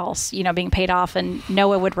the house, being paid off. And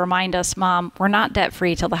Noah would remind us, Mom, we're not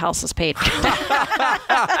debt-free till the house is paid.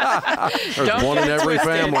 There's one in every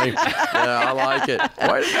family. Yeah, I like it.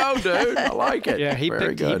 Way to go, dude. I like it. Yeah, he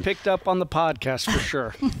picked up on the podcast for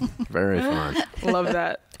sure. Very fun. Love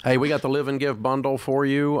that. Hey, we got the Live and Give bundle for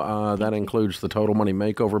you. That includes the Total Money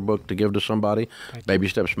Makeover book to give to somebody, Baby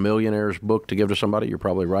Steps Millionaires book to give to somebody. You're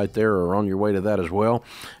probably right there or on your way to that as well.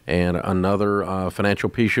 And another Financial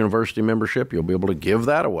Peace University membership. You'll be able to give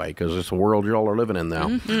that away because it's the world y'all are living in now.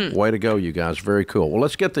 Mm-hmm. Way to go, you guys. Very cool. Well,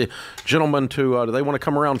 let's get the gentleman to, do they want to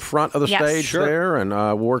come around front of the stage there and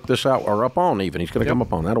we'll work this out, or up on even. He's going to come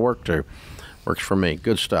up on. That'll work too. Works for me.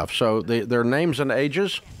 Good stuff. So their names and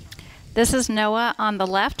ages? This is Noah on the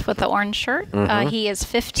left with the orange shirt. He is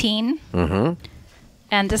 15. And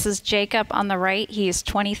this is Jacob on the right. He is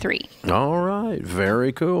 23. All right.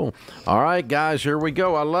 Very cool. All right, guys, here we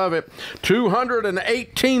go. I love it.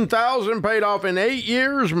 $218,000 paid off in 8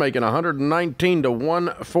 years, making $119 to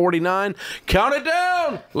 $149. Count it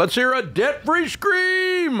down. Let's hear a debt-free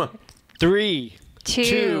scream. 3,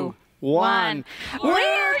 2, 1.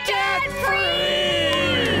 We're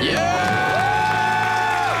debt-free! Yeah!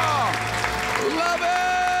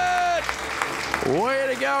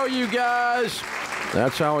 Way to go, you guys.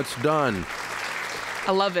 That's how it's done.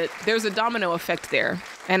 I love it. There's a domino effect there.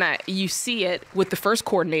 And you see it with the first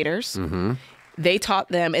coordinators. Mm-hmm. They taught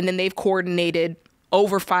them, and then they've coordinated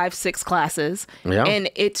over 5-6 classes. Yeah. And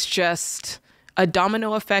it's just a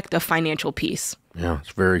domino effect of financial peace. Yeah,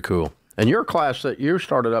 it's very cool. And your class that you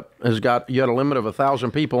started up you had a limit of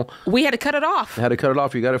 1,000 people. We had to cut it off. Had to cut it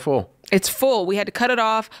off. You got it full. It's full. We had to cut it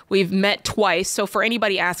off. We've met twice. So for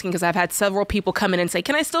anybody asking, because I've had several people come in and say,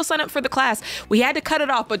 can I still sign up for the class? We had to cut it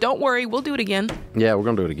off, but don't worry. We'll do it again. Yeah, we're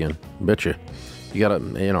going to do it again. Bet you. You got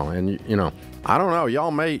to, I don't know.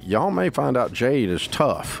 Y'all may find out Jade is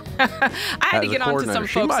tough. I had to get on to some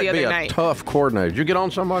folks the other night. She might be a tough coordinator. Did you get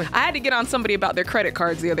on somebody? I had to get on somebody about their credit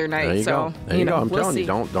cards the other night. There you go. There you go. I'm telling you,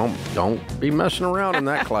 don't be messing around in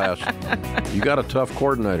that class. You got a tough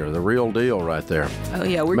coordinator, the real deal right there. Oh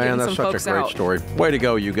yeah, we're getting some folks out. Man, that's such a great story. Way to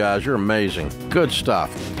go, you guys. You're amazing. Good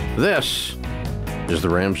stuff. This is the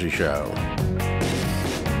Ramsey Show.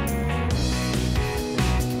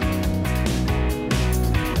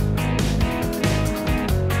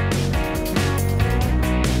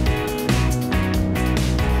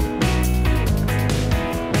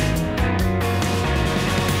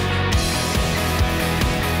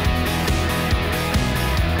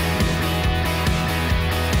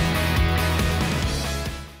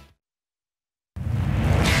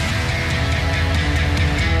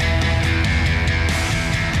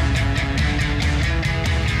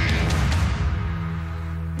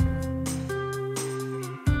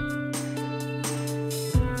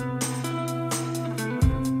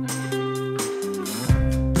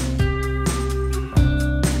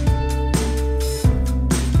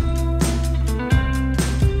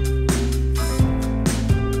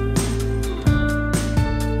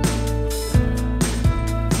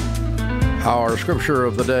 Our scripture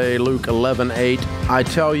of the day, Luke 11:8. I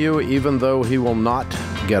tell you, even though he will not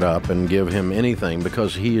get up and give him anything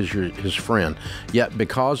because he is his friend, yet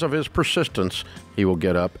because of his persistence, he will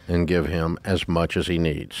get up and give him as much as he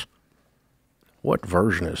needs. What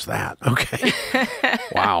version is that? Okay.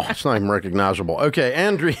 Wow, it's not even recognizable. Okay,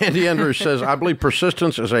 Andy Andrews says, I believe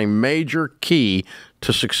persistence is a major key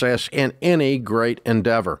to success in any great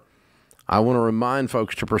endeavor. I want to remind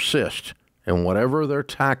folks to persist in whatever they're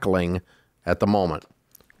tackling at the moment.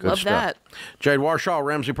 Good Love stuff. that. Jade Warshaw,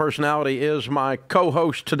 Ramsey Personality, is my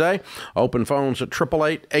co-host today. Open phones at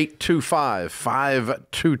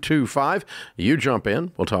 888-825-5225. You jump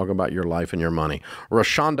in. We'll talk about your life and your money.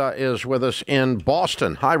 Rashonda is with us in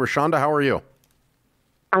Boston. Hi, Rashonda. How are you?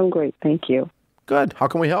 I'm great. Thank you. Good. How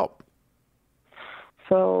can we help?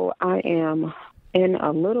 So I am in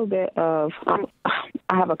a little bit of, I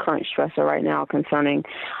have a current stressor right now concerning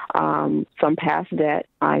some past debt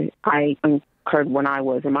I incurred when I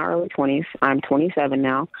was in my early 20s. I'm 27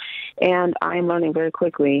 now, and I am learning very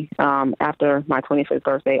quickly after my 25th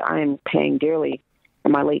birthday, I am paying dearly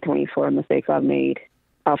in my late 20s for mistakes I've made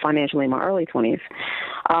financially in my early 20s.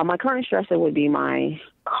 My current stressor would be my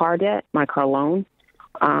car debt, my car loan.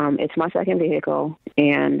 It's my second vehicle,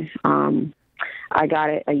 and I got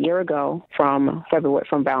it a year ago from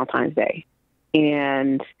Valentine's Day.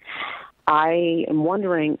 And I am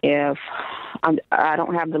wondering if I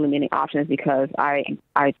don't have really many options because I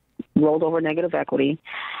rolled over negative equity,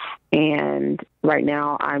 and right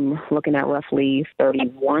now I'm looking at roughly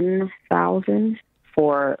 $31,000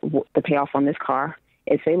 for the payoff on this car.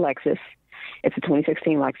 It's a Lexus. It's a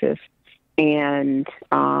 2016 Lexus. And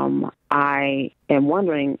I am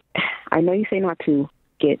wondering, I know you say not to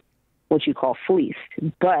get what you call fleeced,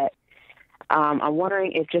 but I'm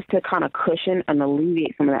wondering if just to kind of cushion and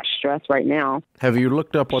alleviate some of that stress right now. Have you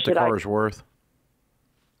looked up what the car is worth?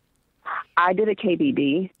 I did a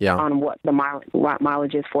KBB on what the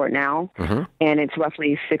mileage is for it now, and it's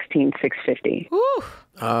roughly $16,650.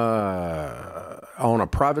 On a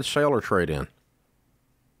private sale or trade-in?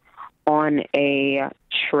 On a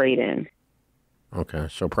trade-in. Okay,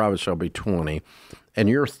 so private sale be $20,000, and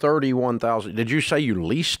you're $31,000. Did you say you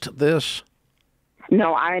leased this?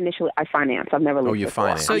 No, I financed. I've never leased. Oh, you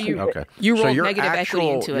financed. So you rolled negative equity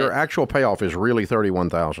into it. Your actual payoff is really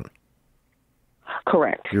 $31,000.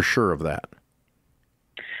 Correct. You're sure of that?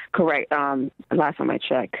 Correct. Last time I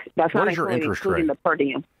checked, that's what not is your interest including rate? The per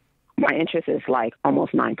diem. My interest is like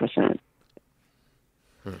almost 9%.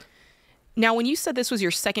 Now, when you said this was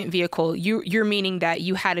your second vehicle, you're meaning that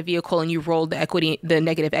you had a vehicle and you rolled the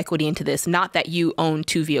negative equity into this, not that you own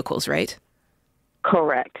two vehicles, right?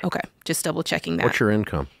 Correct. Okay, just double checking that. What's your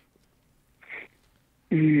income?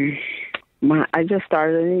 I just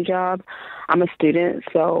started a new job. I'm a student,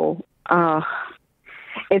 so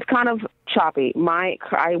it's kind of choppy.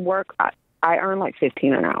 I earn like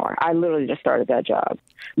 $15 an hour. I literally just started that job,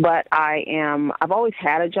 but I've always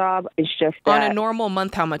had a job. It's just that on a normal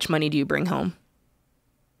month, how much money do you bring home?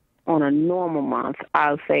 On a normal month,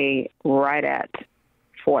 I'll say right at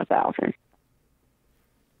 $4,000.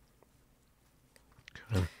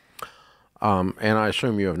 Okay. And I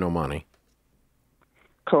assume you have no money.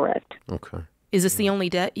 Correct. Okay. Is this the only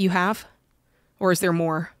debt you have, or is there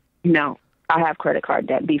more? No, I have credit card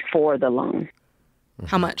debt before the loan.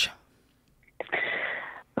 How much?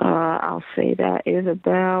 I'll say that is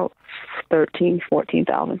about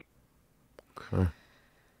 $14,000. Okay.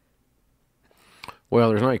 Well,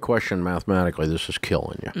 there's no question mathematically this is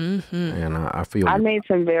killing you, and I feel I made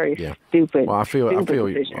some very stupid. Well, I feel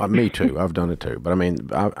decisions. me too. I've done it too, but I mean,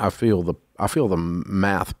 I feel the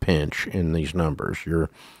math pinch in these numbers.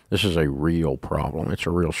 This is a real problem. It's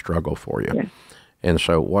a real struggle for you. Yeah. And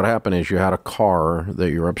so what happened is you had a car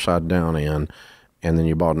that you're upside down in, and then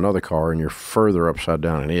you bought another car and you're further upside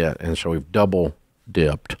down in it. And so we've double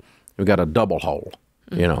dipped. We've got a double hole.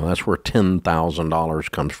 You know, that's where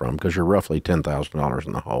 $10,000 comes from, because you're roughly $10,000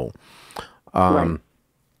 in the hole.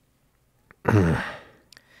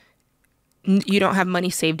 You don't have money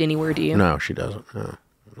saved anywhere, do you? No, she doesn't. No,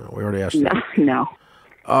 we already asked that. No.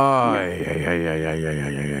 Yeah.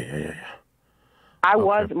 I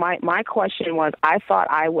was, my question was, I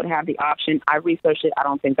thought I would have the option. I researched it. I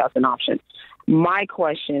don't think that's an option. My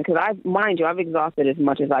question, because I've exhausted as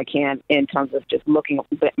much as I can in terms of just looking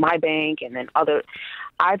at my bank and then other.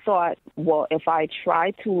 I thought, well, if I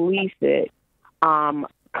try to lease it,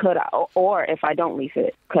 could I, or if I don't lease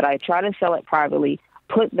it, could I try to sell it privately,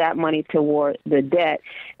 put that money toward the debt,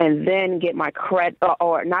 and then get my credit,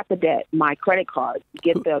 or not the debt, my credit card,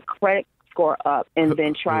 get the credit score up, and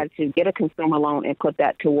then try to get a consumer loan and put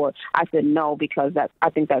that toward. I said no, because I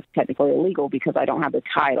think that's technically illegal because I don't have the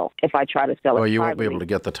title. If I try to sell it, well, you privately, won't be able to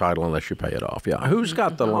get the title unless you pay it off. Yeah, who's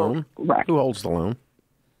got the loan? Right. Who holds the loan?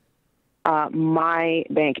 My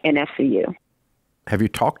bank, NFCU. Have you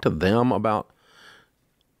talked to them about?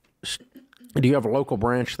 Do you have a local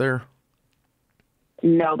branch there?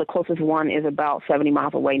 No, the closest one is about 70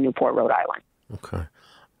 miles away, Newport, Rhode Island. Okay.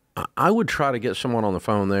 I would try to get someone on the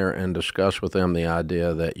phone there and discuss with them the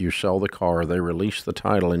idea that you sell the car, they release the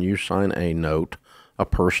title, and you sign a note, a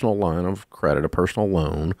personal line of credit, a personal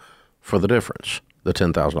loan for the difference, the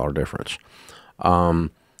 $10,000 difference.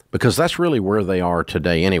 Because that's really where they are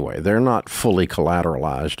today anyway. They're not fully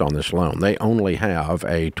collateralized on this loan. They only have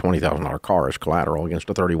a $20,000 car as collateral against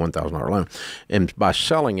a $31,000 loan. And by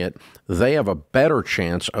selling it, they have a better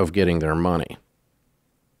chance of getting their money.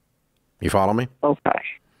 You follow me? Okay.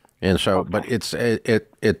 And so, but it's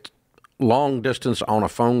long distance on a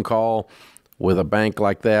phone call with a bank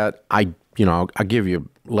like that. I give you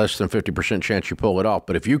less than 50% chance you pull it off.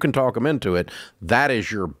 But if you can talk them into it, that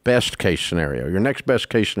is your best case scenario. Your next best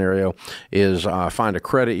case scenario is find a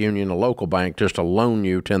credit union, a local bank, just to loan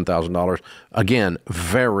you $10,000. Again,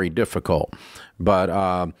 very difficult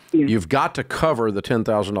But you've got to cover the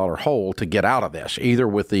 $10,000 hole to get out of this, either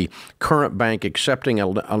with the current bank accepting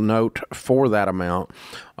a note for that amount,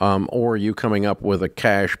 or you coming up with a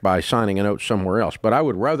cash by signing a note somewhere else. But I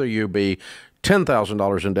would rather you be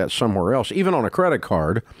 $10,000 in debt somewhere else, even on a credit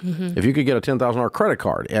card. If you could get a $10,000 credit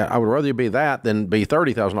card, I would rather you be that than be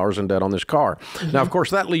 $30,000 in debt on this car. Now, of course,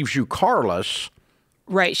 that leaves you carless.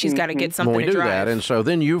 Right, she's got to get something when we to do drive. that, and so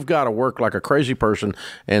then you've got to work like a crazy person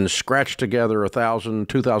and scratch together $1,000,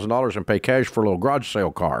 $2,000 and pay cash for a little garage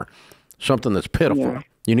sale car, something that's pitiful. Yeah.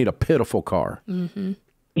 You need a pitiful car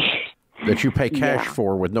that you pay cash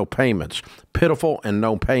for with no payments. Pitiful and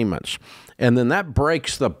no payments, and then that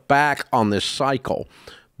breaks the back on this cycle.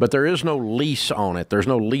 But there is no lease on it. There's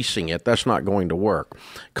no leasing it. That's not going to work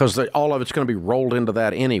because all of it's going to be rolled into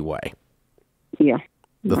that anyway. Yeah.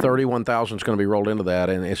 The $31,000 is going to be rolled into that,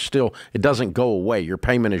 and it doesn't go away. Your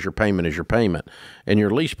payment is your payment is your payment, and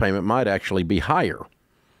your lease payment might actually be higher,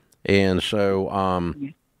 and so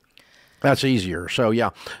that's easier. So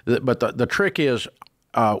yeah, but the trick is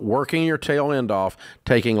working your tail end off,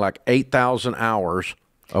 taking like 8,000 hours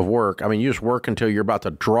of work. I mean, you just work until you're about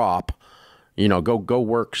to drop. You know, go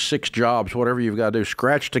work 6 jobs, whatever you've got to do.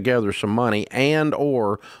 Scratch together some money and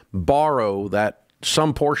or borrow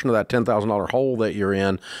some portion of that $10,000 hole that you're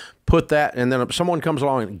in, put that, and then if someone comes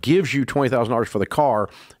along and gives you $20,000 for the car,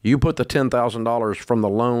 you put the $10,000 from the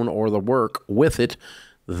loan or the work with it.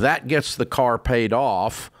 That gets the car paid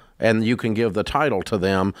off, and you can give the title to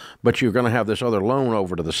them, but you're going to have this other loan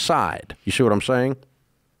over to the side. You see what I'm saying?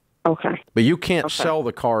 Okay. But you can't sell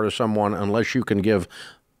the car to someone unless you can give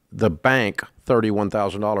the bank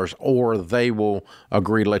 $31,000, or they will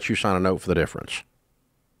agree to let you sign a note for the difference.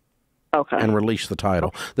 Okay. And release the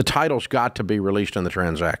title. The title's got to be released in the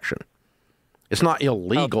transaction. It's not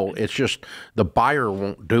illegal. It's just the buyer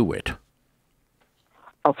won't do it.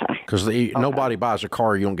 Okay. Because nobody buys a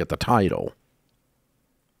car, you don't get the title.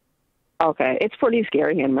 Okay. It's pretty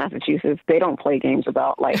scary here in Massachusetts. They don't play games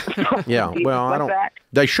about Yeah. Well, I don't. that.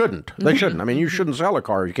 They shouldn't. They shouldn't. I mean, you shouldn't sell a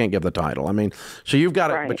car if you can't give the title. I mean, so you've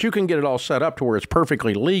got it, but you can get it all set up to where it's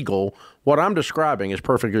perfectly legal. What I'm describing is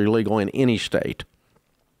perfectly legal in any state.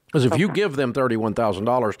 Because if you give them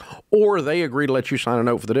 $31,000, or they agree to let you sign a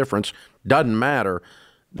note for the difference, doesn't matter.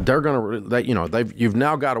 They're going to, you've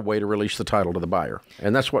now got a way to release the title to the buyer,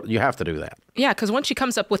 and that's what you have to do that. Yeah, because once she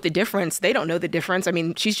comes up with the difference, they don't know the difference. I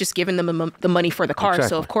mean, she's just giving them the money for the car,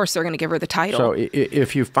 so of course they're going to give her the title. So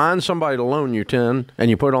if you find somebody to loan you 10 and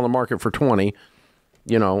you put it on the market for 20,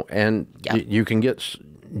 and you can get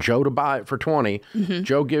Joe to buy it for 20.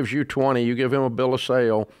 Joe gives you 20, you give him a bill of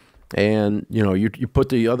sale. And, you put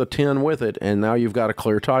the other 10 with it, and now you've got a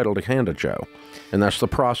clear title to hand to Joe. And that's the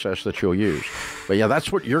process that you'll use. But, yeah, that's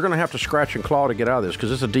what you're going to have to scratch and claw to get out of this,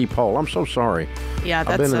 because it's a deep hole. I'm so sorry. Yeah,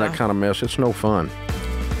 I've been in that kind of mess. It's no fun.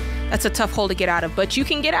 That's a tough hole to get out of, but you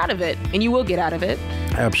can get out of it, and you will get out of it.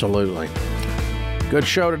 Absolutely. Good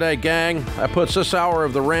show today, gang. That puts this hour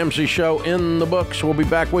of the Ramsey Show in the books. We'll be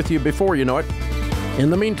back with you before you know it. In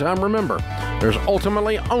the meantime, remember, there's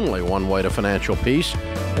ultimately only one way to financial peace,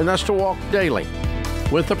 and that's to walk daily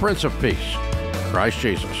with the Prince of Peace, Christ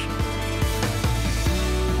Jesus.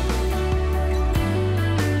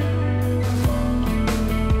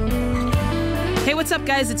 Hey, what's up,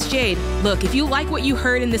 guys? It's Jade. Look, if you like what you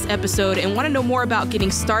heard in this episode and want to know more about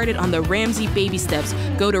getting started on the Ramsey baby steps,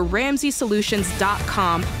 go to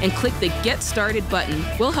RamseySolutions.com and click the Get Started button.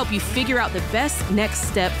 We'll help you figure out the best next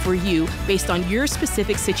step for you based on your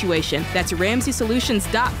specific situation. That's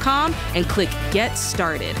RamseySolutions.com and click Get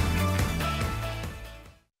Started.